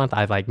anything this month.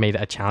 I like made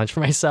a challenge for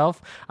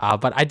myself,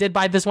 but I did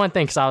buy this one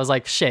thing because I was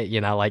like, shit,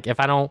 like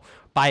if I don't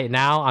buy it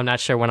now, I'm not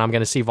sure when I'm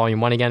going to see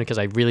volume 1 again, because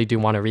I really do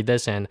want to read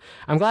this, and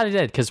I'm glad I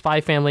did, because Spy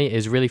Family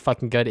is really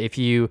fucking good. If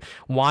you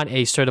want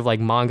a sort of like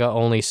manga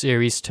only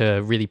series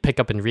to really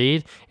pick up and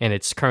read, and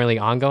it's currently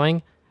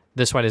ongoing,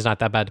 this one is not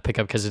that bad to pick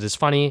up because it is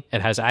funny,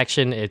 it has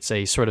action, it's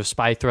a sort of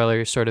spy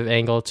thriller sort of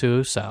angle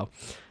too, so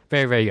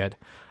very, very good.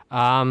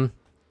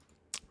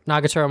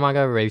 Nagatoro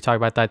manga, we already talked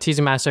about that.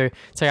 Teasing Master,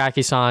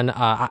 Tagaki-san.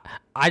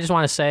 I just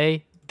want to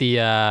say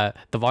the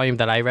volume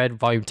that I read,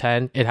 volume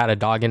 10, it had a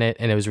dog in it,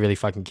 and it was really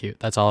fucking cute.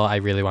 That's all I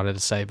really wanted to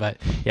say. But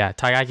yeah,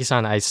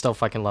 Tagaki-san, I still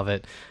fucking love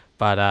it.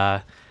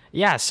 But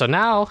yeah, so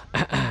now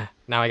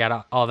I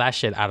got all that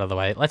shit out of the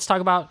way. Let's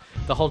talk about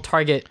the whole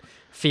Target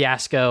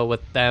fiasco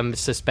with them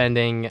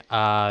suspending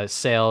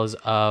sales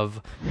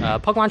of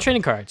Pokemon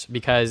trading cards,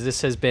 because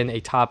this has been a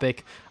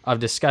topic of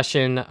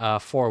discussion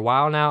for a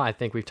while now. I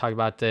think we've talked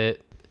about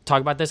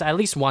this at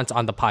least once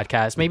on the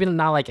podcast, maybe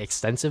not like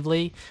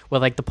extensively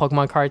with like the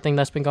Pokemon card thing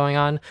that's been going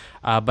on,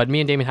 but me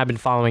and Damon have been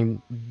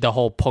following the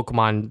whole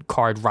Pokemon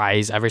card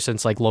rise ever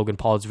since like Logan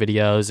Paul's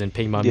videos and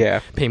Pay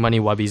Money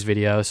Wubby's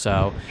video.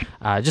 So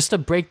just to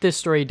break this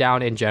story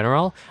down in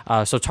general,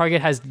 so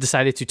Target has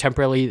decided to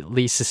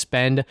temporarily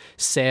suspend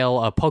sale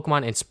of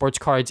Pokemon and sports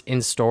cards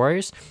in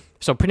stores.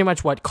 So pretty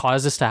much what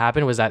caused this to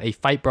happen was that a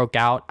fight broke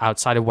out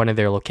outside of one of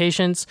their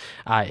locations.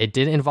 It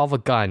did involve a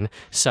gun.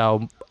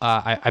 So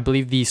I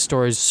believe the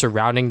stores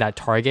surrounding that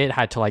Target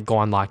had to like go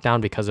on lockdown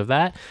because of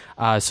that.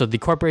 So the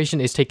corporation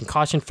is taking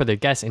caution for their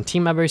guests and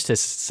team members to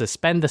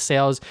suspend the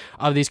sales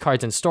of these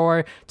cards in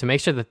store to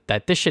make sure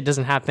that this shit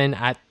doesn't happen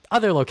at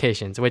other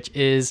locations, which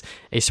is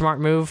a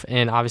smart move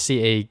and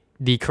obviously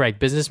the correct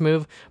business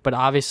move. But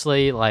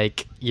obviously,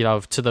 like,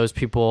 to those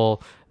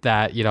people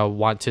that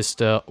want to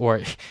still,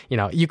 or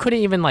you couldn't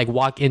even like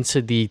walk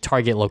into the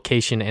Target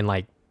location and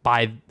like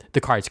buy the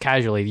cards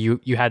casually.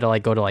 You had to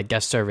like go to like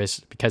guest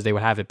service because they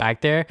would have it back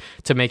there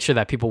to make sure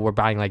that people were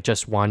buying like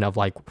just one of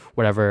like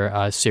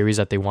whatever series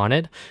that they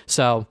wanted.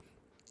 So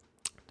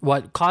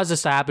what caused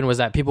this to happen was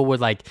that people would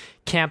like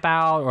camp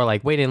out or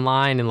like wait in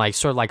line and like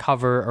sort of like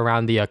hover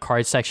around the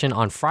card section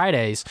on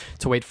Fridays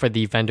to wait for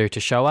the vendor to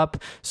show up.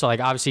 So like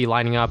obviously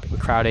lining up and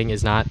crowding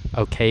is not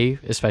okay,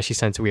 especially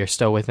since we are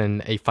still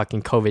within a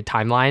fucking COVID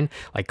timeline.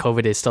 Like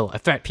COVID is still a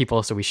threat,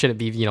 people, so we shouldn't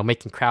be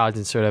making crowds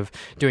and sort of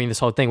doing this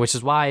whole thing, which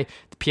is why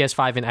the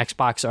PS5 and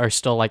Xbox are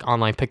still like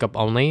online pickup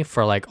only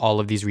for like all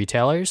of these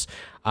retailers.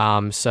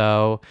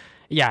 So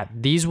yeah,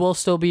 these will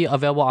still be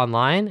available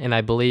online, and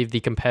I believe the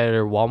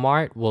competitor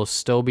Walmart will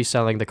still be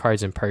selling the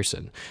cards in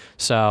person.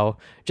 So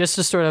just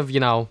to sort of,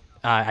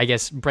 I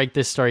guess break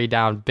this story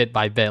down bit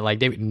by bit, like,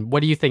 David,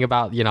 what do you think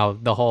about,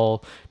 the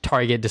whole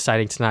Target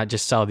deciding to not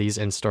just sell these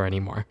in store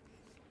anymore?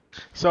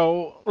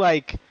 So,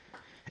 like,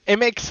 it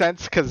makes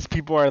sense because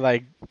people are,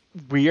 like,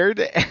 weird.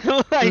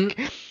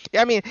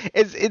 I mean,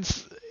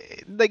 it's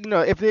like,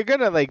 if they're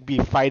gonna, like, be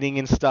fighting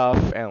and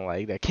stuff and,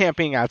 like, they're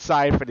camping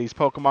outside for these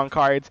Pokemon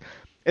cards,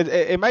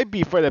 it might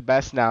be for the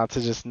best now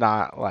to just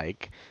not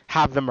like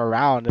have them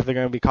around if they're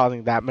going to be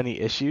causing that many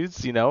issues,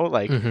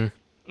 Hmm.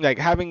 like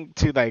having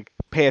to like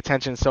pay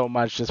attention so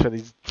much just for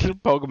these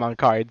Pokemon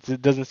cards.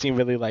 It doesn't seem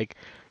really like,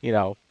 you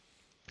know,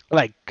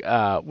 like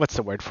what's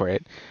the word for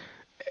it?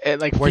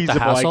 Like Worth the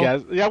feasible, I hassle?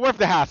 guess. Yeah, worth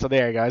the hassle.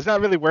 There you go. It's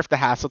not really worth the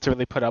hassle to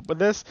really put up with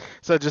this.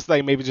 So just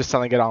like maybe just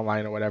selling it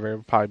online or whatever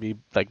would probably be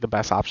like the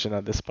best option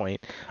at this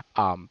point.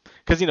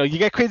 Because you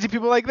get crazy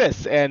people like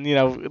this, and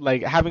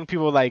like having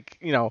people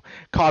like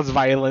cause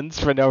violence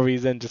for no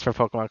reason just for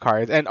Pokemon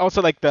cards, and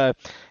also like the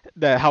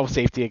health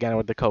safety again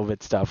with the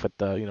COVID stuff with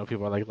the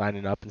people like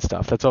lining up and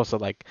stuff. That's also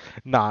like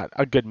not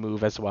a good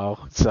move as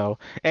well. So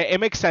it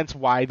makes sense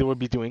why they would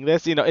be doing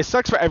this. It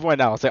sucks for everyone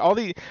else. Like all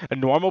the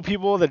normal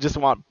people that just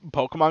want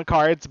Pokemon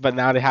cards, but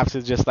now they have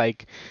to just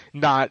like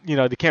not,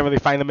 they can't really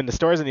find them in the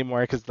stores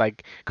anymore because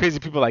like crazy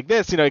people like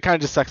this, it kind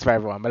of just sucks for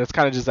everyone. But it's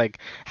kind of just like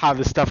how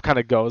this stuff kind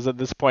of goes at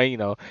this point.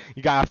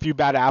 You got a few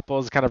bad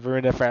apples, kind of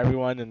ruined it for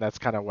everyone, and that's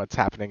kind of what's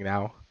happening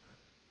now.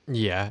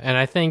 Yeah, and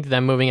I think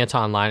them moving it to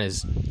online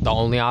is the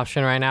only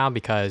option right now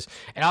because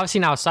it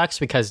obviously now sucks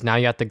because now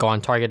you have to go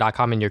on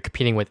Target.com and you're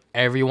competing with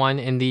everyone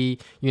in the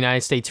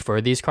United States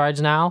for these cards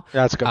now.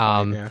 That's a good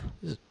point,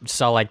 yeah.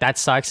 So like that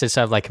sucks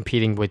instead of like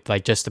competing with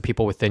like just the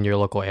people within your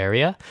local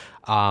area.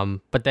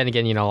 But then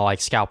again,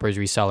 like scalpers,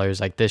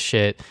 resellers, like this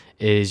shit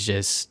is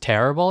just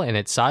terrible and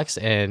it sucks.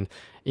 And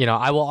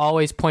I will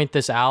always point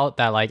this out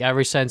that like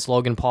ever since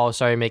Logan Paul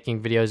started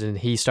making videos and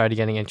he started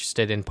getting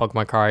interested in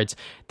Pokemon cards,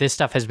 this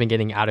stuff has been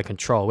getting out of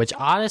control, which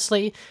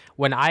honestly,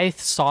 when I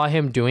saw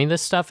him doing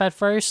this stuff at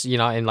first,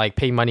 and like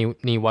Pay Money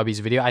Wubby's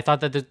video, I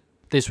thought that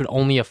this would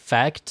only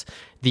affect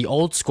the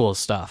old school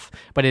stuff,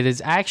 but it has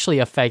actually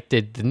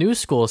affected the new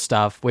school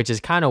stuff, which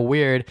is kind of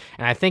weird.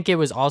 And I think it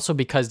was also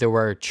because there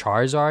were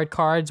Charizard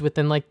cards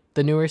within like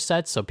the newer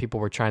sets, so people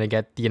were trying to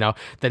get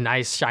the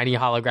nice shiny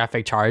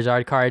holographic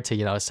Charizard card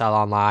to sell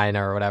online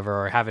or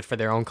whatever, or have it for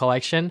their own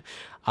collection.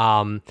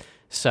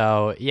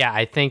 So yeah,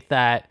 I think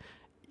that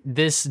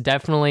this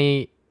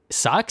definitely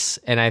sucks,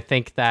 and I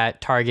think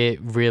that Target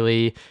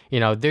really,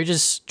 they're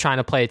just trying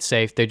to play it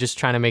safe. They're just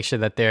trying to make sure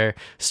that their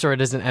store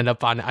doesn't end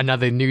up on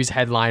another news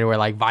headline where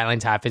like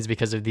violence happens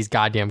because of these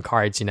goddamn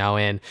cards,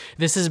 and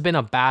this has been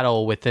a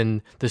battle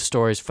within the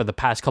stores for the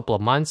past couple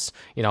of months,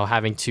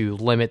 having to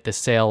limit the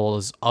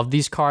sales of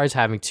these cards,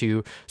 having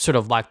to sort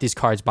of lock these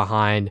cards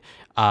behind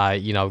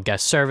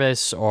guest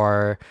service,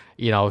 or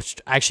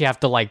actually have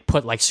to like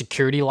put like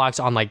security locks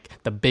on like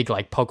the big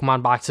like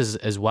Pokemon boxes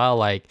as well.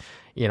 Like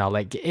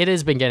like it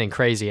has been getting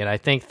crazy. And I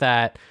think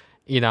that,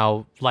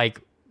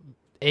 like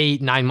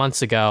 8-9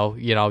 months ago,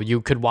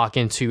 you could walk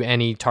into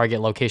any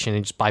Target location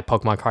and just buy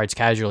Pokemon cards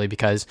casually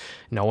because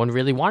no one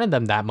really wanted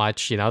them that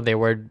much. They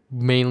were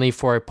mainly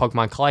for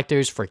Pokemon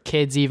collectors, for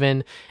kids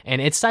even.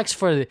 And it sucks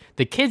for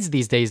the kids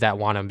these days that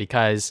want them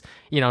because,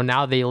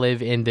 now they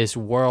live in this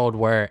world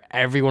where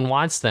everyone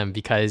wants them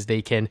because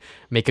they can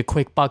make a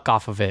quick buck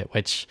off of it,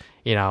 which,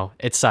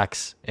 it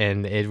sucks.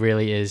 And it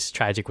really is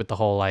tragic with the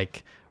whole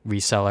like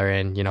reseller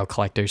and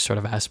collectors sort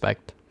of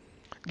aspect.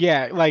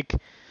 Yeah, like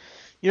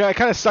it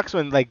kind of sucks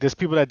when like there's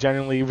people that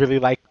genuinely really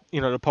like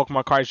the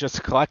Pokemon cards just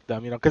to collect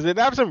them, because they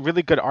have some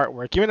really good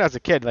artwork. Even as a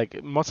kid,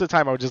 like most of the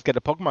time I would just get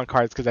the Pokemon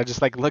cards because I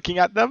just like looking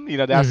at them.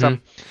 They have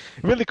some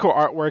really cool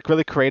artwork,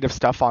 really creative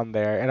stuff on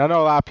there, and I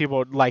know a lot of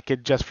people like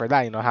it just for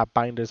that. Have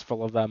binders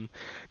full of them,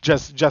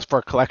 just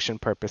for collection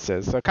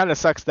purposes. So it kind of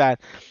sucks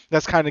that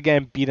that's kind of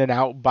getting beaten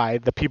out by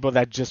the people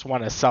that just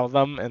want to sell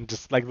them and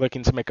just like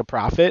looking to make a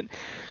profit.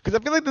 Because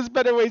I feel like there's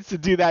better ways to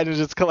do that than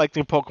just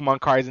collecting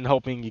Pokemon cards and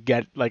hoping you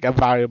get like a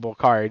valuable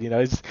card.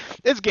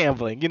 It's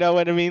gambling. You know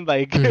what I mean?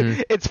 Like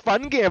it's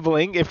fun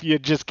gambling if you're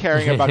just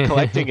caring about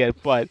collecting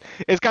it, but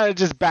it's kind of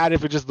just bad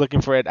if you're just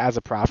looking for it as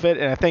a profit.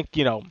 And I think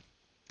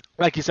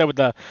like you said with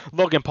the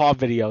Logan Paul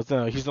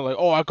videos, he's like,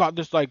 oh, I got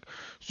this like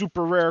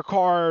super rare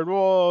card,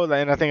 whoa,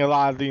 and I think a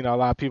lot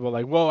of people are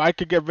like, whoa, I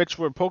could get rich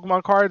with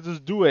Pokemon cards, let's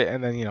do it,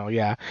 and then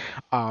yeah,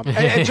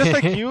 and just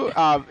like you,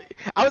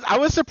 I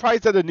was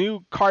surprised that the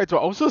new cards were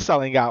also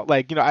selling out.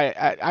 Like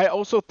I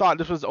also thought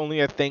this was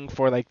only a thing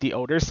for like the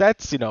older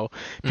sets,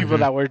 people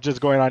that were just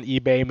going on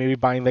eBay, maybe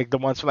buying like the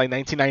ones from like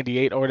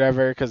 1998 or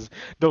whatever, because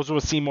those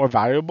would seem more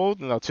valuable,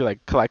 to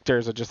like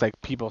collectors or just like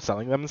people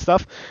selling them and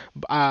stuff.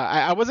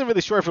 I wasn't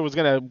really sure if it was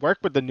gonna work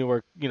with the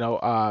newer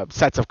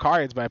sets of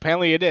cards, but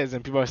apparently it is,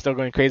 and people are still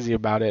going crazy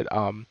about it.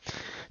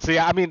 So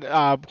yeah, I mean,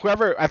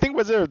 whoever, I think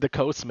Wizard of the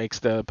Coast makes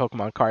the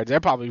Pokemon cards, they're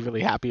probably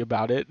really happy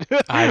about it.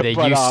 They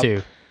used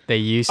to. They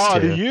used to. Oh,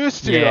 they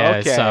used to. Yeah.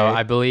 Okay. So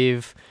I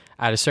believe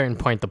at a certain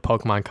point the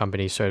Pokemon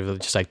company sort of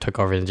just like took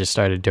over and just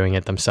started doing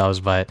it themselves.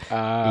 But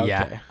okay.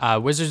 yeah,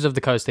 Wizards of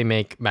the Coast, they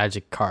make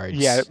Magic cards.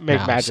 Yeah, make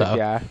now, Magic. so.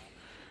 Yeah.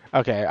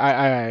 Okay,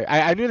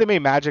 I knew they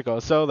made Magic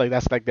also, like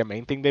that's like the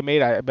main thing they made.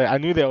 But I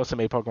knew they also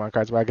made Pokemon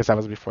cards, but I guess that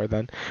was before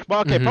then.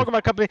 Well, okay,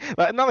 Pokemon Company,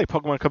 not like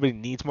Pokemon Company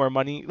needs more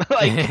money,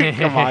 like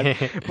come on.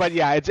 But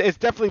yeah, it's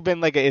definitely been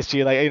like an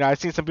issue. Like I've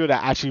seen some people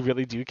that actually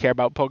really do care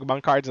about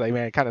Pokemon cards. Like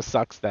man, it kind of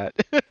sucks that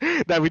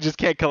that we just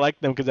can't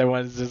collect them because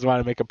everyone just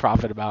want to make a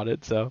profit about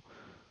it. So.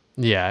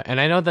 Yeah, and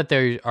I know that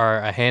there are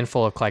a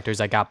handful of collectors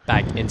that got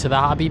back into the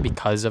hobby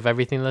because of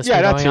everything that's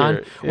Yeah, been that's going on,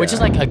 your- which is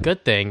yeah. like a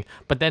good thing.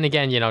 But then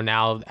again,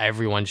 now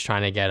everyone's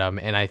trying to get them,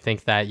 and I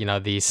think that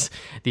these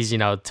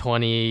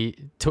 20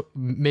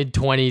 mid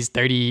 20s,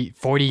 30,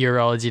 40-year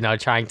olds,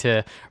 trying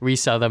to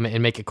resell them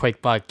and make a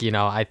quick buck.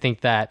 I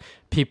think that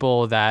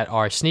people that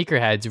are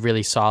sneakerheads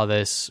really saw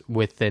this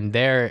within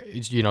their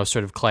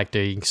sort of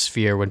collecting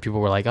sphere when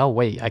people were like, oh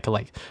wait, I could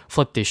like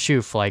flip this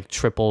shoe for like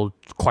triple,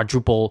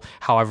 quadruple,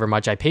 however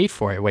much I paid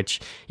for it, which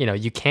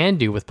you can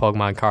do with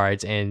Pokemon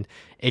cards. And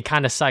it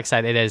kind of sucks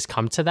that it has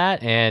come to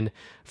that. And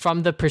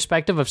from the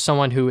perspective of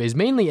someone who is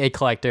mainly a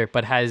collector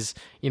but has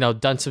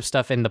done some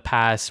stuff in the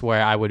past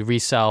where I would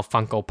resell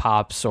Funko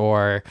Pops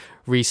or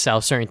resell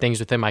certain things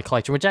within my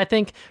collection, which I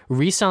think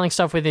reselling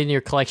stuff within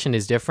your collection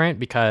is different,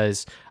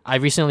 because I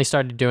recently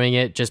started doing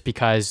it just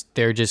because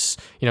they're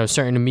just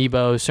certain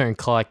amiibos, certain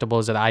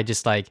collectibles that I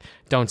just like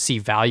don't see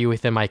value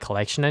within my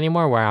collection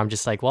anymore, where I'm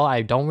just like, well,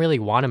 I don't really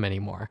want them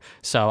anymore,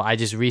 so I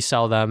just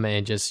resell them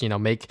and just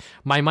make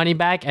my money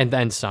back and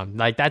then some.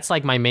 Like that's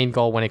like my main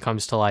goal when it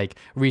comes to like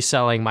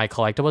reselling my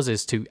collectibles,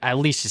 is to at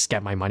least just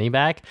get my money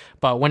back.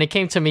 But when it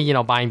came to me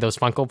buying those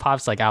Funko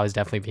Pops, like I was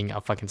definitely being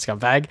a fucking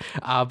scumbag.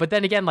 But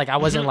then again, like I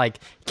wasn't like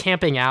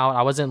camping out,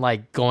 I wasn't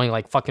like going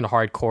like fucking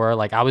hardcore.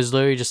 Like I was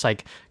literally just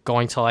like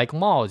going to like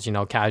malls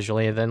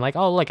casually, and then like,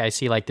 oh look, I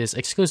see like this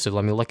exclusive,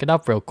 let me look it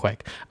up real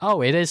quick.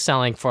 Oh, it is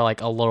selling for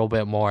like a little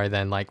bit more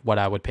than like what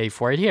I would pay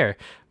for it here,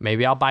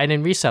 maybe I'll buy it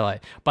and resell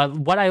it. But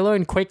what I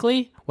learned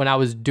quickly when I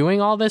was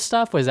doing all this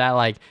stuff was that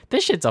like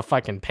this shit's a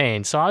fucking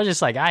pain. So I was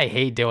just like, I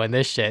hate doing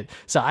this shit,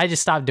 so I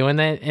just stopped doing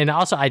that. And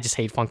also I just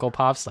hate Funko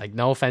Pops. Like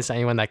no offense to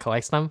anyone that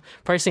collects them,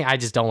 personally I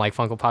just don't like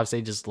Funko Pops.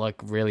 They just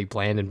look really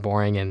bland and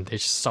boring, and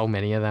there's so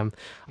many of them.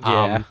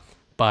 Yeah.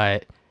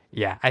 But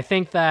yeah, I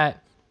think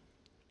that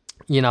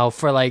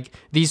for like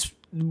these,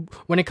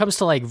 when it comes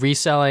to like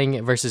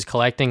reselling versus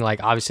collecting,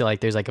 like obviously like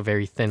there's like a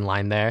very thin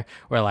line there,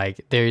 where like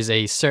there's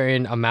a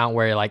certain amount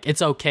where like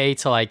it's okay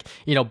to like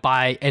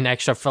buy an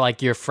extra for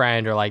like your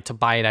friend, or like to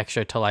buy an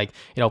extra to like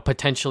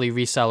potentially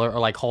resell, or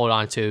like hold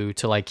on to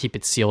like keep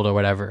it sealed or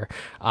whatever.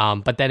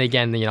 But then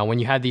again, when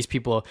you have these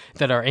people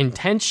that are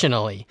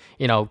intentionally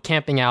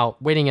camping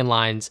out, waiting in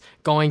lines,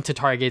 going to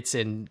Targets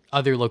and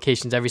other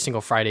locations every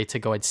single Friday to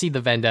go and see the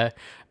vendor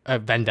to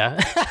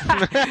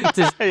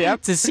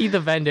see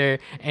the vendor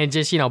and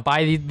just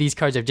buy these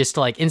cards, or just to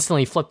like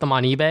instantly flip them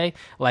on eBay,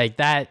 like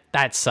that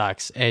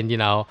sucks. And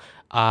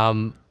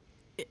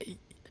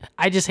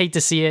I just hate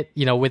to see it,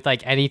 with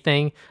like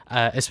anything,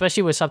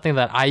 especially with something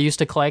that I used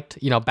to collect,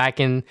 back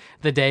in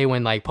the day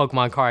when like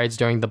Pokemon cards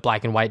during the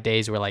black and white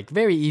days were like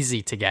very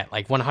easy to get,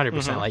 like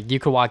 100%. Like you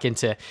could walk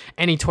into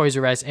any Toys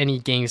R Us, any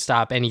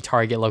GameStop, any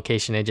Target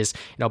location and just,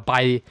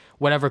 buy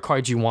whatever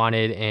cards you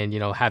wanted and,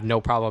 have no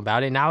problem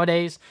about it.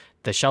 Nowadays,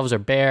 the shelves are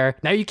bare.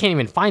 Now you can't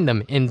even find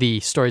them in the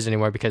stores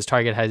anymore because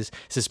Target has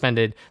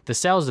suspended the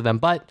sales of them.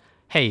 But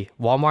hey,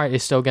 Walmart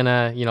is still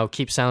gonna,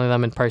 keep selling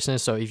them in person.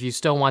 So if you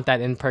still want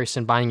that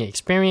in-person buying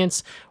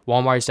experience,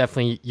 Walmart is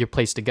definitely your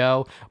place to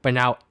go. But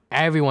now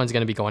everyone's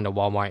gonna be going to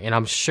Walmart, and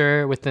I'm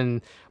sure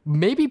within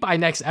maybe by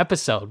next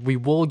episode, we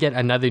will get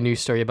another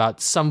news story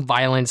about some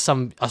violence,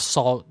 some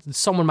assault.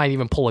 Someone might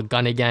even pull a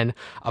gun again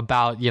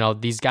about,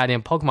 these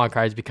goddamn Pokemon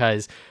cards,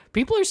 because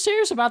people are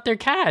serious about their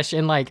cash.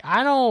 And like,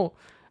 I'm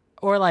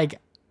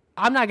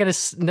not gonna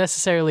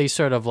necessarily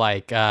sort of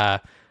like, I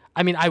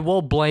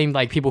will blame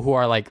like people who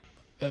are like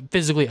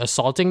physically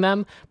assaulting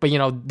them, but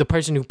the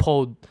person who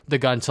pulled the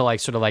gun to like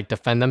sort of like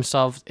defend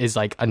themselves is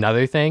like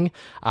another thing,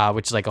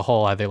 which is like a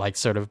whole other like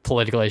sort of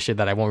political issue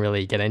that I won't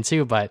really get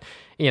into. But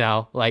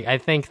like I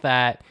think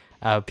that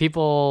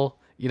people,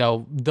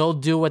 they'll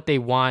do what they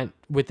want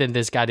within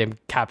this goddamn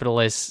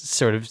capitalist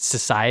sort of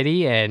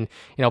society. And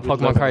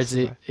Pokemon cards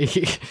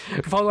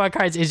Pokemon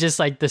cards is just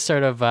like the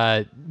sort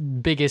of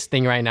biggest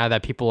thing right now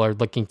that people are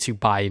looking to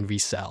buy and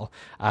resell.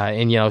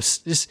 And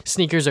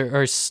sneakers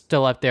are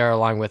still up there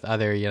along with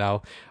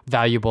other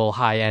valuable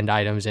high-end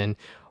items, and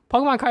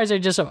Pokemon cards are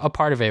just a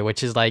part of it,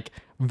 which is like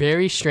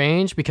very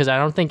strange, because I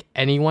don't think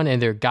anyone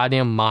in their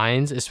goddamn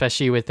minds,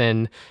 especially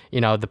within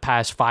the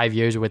past 5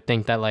 years, would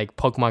think that like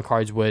Pokemon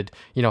cards would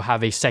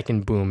have a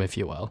second boom, if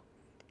you will.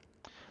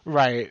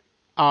 Right.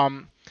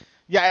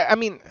 Yeah, I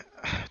mean,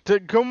 to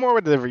go more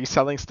with the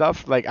reselling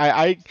stuff, like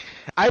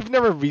I've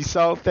never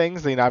resell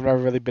things. I've never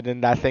really been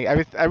in that thing.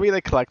 Every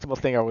like collectible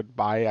thing I would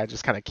buy, I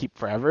just kind of keep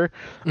forever,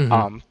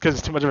 because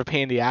it's too much of a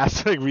pain in the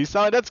ass to like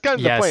resell it. That's kind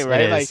of the point,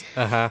 right? Like,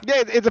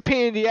 yeah, it's a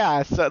pain in the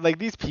ass. So, like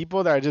these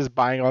people that are just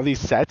buying all these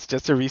sets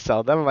just to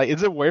resell them, I'm like,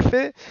 is it worth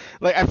it?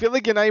 Like, I feel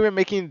like you're not even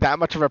making that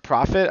much of a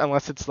profit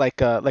unless it's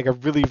like a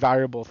really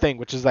valuable thing,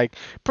 which is like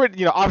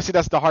pretty. Obviously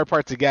that's the hard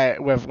part to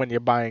get with when you're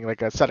buying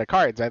like a set of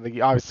cards. Right? Like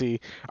you obviously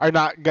are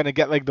not gonna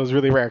get like those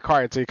really rare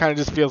cards, so it kind of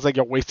just feels like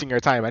you're wasting your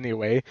time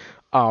anyway.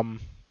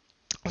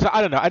 So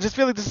I don't know. I just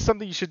feel like this is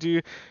something you should do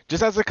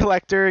just as a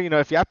collector.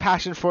 If you have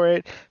passion for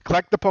it,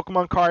 collect the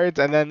Pokemon cards,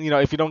 and then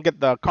if you don't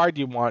get the card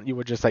you want, you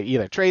would just like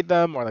either trade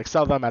them or like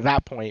sell them at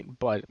that point.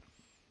 But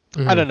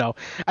I don't know.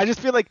 I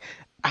just feel like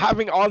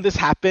having all this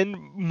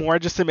happen more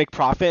just to make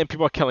profit and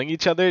people killing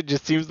each other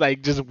just seems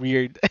like just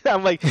weird.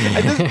 I'm like,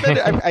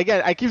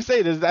 again, I keep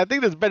saying this. I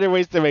think there's better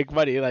ways to make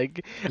money.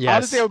 Like, Yes.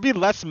 honestly, I would be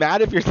less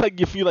mad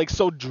if you like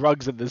sold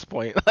drugs at this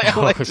point. Like,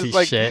 I'm like, Holy just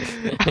like, shit.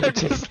 I'm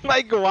just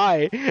like,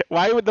 why?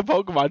 Why with the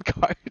Pokemon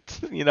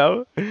cards? You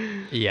know?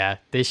 Yeah,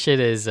 this shit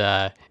is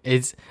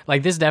it's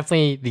like this is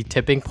definitely the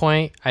tipping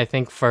point. I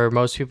think for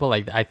most people,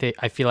 like I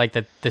feel like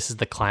that this is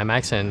the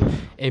climax,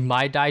 and it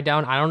might die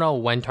down. I don't know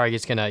when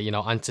Target's gonna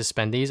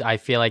unsuspend these. I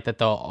feel like that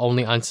they'll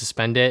only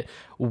unsuspend it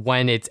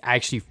when it's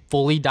actually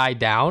fully died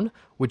down,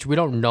 which we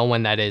don't know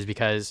when that is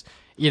because.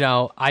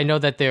 I know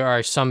that there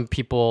are some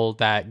people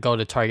that go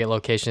to Target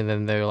location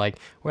and they're like,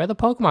 where are the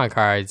Pokemon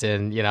cards?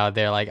 And,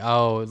 they're like,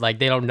 oh, like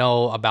they don't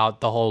know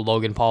about the whole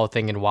Logan Paul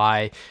thing and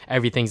why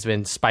everything's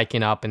been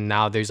spiking up. And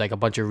now there's like a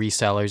bunch of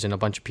resellers and a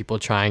bunch of people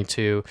trying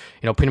to,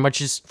 pretty much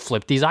just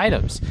flip these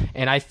items.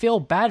 And I feel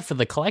bad for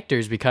the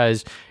collectors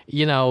because,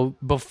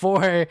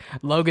 before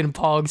Logan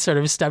Paul sort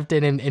of stepped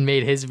in and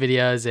made his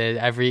videos and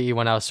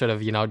everyone else sort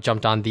of,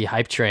 jumped on the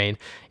hype train,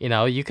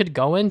 you could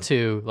go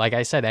into, like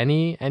I said,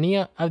 any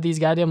of these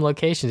goddamn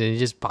locations and you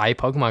just buy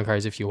Pokemon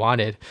cards if you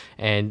wanted.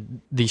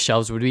 And these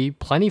shelves would be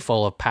plenty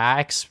full of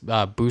packs,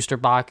 booster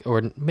box,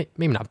 or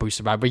maybe not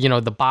booster box, but,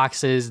 the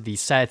boxes, the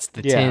sets,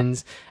 the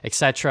tins,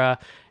 etc.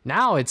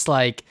 Now it's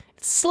like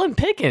slim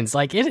pickings.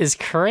 Like it is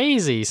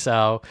crazy.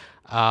 So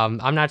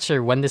I'm not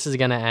sure when this is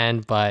going to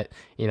end, but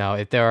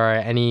if there are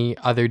any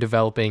other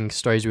developing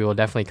stories, we will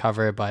definitely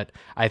cover. But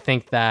I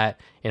think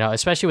that,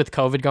 especially with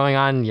COVID going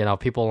on,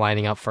 people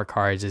lining up for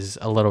cards is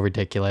a little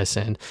ridiculous.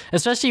 And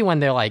especially when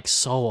they're like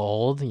so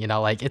old,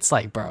 like it's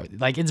like, bro,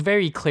 like it's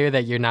very clear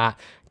that you're not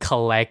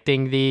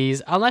collecting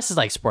these unless it's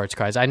like sports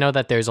cards. I know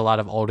that there's a lot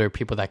of older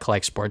people that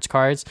collect sports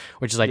cards,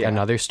 which is like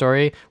another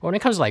story. But when it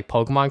comes to like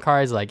Pokemon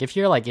cards, like if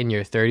you're like in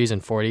your 30s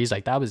and 40s,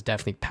 like that was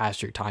definitely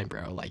past your time,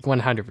 bro, like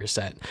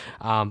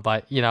 100%.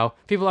 But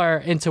people are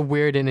into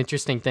weird and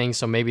interesting things,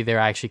 so maybe they're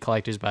actually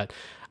collectors. But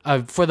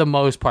for the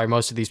most part,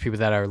 most of these people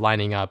that are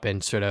lining up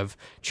and sort of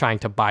trying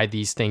to buy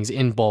these things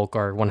in bulk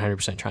are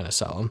 100% trying to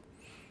sell them.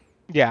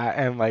 Yeah,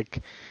 and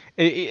like,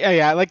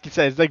 yeah, like you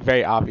said, it's like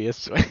very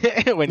obvious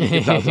when you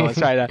can tell someone's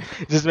trying to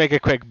just make a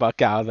quick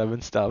buck out of them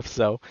and stuff.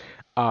 So,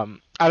 I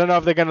don't know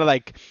if they're gonna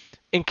like,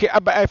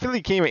 but I feel like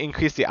you can't even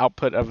increase the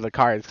output of the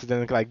cards because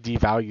then it like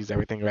devalues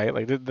everything, right?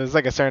 Like there's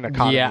like a certain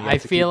economy. Yeah, I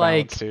feel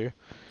like, too.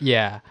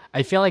 yeah,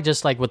 I feel like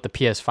just like with the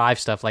PS5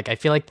 stuff, like I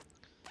feel like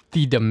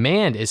the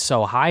demand is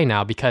so high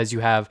now because you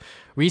have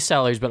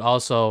resellers, but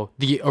also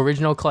the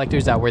original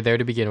collectors that were there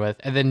to begin with,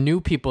 and then new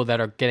people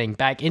that are getting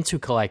back into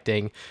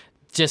collecting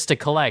just to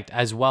collect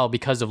as well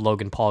because of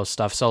Logan Paul's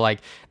stuff. So like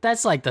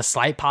that's like the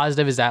slight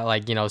positive is that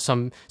like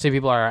some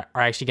people are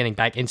actually getting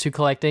back into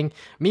collecting.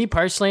 Me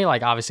personally,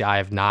 like obviously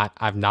I've not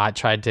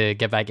tried to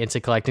get back into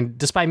collecting,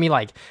 despite me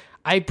like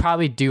I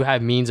probably do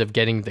have means of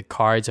getting the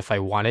cards if I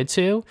wanted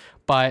to,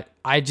 but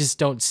I just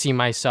don't see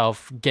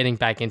myself getting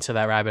back into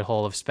that rabbit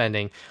hole of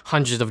spending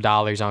hundreds of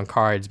dollars on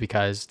cards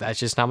because that's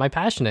just not my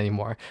passion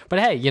anymore. But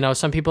hey,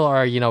 some people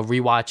are,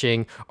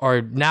 rewatching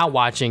or now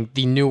watching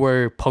the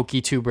newer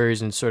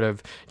PokeTubers and sort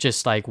of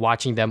just like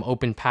watching them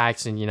open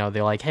packs and,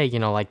 they're like, hey,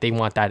 like they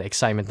want that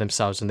excitement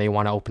themselves and they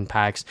want to open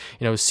packs,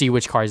 see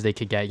which cards they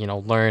could get,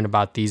 learn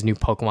about these new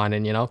Pokemon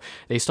and,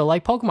 they still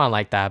like Pokemon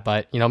like that.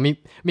 But,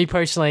 me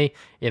personally,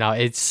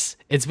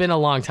 it's been a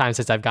long time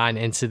since I've gotten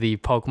into the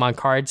Pokemon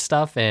card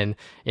stuff, and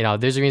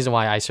there's a reason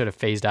why I sort of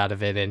phased out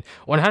of it. And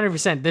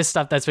 100%, this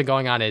stuff that's been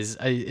going on is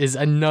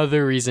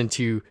another reason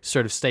to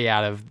sort of stay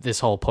out of this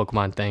whole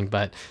Pokemon thing.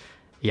 But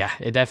yeah,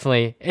 it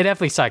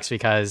definitely sucks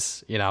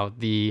because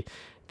the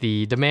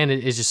demand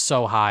is just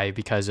so high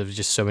because of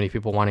just so many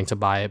people wanting to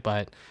buy it.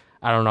 But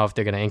I don't know if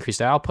they're going to increase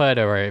their output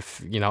or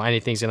if,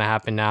 anything's going to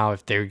happen now,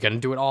 if they're going to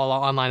do it all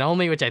online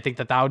only, which I think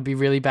that would be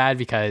really bad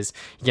because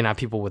you can have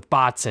people with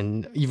bots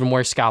and even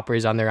more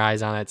scalpers on their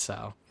eyes on it.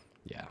 So,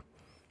 yeah.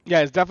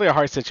 Yeah, it's definitely a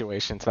hard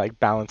situation to like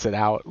balance it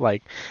out.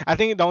 Like, I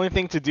think the only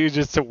thing to do is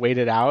just to wait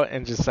it out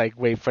and just like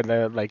wait for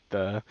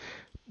the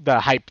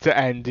hype to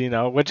end,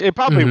 which it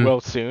probably will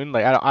soon.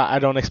 Like, I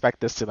don't expect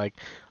this to like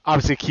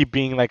obviously keep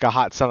being like a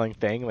hot selling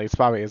thing. Like, it's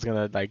probably is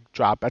gonna like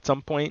drop at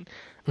some point.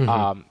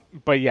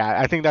 But yeah,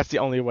 I think that's the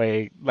only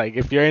way. Like,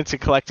 if you're into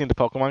collecting the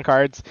Pokemon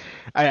cards,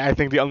 I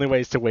think the only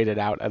way is to wait it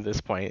out at this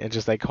point and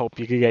just like hope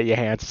you could get your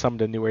hands on some of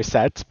the newer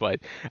sets.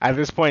 But at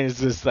this point, it's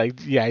just like,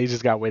 yeah, you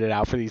just got to wait it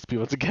out for these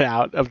people to get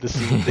out of the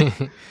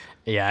scene.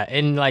 Yeah,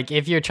 and like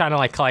if you're trying to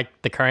like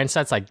collect the current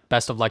sets, like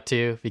best of luck to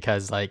you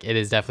because like it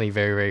is definitely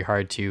very, very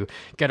hard to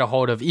get a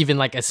hold of even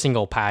like a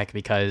single pack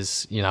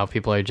because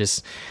people are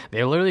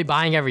they're literally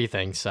buying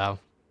everything. So.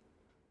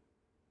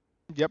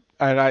 Yep,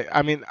 and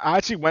I mean I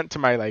actually went to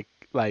my like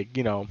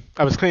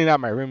I was cleaning out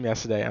my room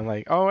yesterday. I'm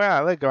like, oh yeah,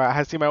 look,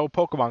 I see my old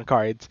Pokemon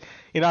cards.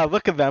 I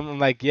look at them. I'm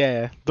like,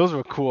 yeah, those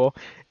were cool.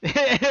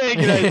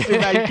 It's too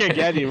bad you can't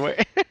get anymore.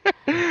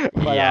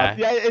 But yeah,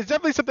 it's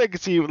definitely something I can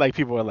see like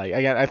people are like.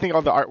 Again, I think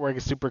all the artwork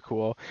is super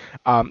cool.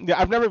 Yeah,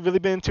 I've never really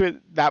been into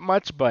it that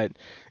much, but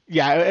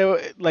yeah,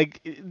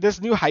 like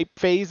this new hype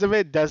phase of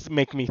it does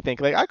make me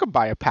think like I could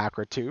buy a pack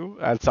or two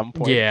at some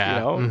point.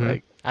 Yeah.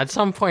 Like At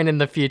some point in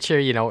the future,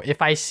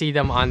 if I see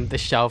them on the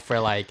shelf where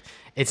like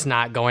it's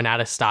not going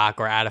out of stock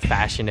or out of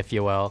fashion, if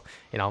you will,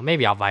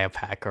 maybe I'll buy a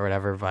pack or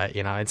whatever. But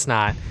it's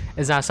not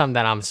something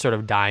that I'm sort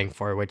of dying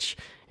for. Which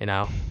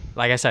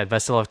like I said,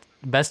 best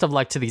of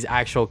luck to these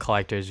actual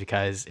collectors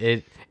because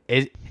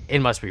it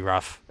must be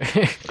rough.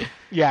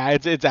 yeah,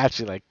 it's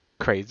actually like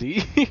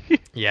crazy.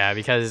 Yeah,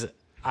 because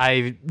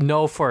I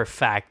know for a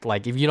fact,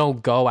 like if you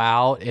don't go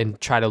out and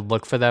try to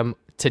look for them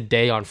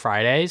today on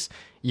Fridays,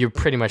 you're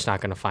pretty much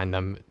not going to find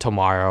them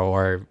tomorrow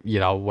or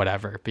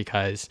whatever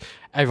because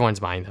everyone's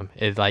buying them.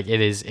 It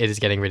is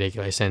getting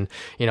ridiculous. And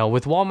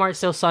with Walmart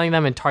still selling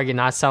them and Target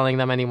not selling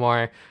them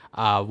anymore,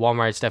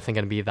 Walmart's definitely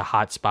going to be the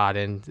hot spot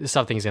and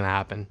something's going to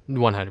happen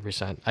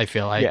 100%. I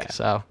feel like. Yeah.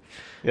 So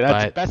yeah,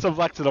 that's best of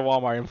luck to the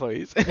Walmart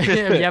employees.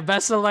 yeah,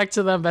 best of luck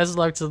to them. Best of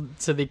luck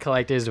to the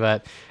collectors.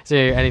 But is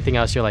there anything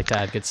else you'd like to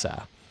add, good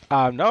Sal?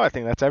 No, I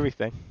think that's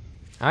everything.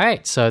 All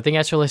right, so thank you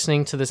guys for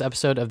listening to this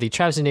episode of the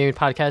Travis and Damien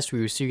podcast. We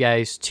will see you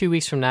guys 2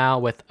 weeks from now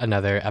with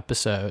another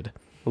episode.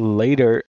 Later.